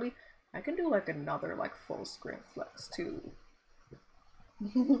entirely. I can do like another like full screen flex too.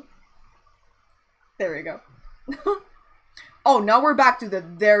 There we go. Oh, now we're back to the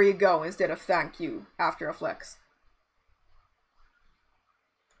there you go instead of thank you after a flex.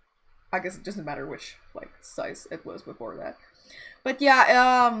 I guess it doesn't matter which like size it was before that. But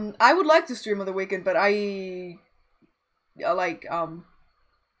yeah, I would like to stream on the weekend, but I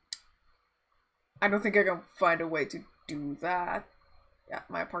don't think I can find a way to do that at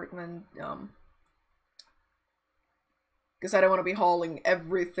my apartment, because I don't want to be hauling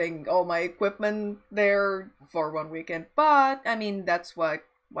everything, all my equipment there for one weekend. But I mean, that's why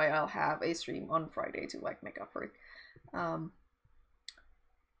I'll have a stream on Friday to like make up for it.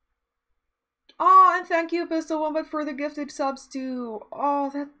 Oh, and thank you, Pistol Wombat, for the gifted subs too.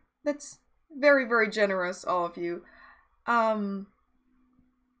 Oh, that's very, very generous, all of you. But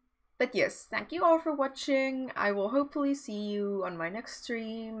yes, thank you all for watching. I will hopefully see you on my next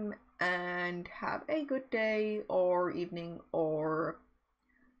stream, and have a good day or evening or,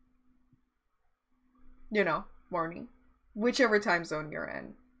 you know, morning, whichever time zone you're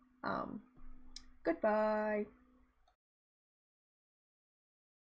in. Goodbye.